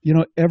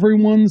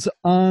 everyone's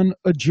on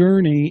a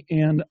journey,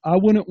 and I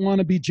wouldn't want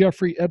to be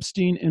Jeffrey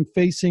Epstein and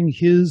facing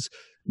his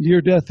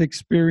near-death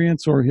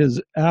experience or his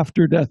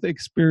after-death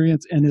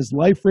experience and his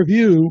life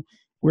review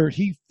where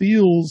he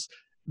feels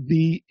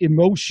the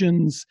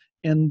emotions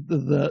and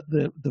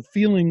the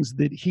feelings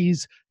that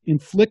he's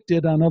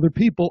inflicted on other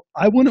people.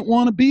 I wouldn't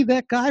want to be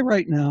that guy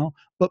right now.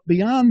 But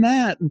beyond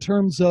that, in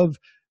terms of,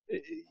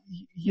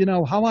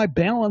 how I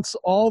balance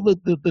all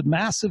the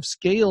massive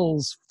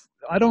scales,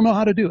 I don't know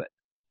how to do it.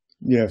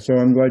 Yeah, so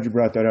I'm glad you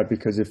brought that up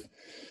because if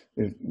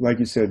like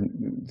you said,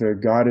 the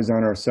God is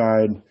on our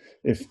side.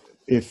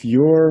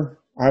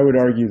 I would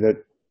argue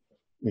that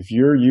if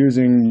you're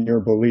using your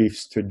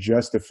beliefs to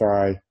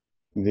justify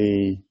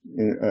the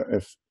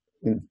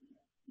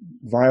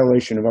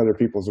violation of other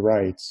people's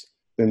rights,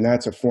 then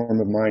that's a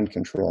form of mind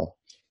control.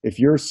 If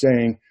you're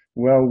saying,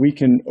 well, we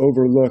can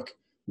overlook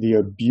the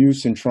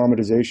abuse and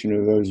traumatization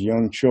of those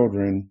young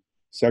children,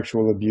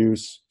 sexual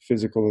abuse,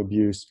 physical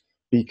abuse,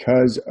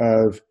 because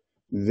of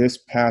this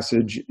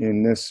passage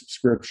in this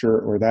scripture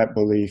or that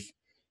belief,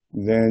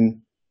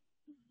 then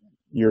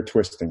you're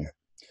twisting it.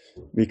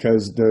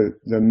 Because the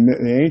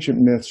ancient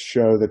myths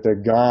show that the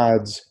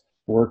gods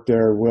work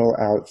their will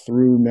out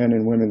through men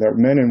and women, that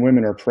men and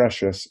women are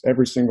precious.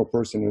 Every single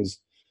person is.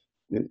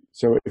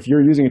 So if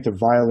you're using it to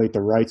violate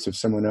the rights of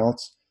someone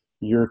else,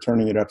 you're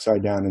turning it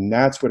upside down. And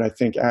that's what I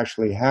think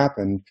actually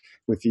happened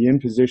with the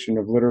imposition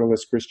of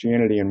literalist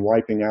Christianity and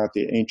wiping out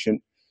the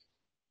ancient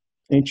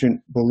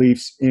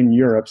beliefs in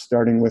Europe,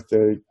 starting with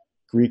the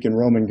Greek and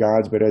Roman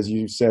gods, but as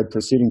you said,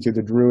 proceeding to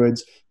the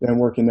Druids, then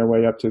working their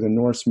way up to the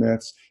Norse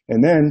myths,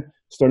 and then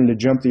starting to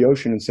jump the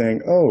ocean and saying,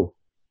 oh,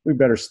 we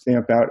better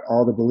stamp out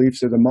all the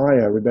beliefs of the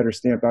Maya. We better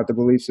stamp out the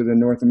beliefs of the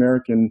North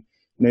American,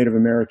 Native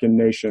American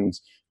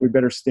nations. We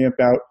better stamp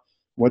out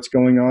what's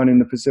going on in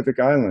the Pacific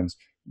Islands.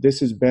 This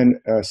has been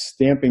a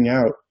stamping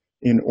out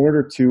in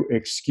order to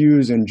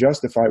excuse and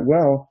justify.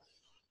 Well,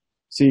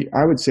 see,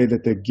 I would say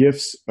that the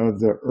gifts of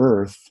the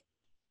earth,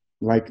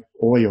 like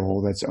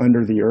oil that's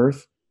under the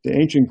earth, the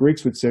ancient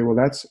Greeks would say, well,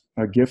 that's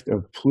a gift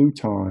of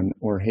Pluton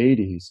or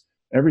Hades.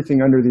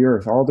 Everything under the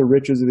earth, all the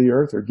riches of the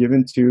earth are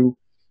given to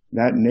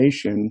that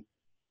nation,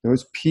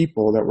 those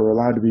people that were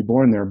allowed to be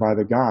born there by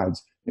the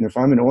gods. And if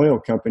I'm an oil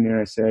company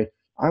and I say,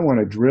 I want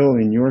to drill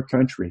in your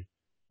country,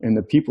 and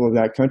the people of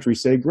that country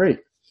say, great,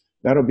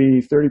 that'll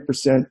be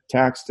 30%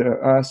 tax to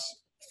us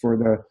for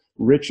the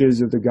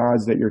riches of the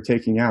gods that you're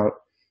taking out.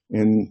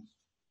 And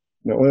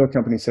the oil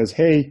company says,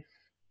 hey,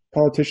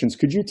 politicians,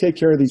 could you take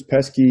care of these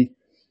pesky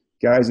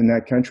guys in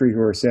that country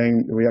who are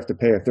saying we have to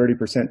pay a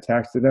 30%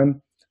 tax to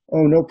them?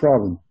 Oh, no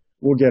problem.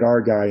 We'll get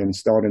our guy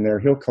installed in there.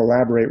 He'll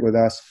collaborate with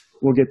us.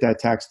 We'll get that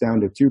tax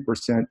down to 2%.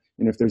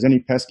 And if there's any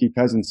pesky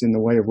peasants in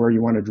the way of where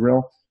you want to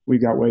drill,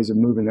 we've got ways of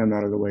moving them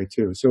out of the way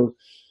too. So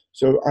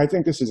I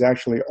think this is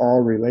actually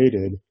all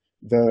related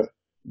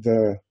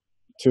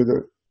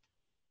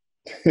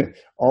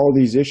all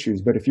these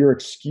issues. But if you're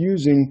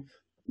excusing,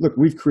 look,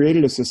 we've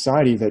created a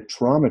society that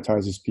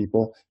traumatizes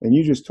people. And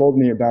you just told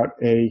me about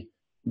a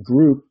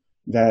group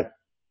that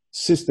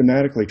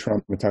systematically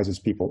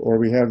traumatizes people, or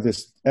we have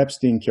this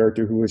Epstein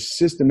character who is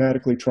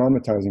systematically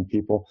traumatizing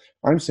people.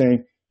 I'm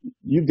saying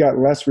you've got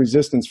less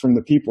resistance from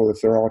the people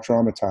if they're all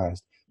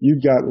traumatized.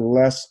 You've got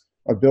less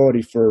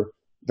ability for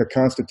the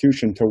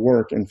Constitution to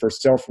work and for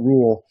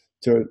self-rule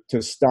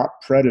to stop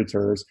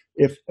predators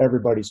if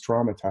everybody's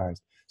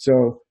traumatized.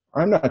 So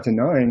I'm not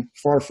denying,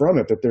 far from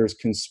it, that there's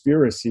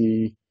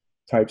conspiracy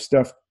type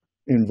stuff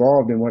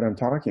involved in what I'm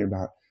talking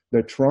about.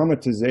 The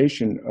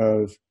traumatization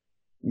of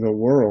the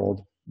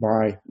world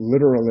by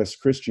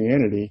literalist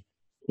Christianity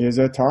is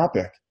a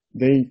topic.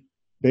 They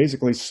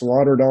basically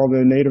slaughtered all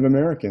the Native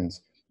Americans.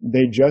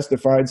 They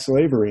justified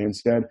slavery and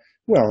said,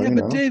 well, yeah,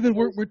 but David,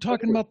 we're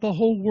talking about the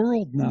whole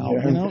world now,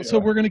 yeah, So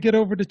we're going to get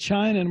over to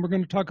China and we're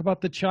going to talk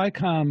about the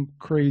Chi-Com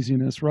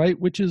craziness, right?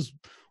 Which is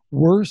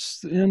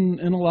worse in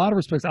a lot of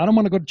respects. I don't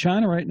want to go to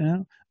China right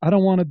now. I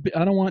don't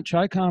want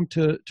Chi-Com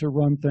to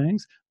run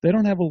things. They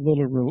don't have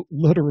a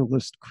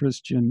literalist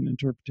Christian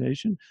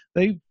interpretation.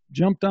 They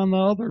jumped on the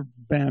other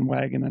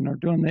bandwagon and are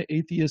doing the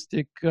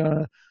atheistic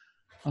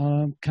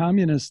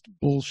communist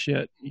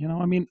bullshit.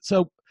 I mean,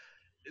 so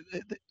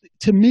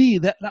to me,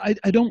 that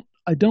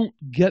I don't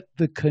get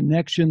the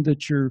connection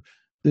that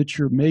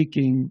you're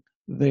making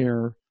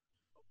there.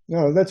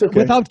 No, that's okay.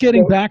 Without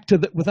getting back to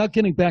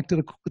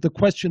the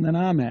question that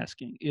I'm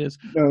asking is,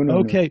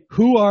 no.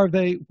 Who are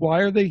they? Why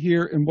are they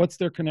here? And what's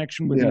their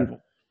connection with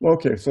evil? Well,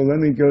 okay, so let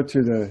me go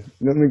to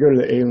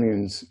the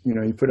aliens.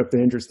 You put up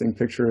the interesting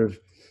picture of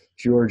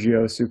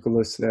Giorgio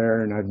Tsoukalos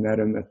there, and I've met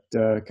him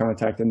at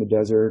Contact in the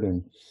Desert.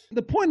 And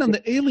the point on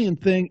the alien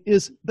thing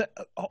is that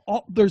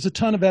there's a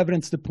ton of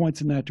evidence that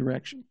points in that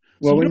direction.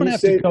 So you don't have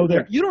to go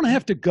there. You don't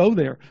have to go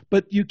there,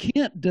 but you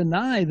can't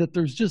deny that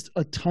there's just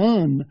a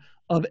ton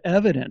of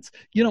evidence.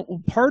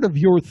 Part of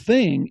your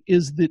thing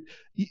is that,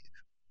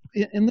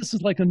 and this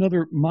is like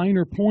another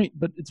minor point,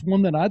 but it's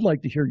one that I'd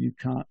like to hear you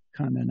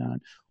comment on.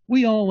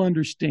 We all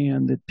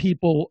understand that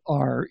people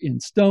are in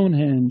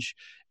Stonehenge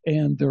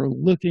and they're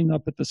looking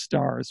up at the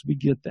stars. We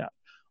get that.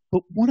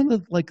 But one of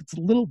the, it's a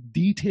little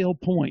detail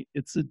point.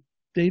 It's a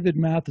David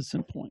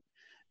Mathisen point.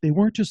 They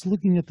weren't just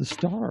looking at the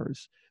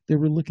stars. They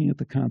were looking at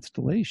the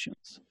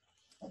constellations,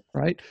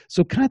 right?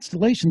 So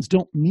constellations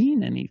don't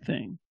mean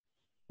anything.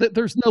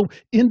 There's no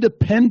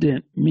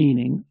independent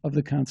meaning of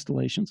the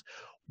constellations.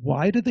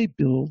 Why do they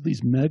build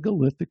these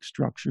megalithic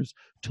structures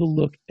to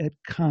look at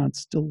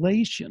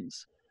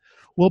constellations?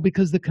 Well,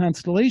 because the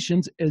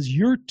constellations, as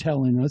you're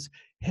telling us,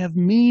 have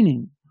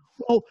meaning.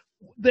 Well,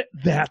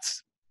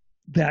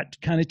 that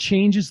kind of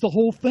changes the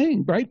whole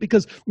thing, right?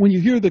 Because when you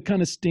hear the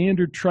kind of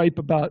standard tripe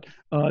about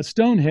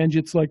Stonehenge,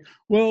 it's like,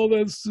 well,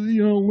 that's,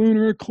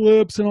 lunar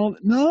eclipse and all.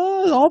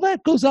 No, all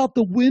that goes out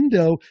the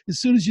window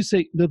as soon as you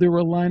say that they were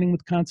aligning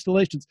with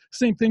constellations.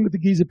 Same thing with the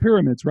Giza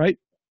pyramids, right?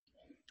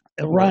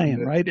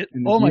 Orion, right?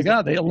 Oh my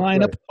God, they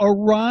line up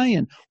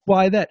Orion.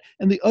 Why that?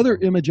 And the other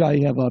image I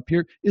have up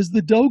here is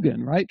the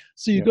Dogon, right?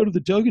 So you go to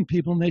the Dogon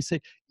people and they say,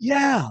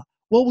 yeah,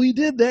 well, we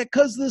did that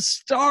because the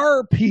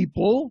star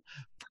people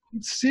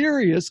from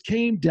Sirius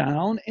came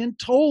down and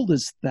told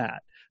us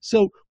that.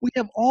 So we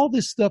have all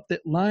this stuff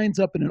that lines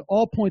up and it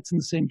all points in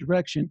the same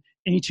direction,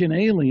 ancient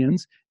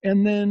aliens,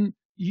 and then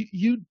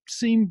you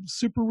seem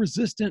super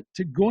resistant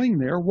to going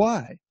there.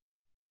 Why?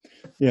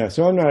 Yeah,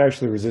 so I'm not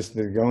actually resistant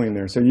to going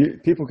there. So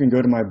people can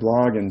go to my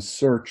blog and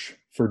search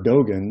for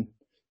Dogon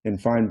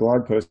and find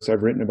blog posts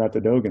I've written about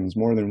the Dogons,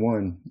 more than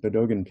one, the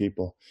Dogon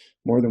people,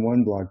 more than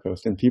one blog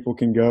post. And people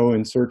can go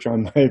and search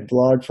on my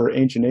blog for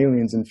ancient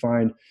aliens and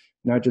find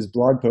not just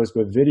blog posts,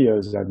 but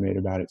videos I've made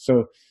about it.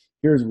 So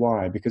here's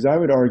why. Because I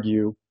would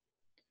argue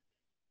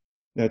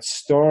that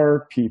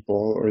star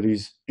people or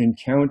these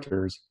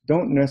encounters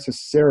don't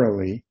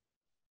necessarily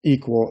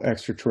equal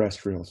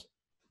extraterrestrials.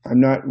 I'm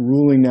not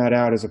ruling that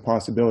out as a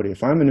possibility.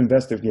 If I'm an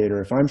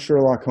investigator, if I'm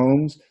Sherlock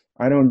Holmes,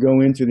 I don't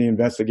go into the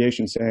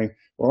investigation saying,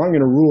 well, I'm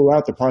going to rule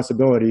out the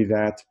possibility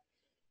that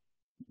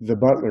the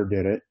butler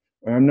did it.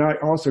 I'm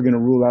not also going to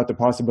rule out the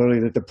possibility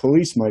that the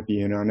police might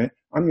be in on it.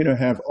 I'm going to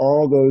have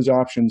all those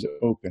options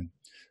open.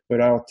 But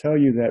I'll tell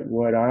you that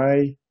what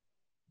I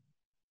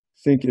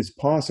think is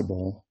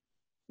possible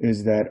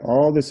is that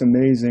all this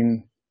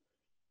amazing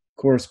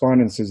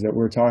correspondences that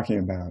we're talking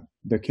about,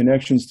 the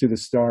connections to the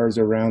stars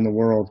around the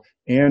world,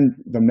 and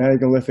the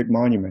megalithic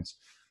monuments.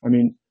 I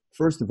mean,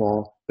 first of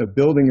all, the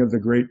building of the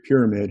Great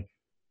Pyramid,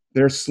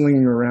 they're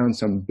slinging around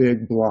some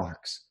big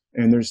blocks.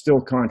 And there's still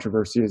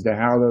controversy as to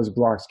how those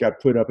blocks got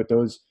put up at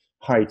those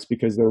heights,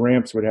 because the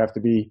ramps would have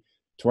to be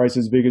twice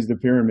as big as the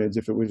pyramids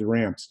if it was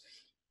ramps.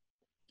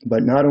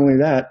 But not only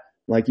that,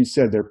 like you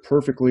said, they're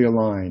perfectly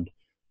aligned,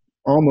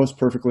 almost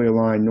perfectly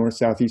aligned, north,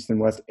 south, east, and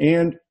west.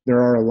 And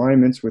there are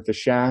alignments with the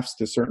shafts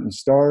to certain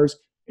stars.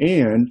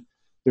 And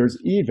there's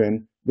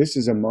even, this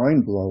is a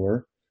mind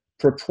blower,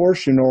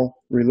 proportional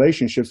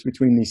relationships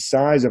between the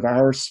size of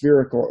our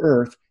spherical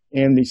Earth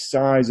and the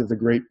size of the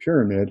Great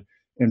Pyramid.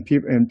 And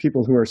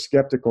people who are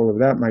skeptical of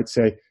that might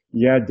say,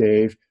 yeah,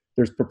 Dave,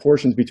 there's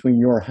proportions between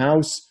your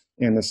house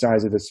and the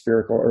size of the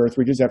spherical Earth.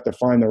 We just have to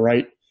find the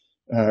right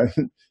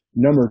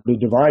number to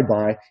divide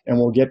by, and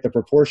we'll get the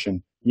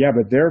proportion. Yeah,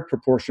 but they're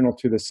proportional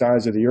to the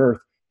size of the Earth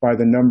by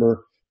the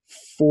number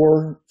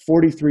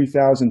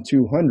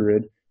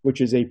 43,200, which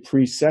is a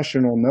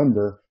precessional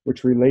number,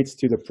 which relates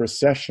to the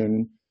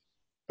precession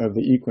of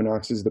the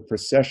equinoxes, the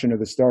precession of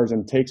the stars,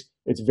 and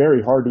it's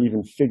very hard to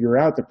even figure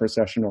out the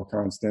precessional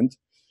constant.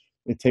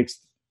 It takes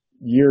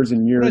years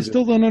and years. But I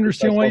still don't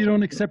understand why you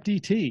don't accept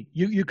ET.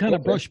 You kind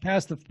of brush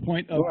past the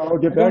point of, well, I'll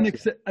get back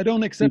I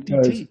don't accept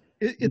ET.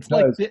 It's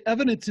like the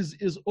evidence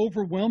is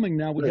overwhelming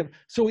now. We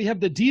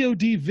have the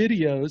DoD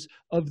videos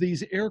of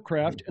these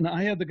aircraft, and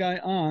I had the guy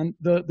on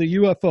the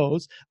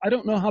UFOs. I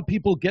don't know how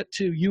people get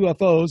to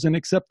UFOs and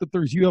accept that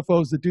there's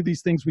UFOs that do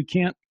these things we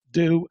can't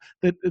do,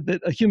 that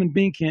a human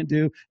being can't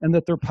do, and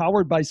that they're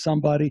powered by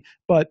somebody,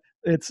 but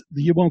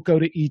you won't go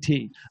to ET.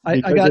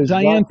 I got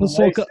Diane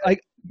Pasulka.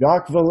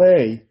 Jacques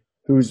Vallée,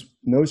 who's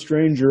no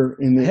stranger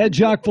in the... Had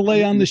Jacques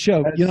Vallée on the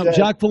show.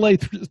 Jacques Vallée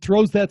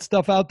throws that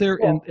stuff out there,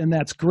 and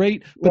that's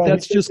great, but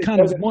that's just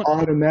kind of one...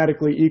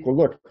 automatically equal.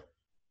 Look,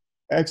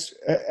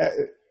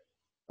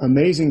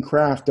 amazing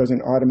craft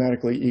doesn't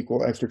automatically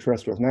equal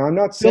extraterrestrials. Now, I'm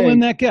not saying... Fill in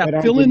that gap.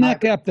 Fill in that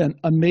gap then.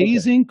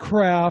 Amazing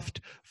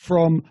craft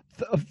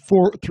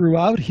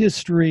throughout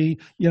history.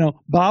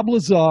 Bob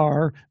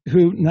Lazar,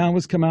 who now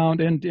has come out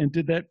and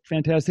did that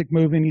fantastic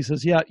movie, and he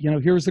says, yeah,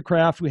 here's the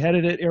craft. We had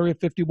it at Area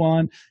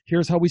 51.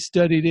 Here's how we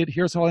studied it.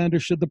 Here's how I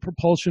understood the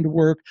propulsion to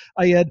work.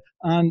 I had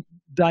on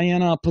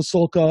Diana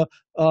Pasulka,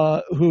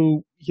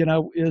 who,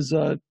 is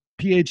a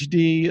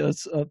PhD,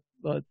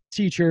 a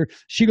teacher.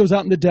 She goes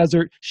out in the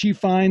desert. She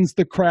finds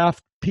the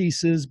craft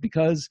pieces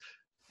because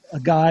a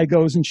guy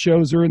goes and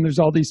shows her, and there's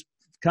all these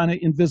kind of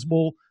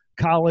invisible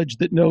college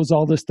that knows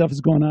all this stuff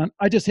is going on.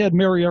 I just had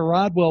Maria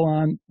Rodwell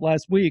on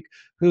last week,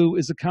 who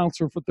is a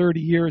counselor for 30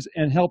 years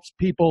and helps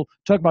people,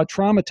 talk about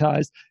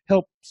traumatized,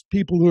 helps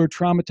people who are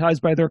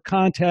traumatized by their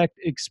contact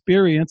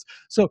experience.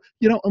 So,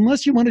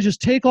 unless you want to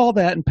just take all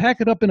that and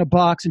pack it up in a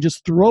box and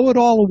just throw it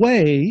all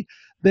away,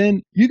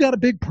 then you got a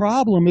big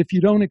problem if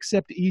you don't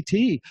accept ET.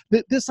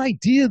 This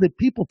idea that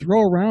people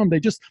throw around, they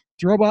just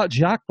throw out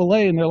Jacques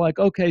Vallée and they're like,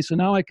 okay, so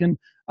now I can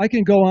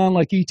go on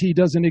like ET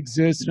doesn't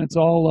exist and it's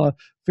all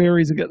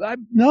fairies.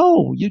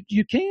 No,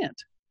 you can't.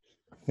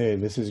 Hey,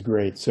 this is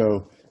great.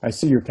 So I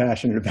see you're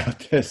passionate about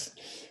this,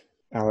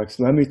 Alex.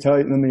 Let me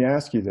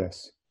ask you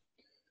this.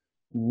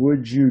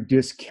 Would you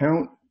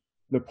discount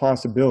the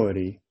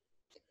possibility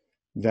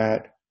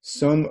that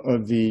some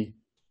of the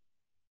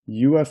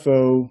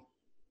UFO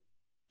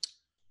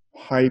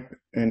hype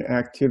and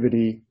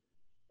activity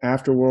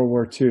after World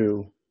War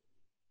II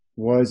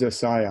was a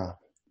psyop?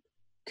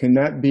 Can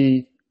that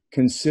be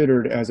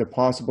considered as a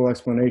possible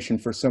explanation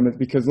for some of it?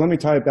 Because let me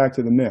tie it back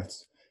to the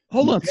myths.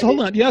 Hold on. So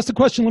hold on. You asked the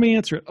question. Let me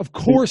answer it. Of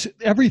course,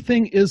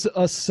 everything is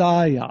a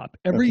psyop.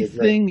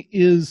 Everything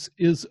is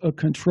a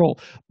control.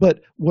 But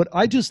what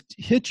I just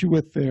hit you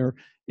with there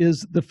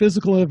is the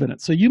physical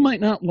evidence. So you might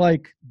not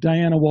like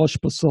Diana Walsh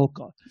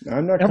Pasulka.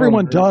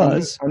 Everyone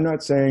does. I'm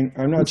not saying.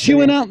 She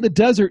went out in the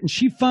desert and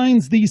she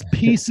finds these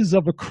pieces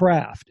of a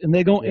craft, and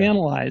they go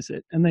analyze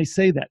it, and they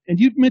say that. And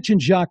you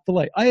mentioned Jacques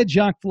Vallée. I had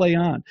Jacques Vallée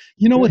on.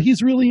 You know what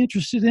he's really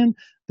interested in?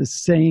 The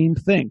same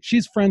thing.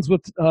 She's friends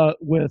with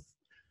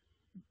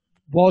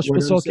Walsh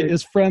Pasulka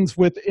is friends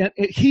with, and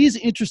he's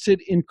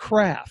interested in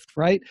craft,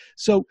 right?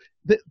 So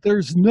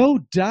there's no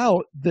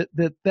doubt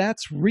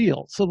that's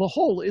real. So the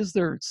whole, is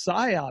there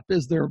PSYOP?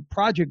 Is there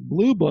Project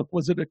Blue Book?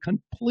 Was it a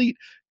complete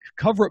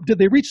cover-up? Did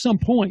they reach some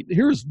point?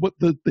 Here's what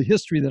the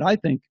history that I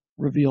think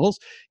reveals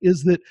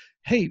is that,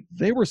 hey,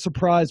 they were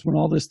surprised when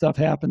all this stuff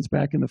happens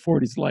back in the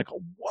 40s, like,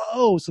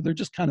 whoa, so they're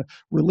just kind of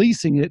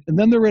releasing it. And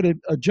then they're at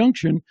a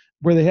junction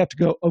where they have to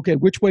go, okay,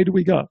 which way do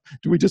we go?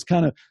 Do we just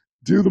kind of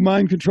do the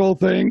mind control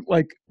thing,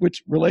 like,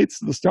 which relates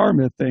to the star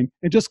myth thing,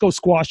 and just go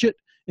squash it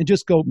and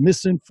just go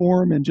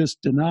misinform and just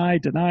deny,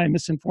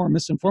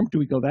 misinform? Do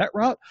we go that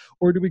route?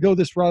 Or do we go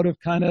this route of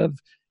kind of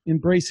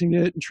embracing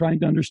it and trying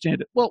to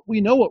understand it? Well,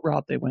 we know what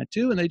route they went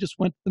to, and they just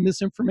went the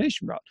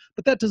misinformation route.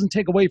 But that doesn't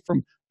take away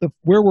from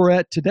where we're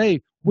at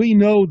today. We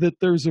know that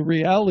there's a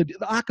reality.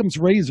 The Occam's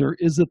razor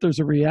is that there's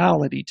a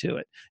reality to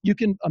it. You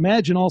can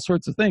imagine all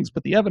sorts of things,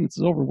 but the evidence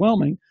is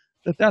overwhelming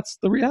that that's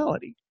the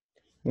reality.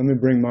 Let me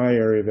bring my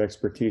area of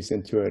expertise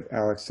into it,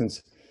 Alex,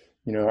 since,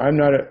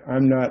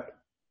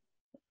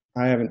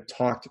 I haven't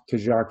talked to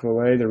Jacques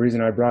Vallée. The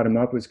reason I brought him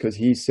up was because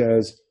he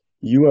says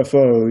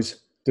UFOs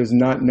does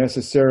not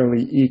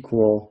necessarily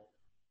equal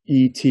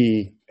ET,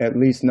 at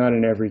least not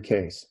in every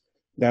case.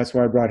 That's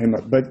why I brought him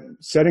up. But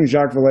setting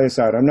Jacques Vallée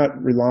aside, I'm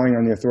not relying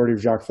on the authority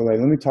of Jacques Vallée.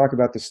 Let me talk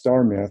about the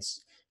star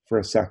myths for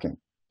a second.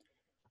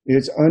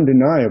 It's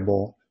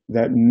undeniable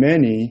that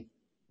many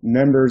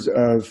members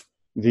of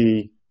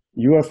the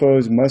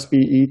UFOs must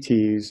be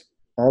ETs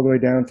all the way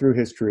down through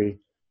history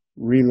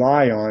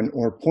rely on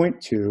or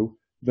point to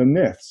the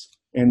myths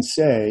and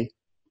say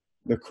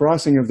the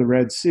crossing of the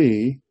Red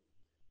Sea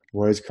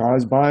was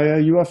caused by a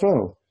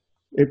UFO.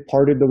 It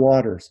parted the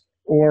waters.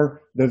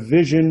 Or the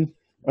vision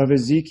of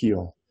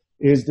Ezekiel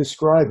is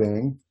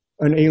describing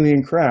an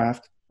alien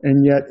craft,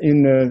 and yet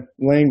in the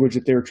language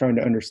that they were trying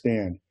to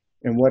understand.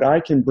 And what I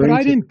can bring, but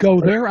I didn't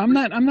go there. I'm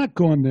not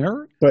going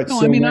there. But no,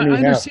 so I mean, I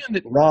understand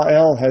that.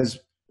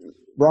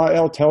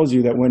 Ra'el tells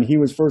you that when he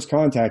was first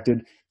contacted,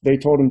 they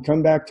told him,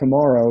 come back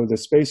tomorrow, the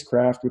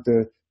spacecraft with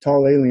the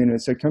tall alien, and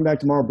it said, come back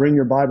tomorrow, bring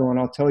your Bible, and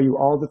I'll tell you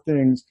all the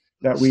things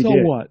that we did.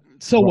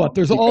 So what?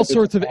 There's all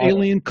sorts of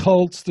alien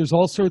cults. There's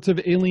all sorts of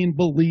alien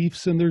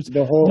beliefs, and there's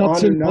the whole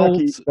nuts and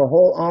bolts. The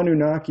whole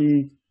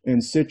Anunnaki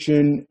and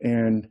Sitchin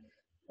and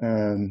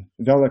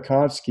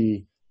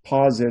Velikovsky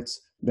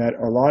posits that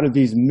a lot of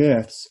these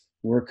myths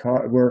were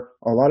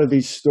a lot of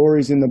these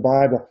stories in the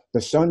Bible.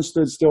 The sun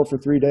stood still for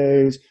 3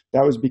 days.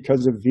 That was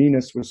because of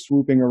Venus was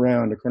swooping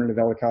around, according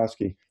to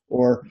Velikovsky.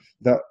 Or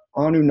the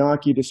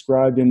Anunnaki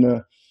described in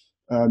the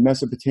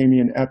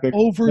Mesopotamian epic.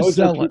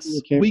 Overzealous.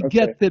 We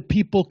get that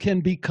people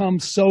can become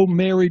so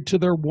married to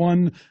their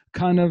one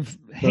kind of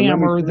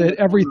hammer that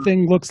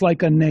everything looks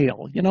like a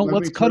nail.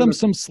 Let's cut them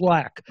some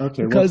slack.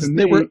 Okay, because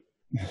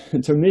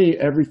to me,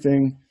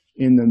 everything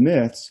in the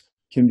myths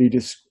can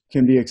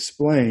be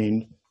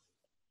explained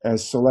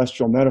as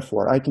celestial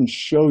metaphor. I can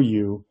show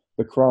you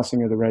the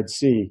crossing of the Red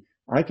Sea.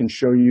 I can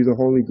show you the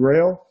Holy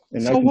Grail.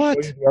 And so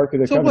what? Show you the Ark of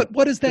the Covenant.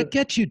 What does that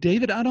get you,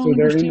 David? I don't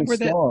understand where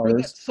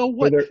that. So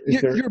what?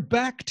 You're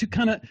back to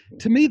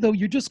to me though.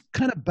 You're just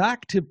kind of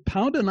back to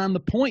pounding on the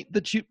point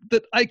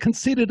that I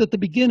conceded at the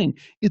beginning.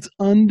 It's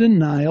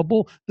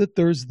undeniable that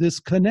there's this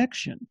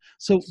connection.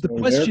 So the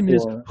question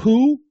is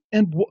who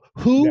and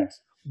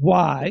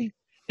why,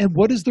 and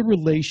what is the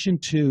relation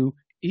to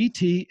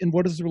ET, and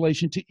what is the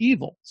relation to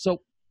evil? So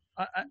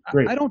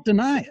I don't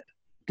deny it.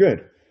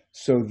 Good.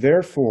 So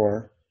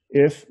therefore,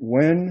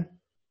 when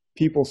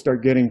people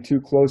start getting too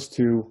close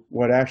to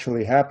what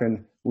actually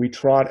happened, we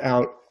trot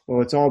out,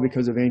 well, it's all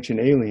because of ancient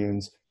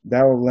aliens.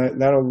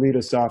 That'll lead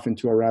us off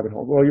into a rabbit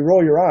hole. Well, you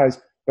roll your eyes,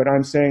 but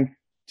I'm saying,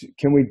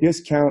 can we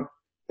discount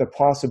the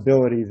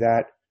possibility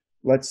that,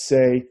 let's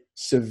say,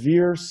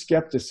 severe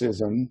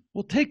skepticism?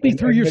 Well, take me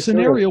through your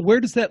scenario. Where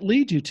does that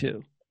lead you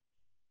to?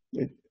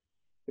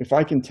 If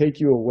I can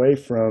take you away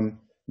from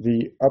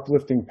the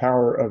uplifting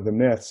power of the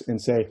myths and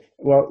say,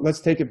 well, let's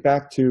take it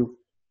back to,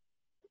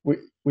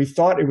 we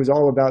thought it was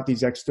all about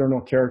these external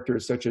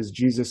characters such as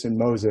Jesus and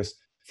Moses.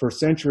 For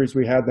centuries,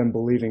 we had them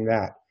believing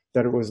that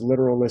it was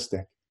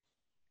literalistic.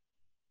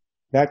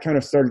 That kind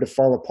of started to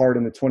fall apart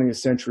in the 20th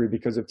century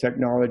because of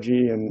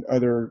technology and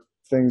other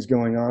things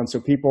going on. So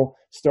people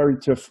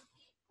started to,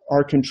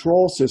 our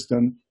control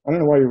system, I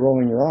don't know why you're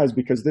rolling your eyes,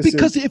 because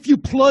if you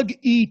plug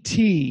ET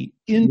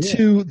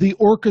into the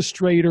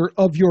orchestrator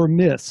of your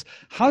myths,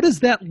 how does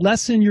that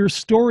lessen your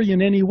story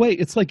in any way?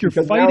 It's like you're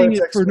fighting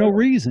it for no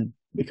reason.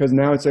 Because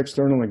now it's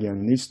external again.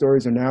 And these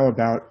stories are now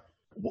about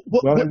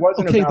Well, it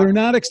wasn't okay, about, they're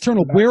not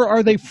external. Where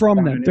are they from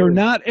then? They're energy.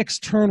 not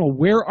external.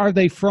 Where are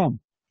they from?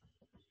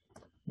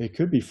 They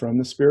could be from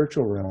the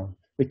spiritual realm.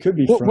 It could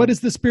be What from, is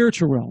the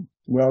spiritual realm?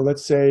 well,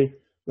 let's say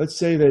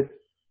that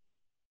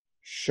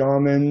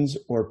shamans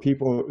or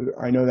people,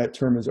 I know that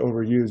term is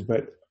overused,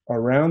 but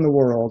around the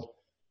world,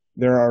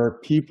 there are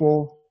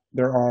people,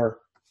 there are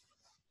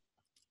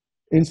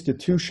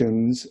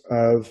institutions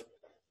of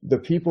the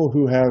people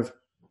who have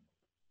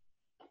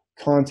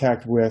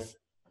contact with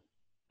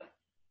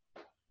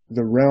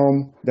the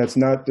realm that's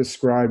not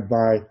described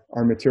by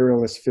our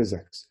materialist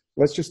physics.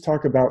 Let's just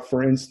talk about,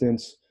 for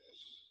instance,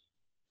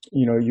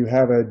 you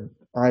have an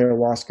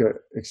ayahuasca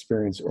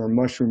experience or a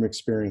mushroom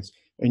experience,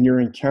 and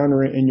you're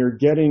encountering and you're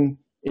getting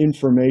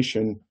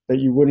information that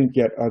you wouldn't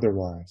get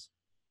otherwise.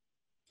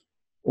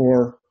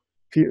 Or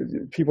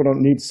people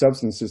don't need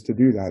substances to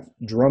do that.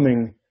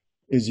 Drumming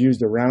is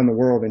used around the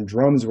world, and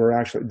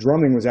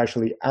drumming was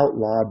actually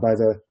outlawed by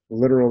the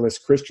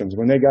literalist Christians.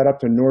 When they got up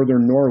to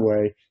northern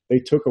Norway, they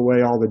took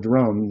away all the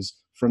drums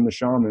from the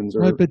shamans.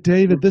 Right, but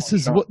David, this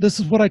is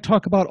what I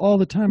talk about all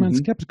the time on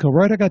Skeptiko,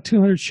 right? I got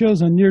 200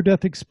 shows on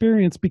near-death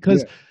experience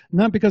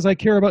not because I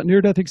care about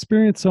near-death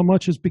experience so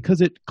much as because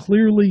it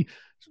clearly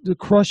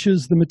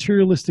crushes the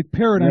materialistic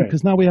paradigm,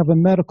 because now we have a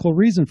medical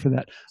reason for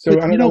that. So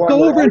but,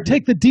 go over and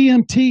take the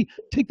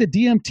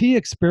DMT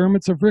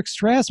experiments of Rick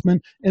Strassman,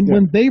 and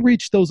when they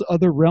reach those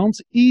other realms,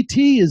 ET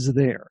is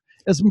there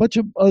as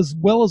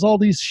well as all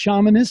these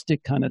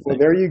shamanistic kind of things. Well,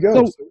 there you go.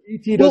 So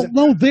ET doesn't.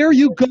 Well, no, there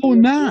you go.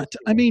 Not.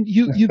 I mean,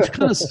 you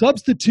kind of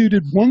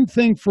substituted one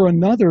thing for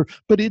another,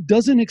 but it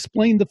doesn't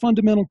explain the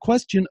fundamental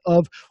question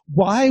of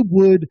why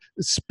would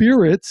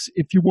spirits,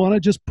 if you want to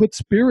just put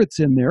spirits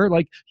in there,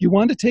 like you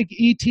want to take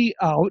ET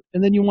out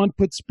and then you want to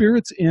put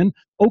spirits in.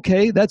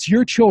 Okay, that's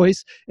your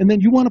choice. And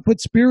then you want to put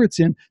spirits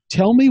in.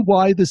 Tell me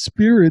why the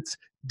spirits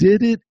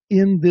did it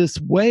in this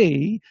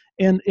way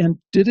and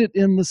did it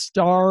in the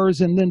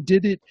stars and then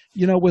did it,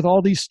 with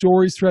all these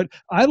stories thread.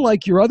 I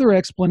like your other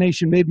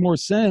explanation made more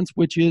sense,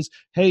 which is,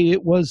 hey,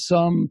 it was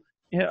some,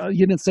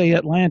 you didn't say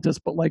Atlantis,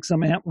 but like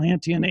some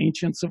Atlantean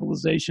ancient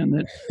civilization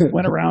that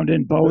went around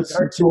in boats.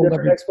 There are two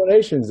different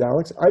explanations,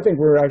 Alex. I think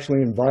we're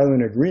actually in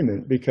violent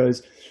agreement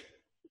because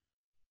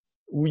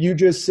you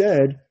just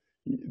said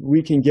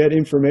we can get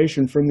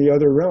information from the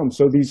other realm.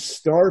 So these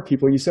star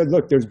people, you said,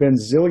 look, there's been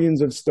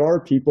zillions of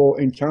star people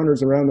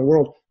encounters around the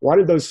world. Why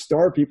did those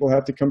star people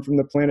have to come from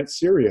the planet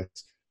Sirius?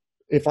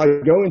 If I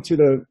go into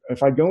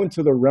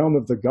the realm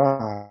of the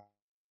gods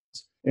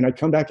and I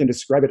come back and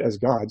describe it as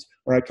gods,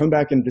 or I come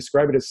back and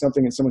describe it as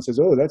something and someone says,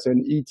 oh, that's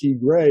an E.T.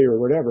 Gray or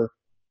whatever,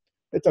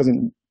 it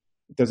doesn't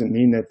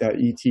mean that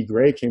E.T.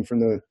 Gray came from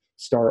the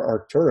star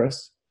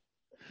Arcturus.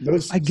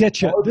 I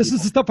get you. This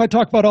is the stuff I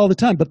talk about all the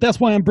time, but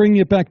that's why I'm bringing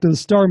it back to the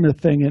star myth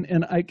thing.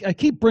 And I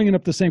keep bringing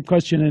up the same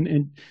question,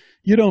 and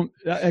you don't,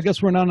 I guess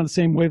we're not on the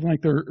same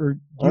wavelength or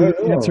you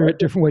answer it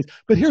different ways.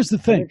 But here's the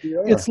thing.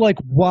 It's like,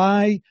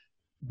 why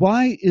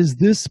is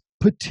this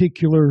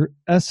particular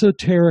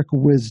esoteric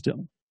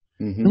wisdom?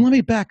 Mm-hmm. And let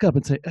me back up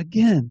and say,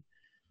 again,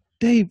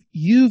 Dave,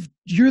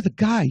 you're the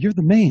guy, you're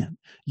the man.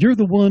 You're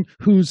the one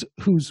who's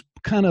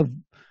kind of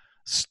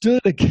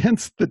stood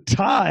against the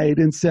tide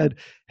and said,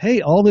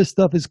 hey, all this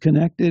stuff is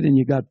connected and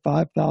you got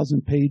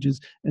 5,000 pages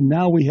and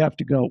now we have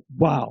to go,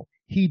 wow,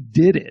 he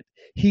did it.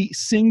 He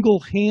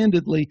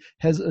single-handedly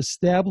has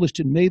established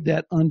and made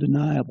that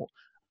undeniable.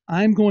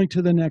 I'm going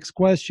to the next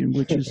question,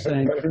 which is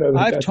saying,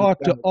 I've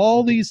talked to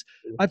all these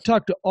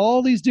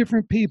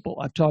different people.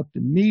 I've talked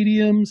to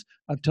mediums.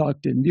 I've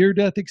talked to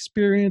near-death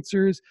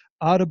experiencers,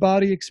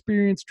 out-of-body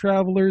experience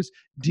travelers,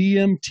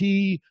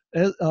 DMT,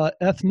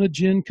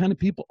 ethnogen kind of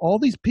people, all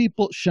these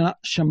people,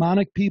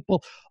 shamanic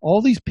people, all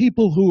these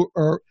people who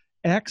are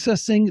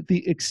accessing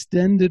the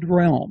extended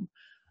realm.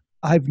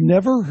 I've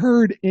never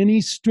heard any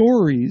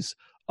stories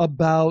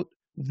about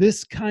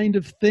this kind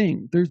of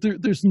thing.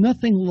 There's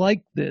nothing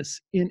like this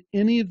in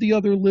any of the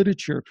other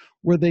literature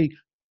where they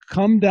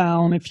come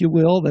down, if you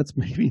will, that's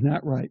maybe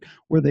not right,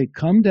 where they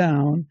come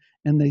down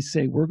and they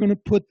say, we're going to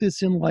put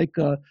this in like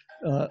a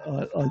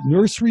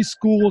nursery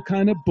school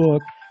kind of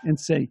book and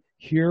say,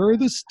 here are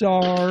the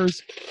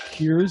stars,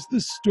 here's the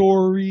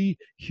story,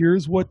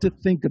 here's what to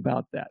think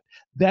about that.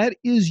 That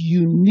is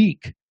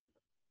unique.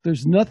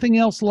 There's nothing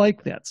else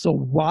like that. So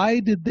why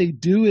did they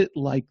do it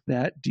like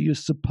that, do you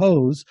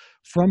suppose,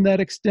 from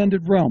that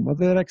extended realm,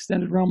 whether that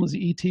extended realm was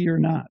ET or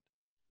not?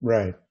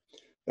 Right.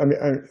 I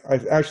mean, I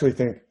actually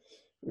think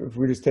if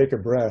we just take a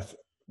breath,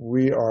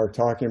 we are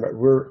talking about,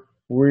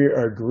 we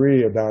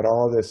agree about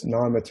all this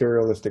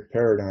non-materialistic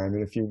paradigm.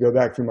 And if you go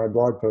back through my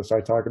blog post, I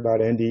talk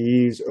about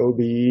NDEs,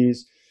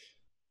 OBEs,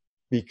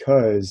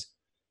 because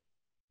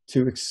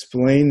to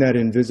explain that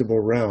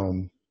invisible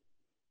realm,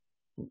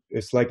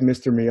 it's like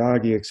Mr.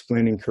 Miyagi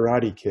explaining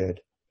Karate Kid.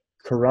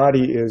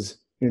 Karate is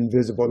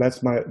invisible.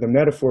 The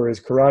metaphor is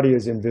karate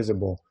is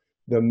invisible.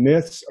 The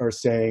myths are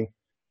saying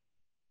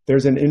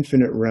there's an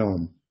infinite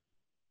realm.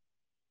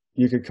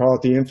 You could call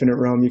it the infinite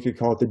realm. You could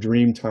call it the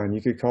dream time.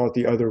 You could call it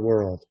the other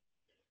world.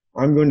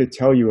 I'm going to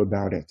tell you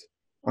about it.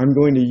 I'm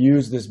going to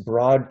use this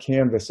broad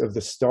canvas of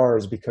the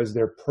stars because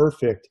they're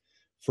perfect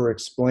for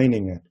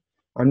explaining it.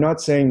 I'm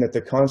not saying that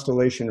the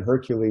constellation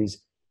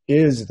Hercules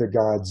is the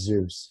god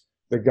Zeus.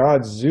 The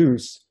god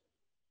Zeus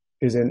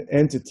is an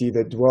entity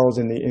that dwells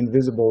in the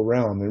invisible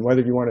realm. And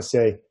whether you want to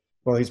say,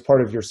 well, he's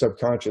part of your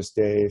subconscious,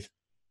 Dave,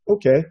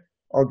 okay,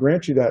 I'll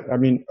grant you that. I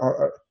mean,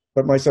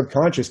 but my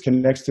subconscious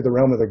connects to the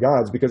realm of the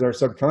gods because our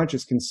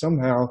subconscious can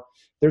somehow,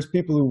 there's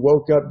people who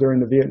woke up during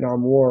the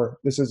Vietnam War.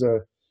 This is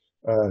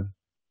an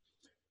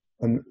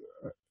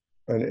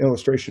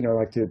illustration I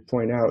like to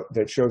point out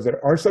that shows that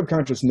our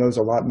subconscious knows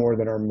a lot more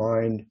than our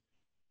mind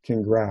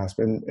can grasp.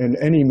 And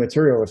any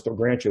materialist will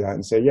grant you that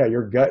and say, yeah,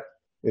 your gut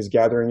is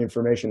gathering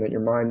information that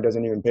your mind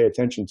doesn't even pay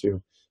attention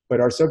to. But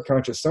our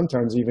subconscious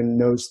sometimes even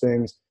knows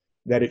things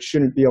that it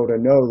shouldn't be able to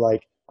know.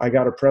 Like, I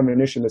got a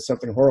premonition that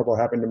something horrible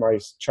happened to my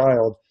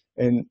child,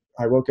 and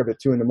I woke up at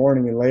 2 a.m,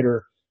 and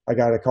later I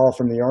got a call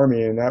from the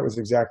Army, and that was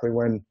exactly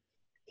when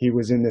he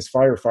was in this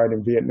firefight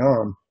in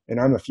Vietnam, and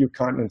I'm a few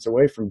continents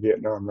away from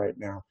Vietnam right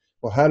now.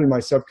 Well, how did my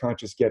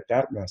subconscious get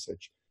that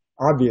message?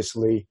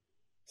 Obviously,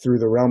 through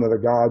the realm of the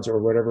gods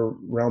or whatever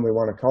realm we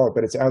want to call it,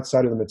 but it's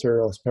outside of the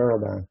materialist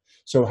paradigm.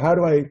 So how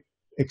do I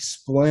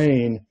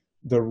explain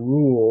the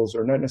rules,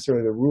 or not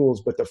necessarily the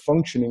rules, but the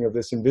functioning of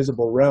this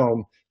invisible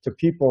realm to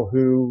people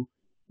who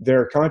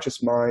their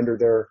conscious mind or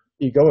their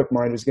egoic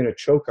mind is going to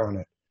choke on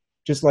it?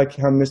 Just like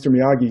how Mr.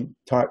 Miyagi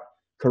taught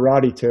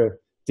karate to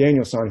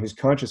Daniel-san, whose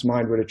conscious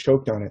mind would have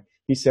choked on it.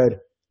 He said,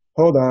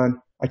 hold on,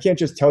 I can't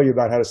just tell you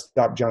about how to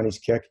stop Johnny's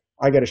kick.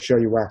 I got to show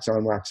you wax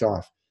on, wax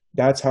off.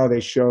 That's how they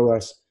show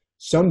us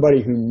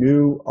somebody who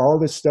knew all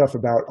this stuff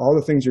about all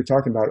the things you're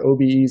talking about,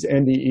 OBEs,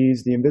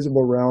 NDEs, the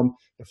invisible realm,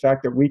 the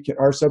fact that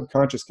our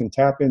subconscious can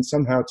tap in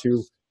somehow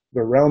to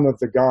the realm of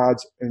the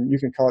gods, and you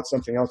can call it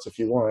something else if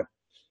you want,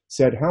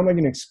 said, how am I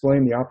going to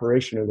explain the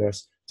operation of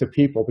this to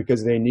people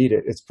because they need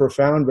it? It's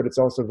profound, but it's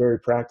also very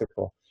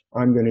practical.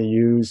 I'm going to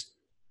use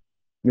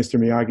Mr.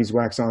 Miyagi's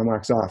wax on,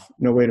 wax off.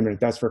 No, wait a minute,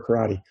 that's for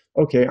karate.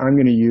 Okay, I'm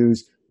going to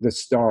use the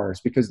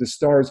stars because the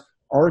stars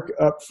arc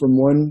up from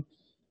one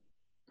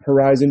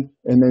horizon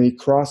and then they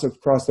cross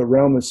across the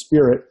realm of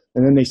spirit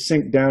and then they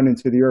sink down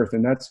into the earth.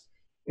 And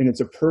it's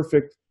a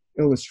perfect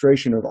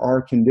illustration of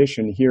our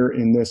condition here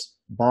in this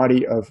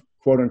body of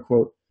quote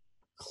unquote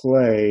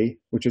clay,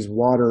 which is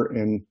water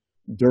and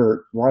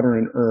dirt, water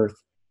and earth.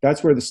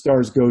 That's where the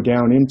stars go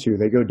down into.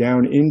 They go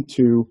down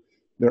into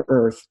the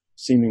earth,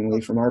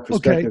 seemingly from our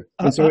perspective.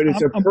 Okay. And so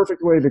it's a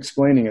perfect way of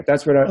explaining it.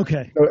 That's what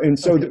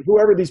So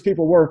whoever these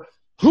people were,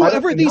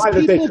 whoever these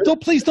people,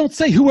 please don't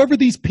say whoever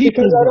these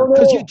people were,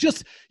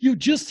 because you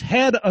just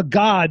had a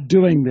god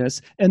doing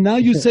this, and now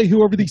you say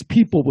whoever these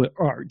people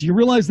are. Do you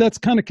realize that's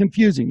kind of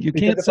confusing? You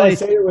can't say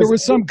there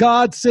was some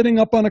god sitting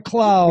up on a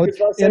cloud,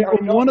 and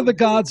one of the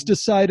gods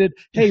decided,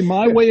 hey,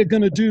 my way of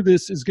going to do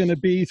this is going to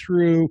be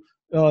through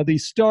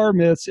these star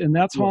myths, and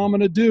that's how I'm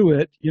going to do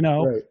it,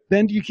 Right.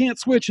 Then you can't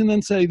switch and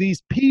then say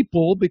these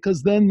people,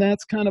 because then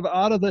that's kind of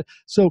out of the,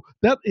 so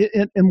that,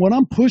 and what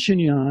I'm pushing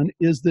you on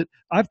is that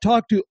I've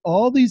talked to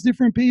all these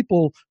different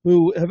people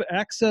who have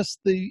accessed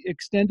the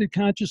extended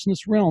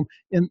consciousness realm,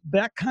 and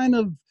that kind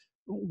of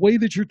way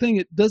that you're thinking,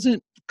 it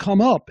doesn't come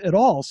up at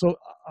all. So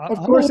of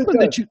course it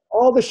does.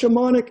 All the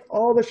shamanic,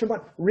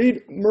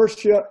 read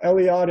Mircea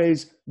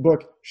Eliade's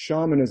book,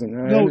 Shamanism.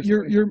 No,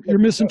 you're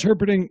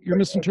misinterpreting. You're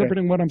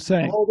misinterpreting what I'm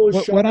saying.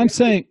 What I'm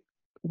saying,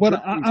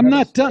 I'm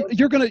not done.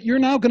 You're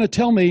now gonna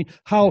tell me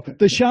how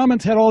the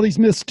shamans had all these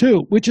myths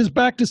too, which is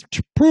back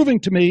to proving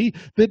to me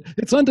that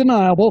it's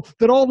undeniable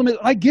that all the myths.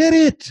 I get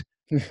it.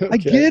 Okay. I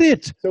get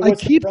it. So I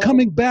keep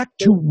coming back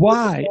to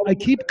why. I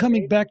keep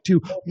coming back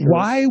to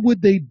why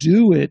would they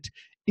do it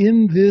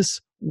in this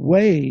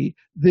way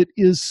that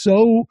is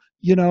so,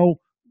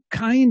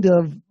 kind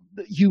of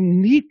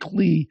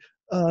uniquely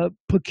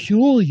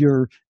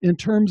peculiar in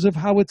terms of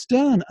how it's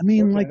done. I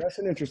mean, that's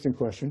an interesting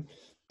question.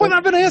 But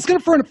I've been asking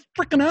it for a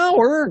freaking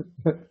hour.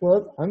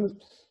 Well,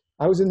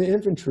 I was in the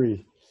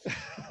infantry.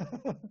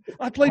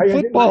 I played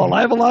football.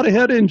 I have a lot of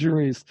head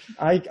injuries.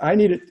 I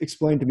need it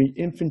explained to me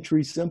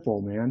infantry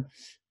simple, man.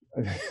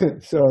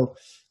 So,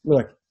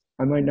 look,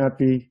 I might not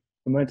be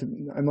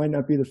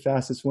the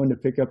fastest one to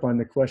pick up on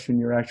the question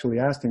you're actually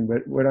asking, but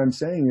what I'm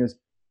saying is,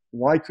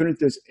 why couldn't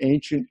this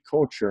ancient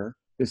culture,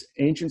 this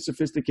ancient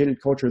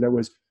sophisticated culture that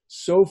was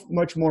so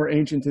much more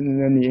ancient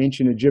than the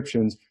ancient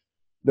Egyptians,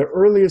 the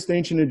earliest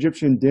ancient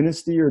Egyptian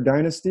dynasty or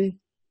dynasty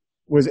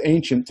was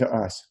ancient to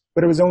us,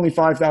 but it was only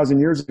 5,000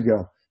 years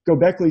ago.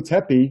 Göbekli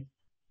Tepe,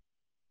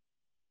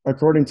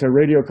 according to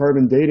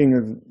radiocarbon dating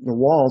of the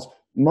walls,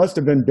 must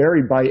have been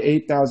buried by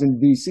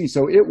 8,000 BC.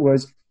 So it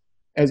was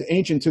as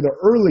ancient to the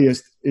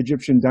earliest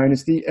Egyptian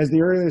dynasty as the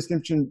earliest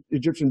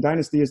Egyptian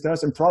dynasty is to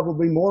us, and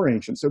probably more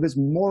ancient. So this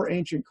more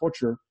ancient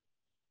culture,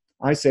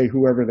 I say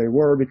whoever they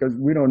were because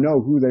we don't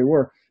know who they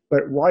were,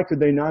 but why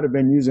could they not have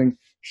been using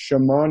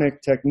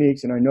shamanic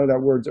techniques? And I know that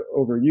word's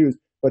overused,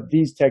 but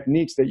these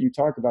techniques that you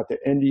talk about, the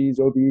NDEs,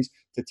 OBEs,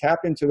 to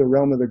tap into the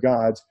realm of the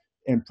gods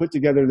and put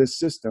together this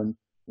system.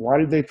 Why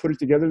did they put it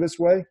together this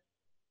way?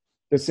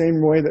 The same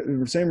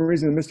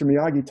reason that Mr.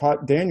 Miyagi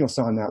taught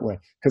Daniel-san that way,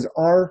 because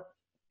our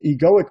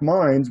egoic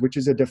minds, which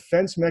is a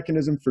defense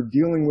mechanism for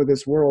dealing with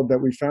this world that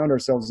we found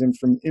ourselves in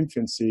from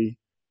infancy,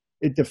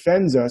 it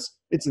defends us.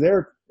 It's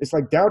there. It's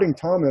like doubting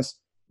Thomas.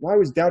 Why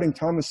was doubting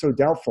Thomas so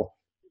doubtful?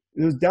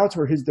 Those doubts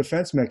were his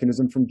defense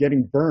mechanism from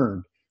getting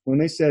burned. When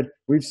they said,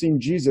 we've seen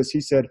Jesus, he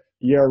said,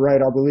 yeah,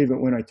 right, I'll believe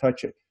it when I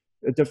touch it.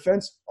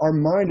 Our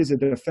mind is a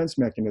defense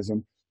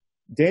mechanism.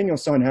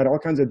 Daniel-san had all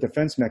kinds of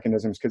defense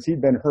mechanisms because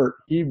he'd been hurt.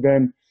 He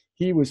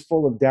was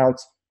full of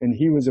doubts, and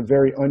he was a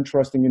very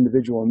untrusting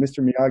individual. And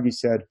Mr. Miyagi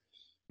said,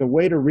 the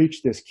way to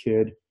reach this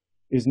kid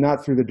is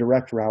not through the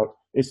direct route,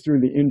 it's through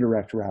the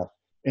indirect route.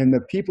 And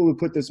the people who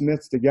put this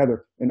myth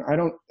together, and I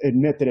don't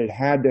admit that it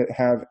had to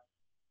have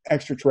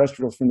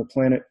extraterrestrials from the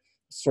planet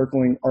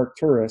circling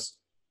Arcturus,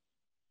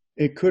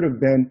 it could have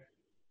been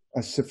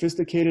a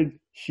sophisticated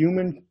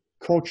human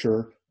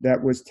culture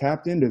that was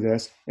tapped into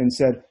this and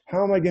said,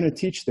 how am I going to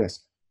teach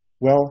this?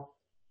 Well,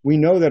 we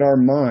know that our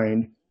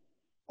mind,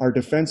 our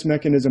defense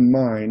mechanism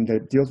mind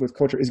that deals with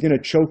culture, is going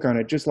to choke on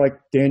it, just like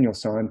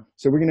Daniel-san.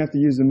 So we're going to have to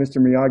use the Mr.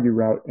 Miyagi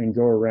route and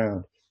go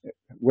around.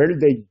 Where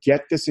did they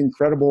get this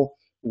incredible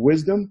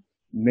wisdom?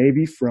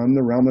 Maybe from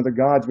the realm of the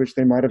gods, which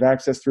they might have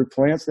accessed through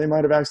plants, they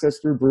might have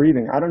accessed through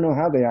breathing. I don't know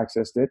how they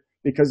accessed it,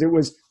 because it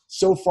was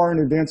so far in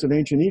advance of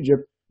ancient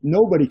Egypt,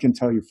 nobody can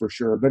tell you for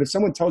sure. But if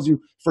someone tells you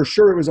for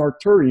sure it was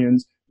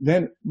Arcturians,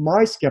 then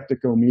my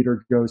Skeptiko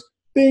meter goes,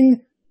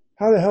 bing,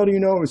 how the hell do you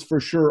know it was for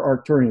sure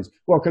Arcturians?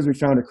 Well, because we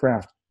found a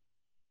craft.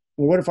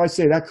 Well, what if I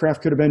say that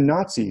craft could have been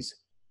Nazis?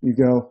 You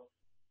go,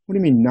 what do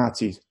you mean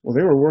Nazis? Well,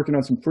 they were working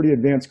on some pretty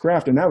advanced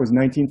craft, and that was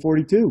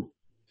 1942.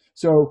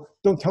 So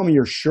don't tell me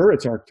you're sure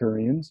it's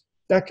Arcturians.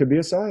 That could be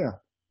a psyop.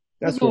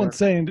 That's what I'm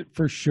saying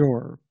for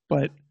sure,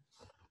 but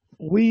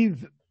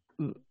we've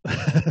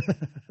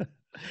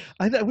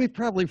we've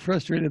probably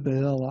frustrated the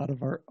hell out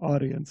of our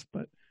audience,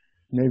 but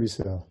maybe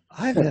so.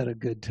 I've had a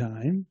good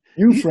time.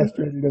 You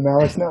frustrated them,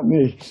 Alex, not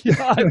me.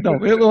 Yeah, no,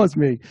 it was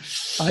me.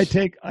 I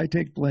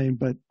take blame,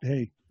 but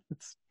hey,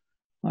 it's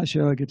my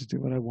show. I get to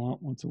do what I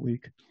want once a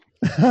week.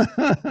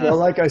 Well,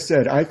 like I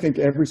said, I think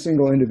every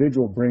single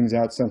individual brings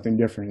out something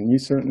different, and you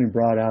certainly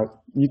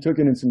you took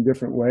it in some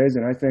different ways,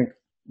 and I think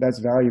that's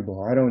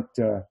valuable. I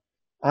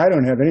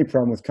don't have any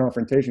problem with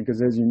confrontation,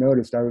 because as you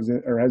noticed,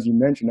 as you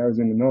mentioned, I was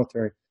in the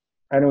military.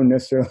 I don't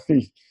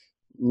necessarily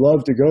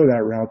love to go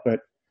that route, but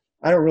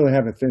I don't really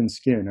have a thin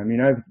skin. I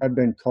mean, I've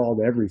been called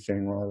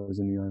everything while I was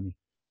in the Army.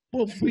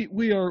 Well,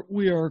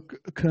 we are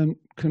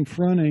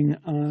confronting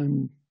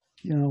on,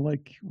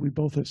 like we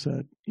both have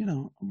said,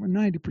 we're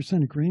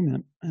 90%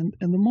 agreement. And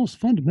the most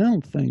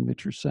fundamental thing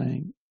that you're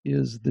saying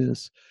is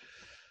this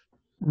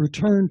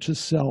return to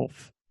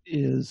self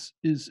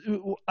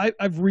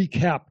I've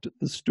recapped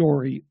the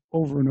story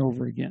over and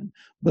over again,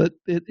 but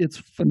it's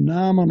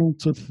phenomenal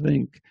to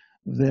think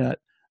that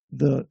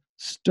the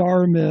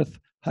star myth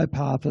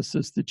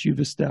hypothesis that you've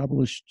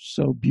established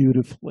so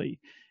beautifully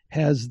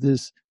has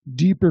this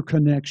deeper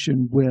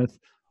connection with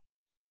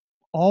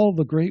all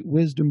the great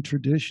wisdom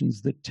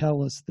traditions that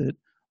tell us that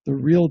the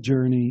real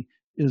journey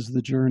is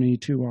the journey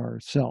to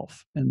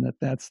ourself, and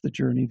that's the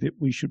journey that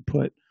we should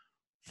put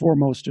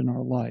foremost in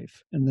our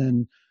life. And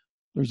then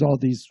there's all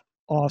these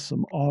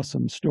awesome,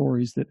 awesome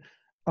stories that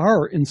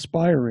are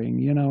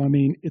inspiring. I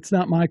mean, it's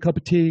not my cup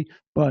of tea,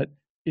 but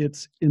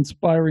it's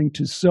inspiring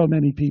to so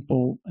many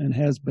people and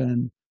has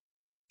been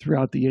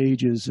throughout the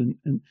ages. And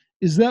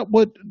is that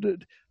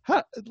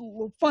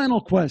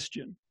final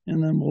question,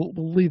 and then we'll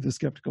leave the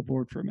skeptical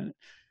board for a minute.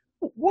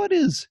 What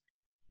is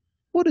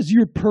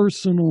your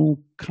personal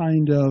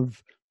kind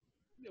of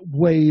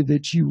way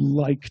that you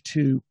like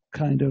to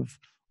kind of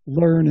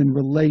learn and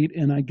relate?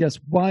 And I guess,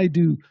 why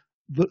do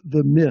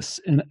the myths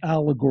and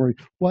allegory,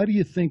 why do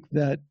you think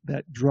that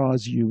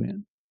draws you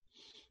in?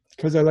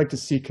 Because I like to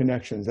see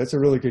connections. That's a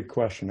really good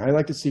question. I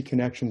like to see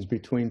connections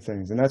between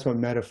things, and that's what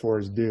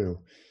metaphors do.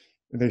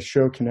 They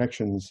show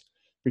connections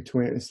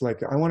between. It's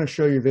like, I want to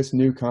show you this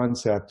new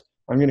concept.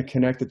 I'm going to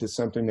connect it to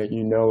something that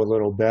you know a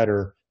little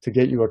better to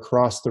get you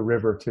across the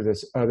river to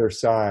this other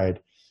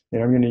side.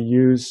 And I'm going to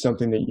use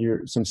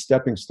some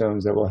stepping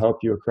stones that will help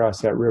you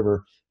across that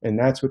river. And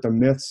that's what the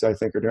myths, I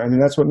think, are doing. I mean,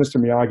 that's what Mr.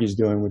 Miyagi's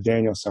doing with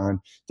Daniel-san.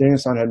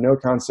 Daniel-san had no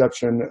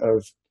conception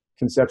of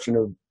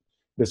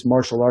this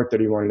martial art that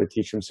he wanted to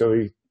teach him. So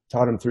he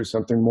taught him through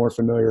something more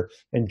familiar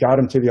and got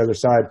him to the other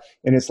side.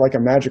 And it's like a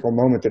magical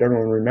moment that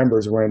everyone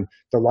remembers when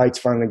the lights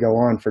finally go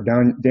on for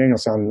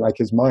Daniel-san, like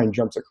his mind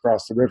jumps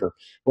across the river.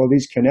 Well,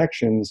 these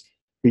connections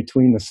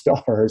between the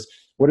stars,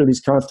 what are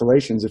these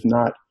constellations if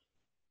not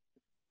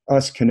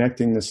us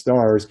connecting the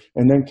stars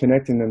and then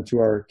connecting them to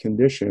our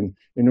condition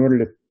in order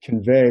to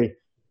convey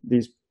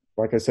these,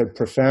 like I said,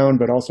 profound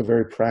but also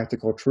very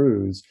practical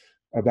truths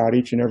about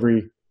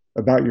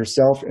about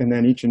yourself, and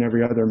then each and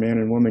every other man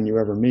and woman you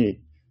ever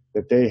meet,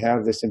 that they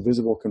have this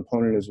invisible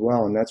component as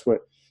well. And that's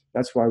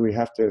why we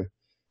have to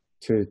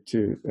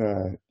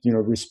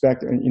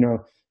respect. And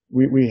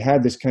we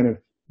had this kind of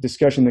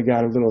discussion that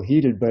got a little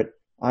heated, but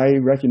I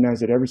recognize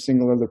that every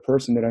single other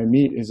person that I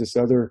meet is this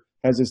other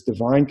has this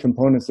divine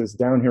component that's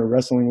down here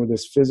wrestling with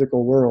this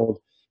physical world.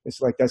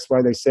 It's like, that's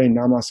why they say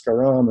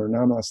namaskaram or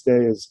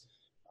namaste is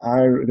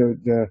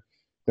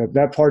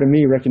that part of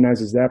me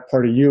recognizes that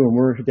part of you, and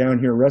we're down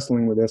here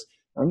wrestling with this.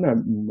 I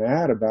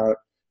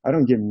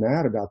don't get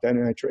mad about that.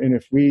 And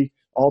if we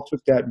all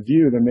took that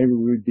view, then maybe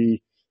we would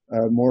be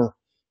more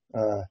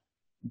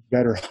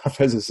better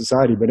off as a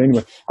society. But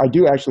anyway, I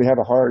do actually have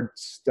a hard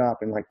stop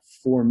in like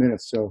 4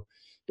 minutes. So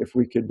if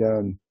we could,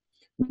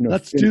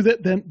 let's do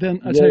that.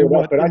 Then I'll tell you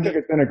what. But I think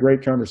it's been a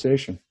great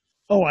conversation.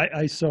 Oh,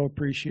 I so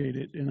appreciate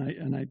it.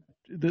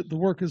 The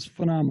work is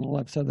phenomenal.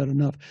 I've said that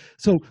enough.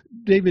 So,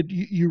 David,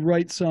 you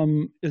write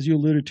some, as you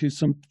alluded to,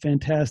 some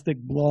fantastic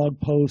blog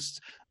posts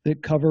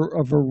that cover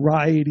a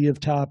variety of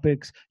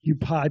topics. You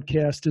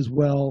podcast as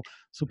well.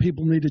 So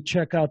people need to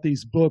check out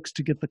these books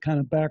to get the kind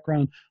of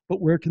background. But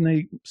where can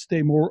they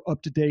stay more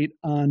up to date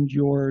on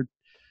your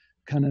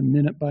kind of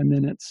minute by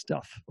minute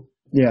stuff?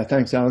 Yeah,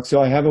 thanks, Alex.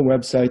 So I have a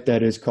website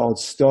that is called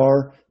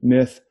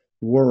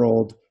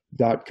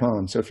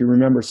starmythworld.com. So if you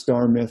remember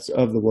Star Myths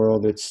of the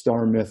World, it's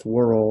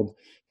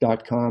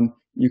starmythworld.com.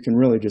 You can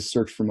really just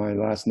search for my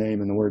last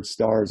name and the word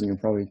stars, and you'll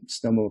probably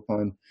stumble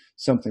upon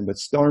something. But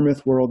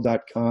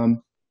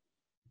starmythworld.com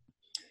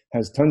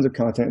has tons of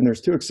content, and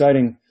there's 2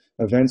 exciting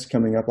events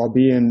coming up. I'll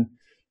be in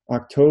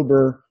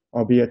October.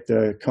 I'll be at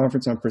the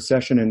Conference on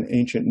Precession and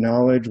Ancient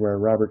Knowledge, where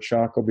Robert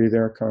Schock will be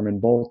there, Carmen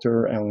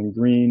Bolter, Alan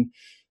Green,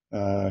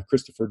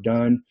 Christopher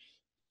Dunn,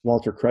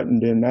 Walter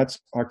Cruttenden. That's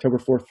October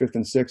 4th, 5th,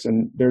 and 6th.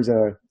 And there's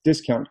a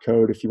discount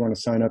code if you want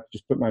to sign up.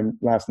 Just put my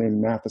last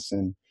name,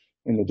 Mathisen,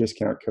 in the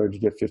discount code. You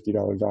get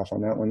 $50 off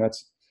on that one.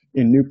 That's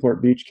in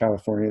Newport Beach,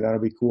 California.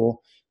 That'll be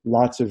cool.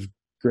 Lots of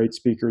great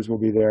speakers will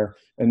be there.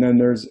 And then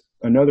there's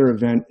another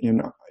event in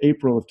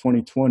April of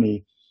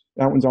 2020.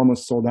 That one's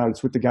almost sold out.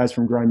 It's with the guys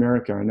from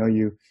Grimerica. I know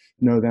you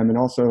know them. And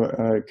also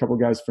a couple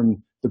guys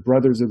from the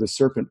Brothers of the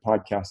Serpent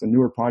podcast, a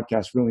newer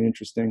podcast, really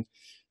interesting.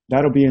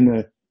 That'll be in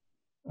the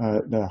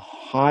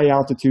high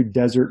altitude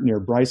desert near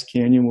Bryce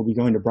Canyon. We'll be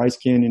going to Bryce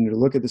Canyon to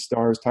look at the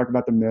stars, talk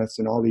about the myths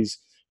and all these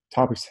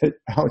topics that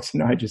Alex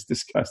and I just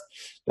discussed.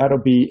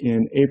 That'll be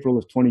in April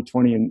of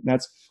 2020, and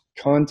that's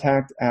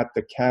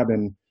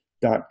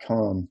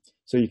contactatthecabin.com.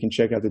 So you can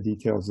check out the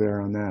details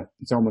there on that.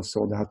 It's almost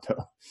sold out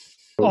though.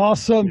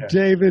 Awesome, yeah.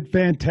 David,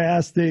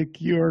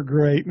 fantastic. You're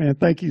great, man.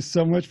 Thank you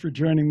so much for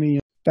joining me.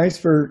 Thanks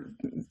for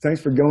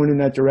going in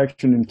that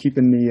direction and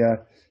keeping me,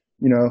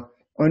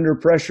 under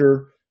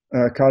pressure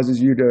causes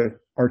you to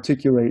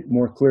articulate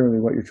more clearly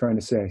what you're trying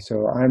to say.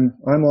 So I'm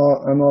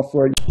all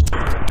for it.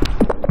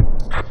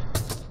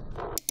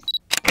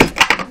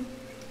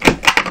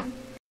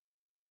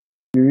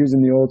 You're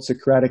using the old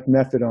Socratic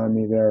method on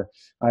me there,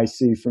 I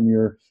see, from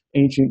your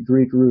ancient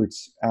Greek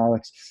roots,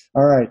 Alex.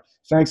 All right.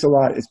 Thanks a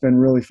lot. It's been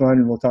really fun,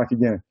 and we'll talk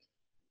again.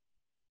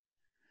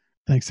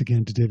 Thanks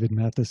again to David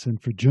Mathisen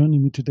for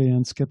joining me today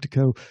on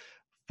Skeptiko.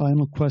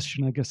 Final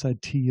question I guess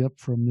I'd tee up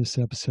from this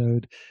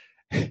episode.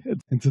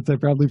 And since I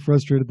probably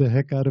frustrated the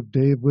heck out of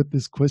Dave with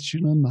this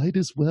question, I might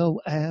as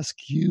well ask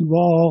you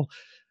all,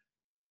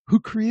 who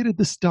created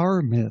the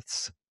star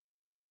myths?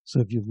 So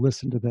if you've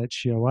listened to that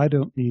show, I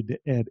don't need to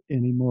add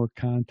any more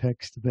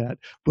context to that,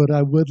 but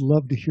I would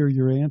love to hear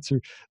your answer.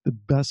 The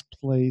best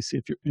place,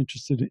 if you're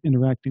interested in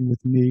interacting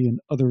with me and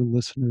other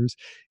listeners,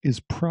 is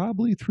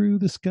probably through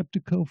the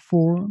Skeptiko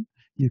forum.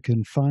 You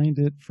can find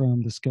it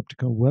from the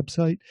Skeptiko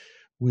website,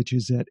 which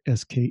is at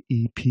Skeptik.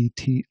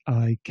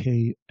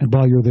 And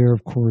while you're there,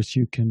 of course,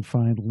 you can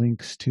find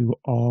links to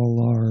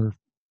all our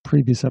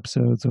previous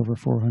episodes, over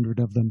 400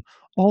 of them,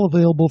 all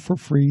available for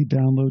free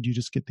download. You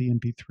just get the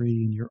MP3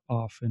 and you're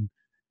off and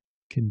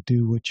can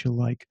do what you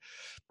like.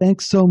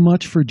 Thanks so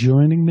much for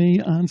joining me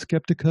on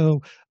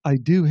Skeptiko. I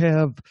do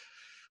have,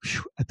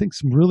 I think,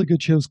 some really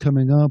good shows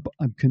coming up.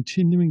 I'm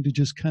continuing to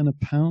just kind of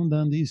pound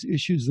on these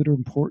issues that are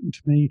important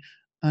to me.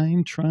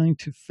 I'm trying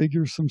to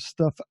figure some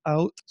stuff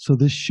out. So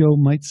this show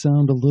might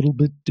sound a little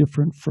bit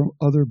different from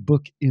other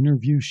book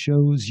interview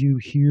shows you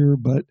hear,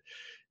 but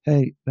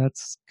hey,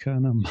 that's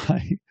kind of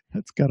my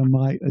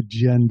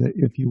agenda,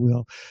 if you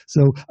will.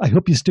 So I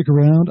hope you stick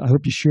around. I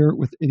hope you share it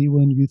with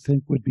anyone you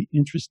think would be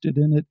interested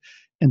in it.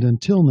 And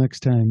until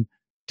next time,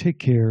 take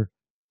care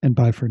and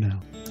bye for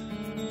now.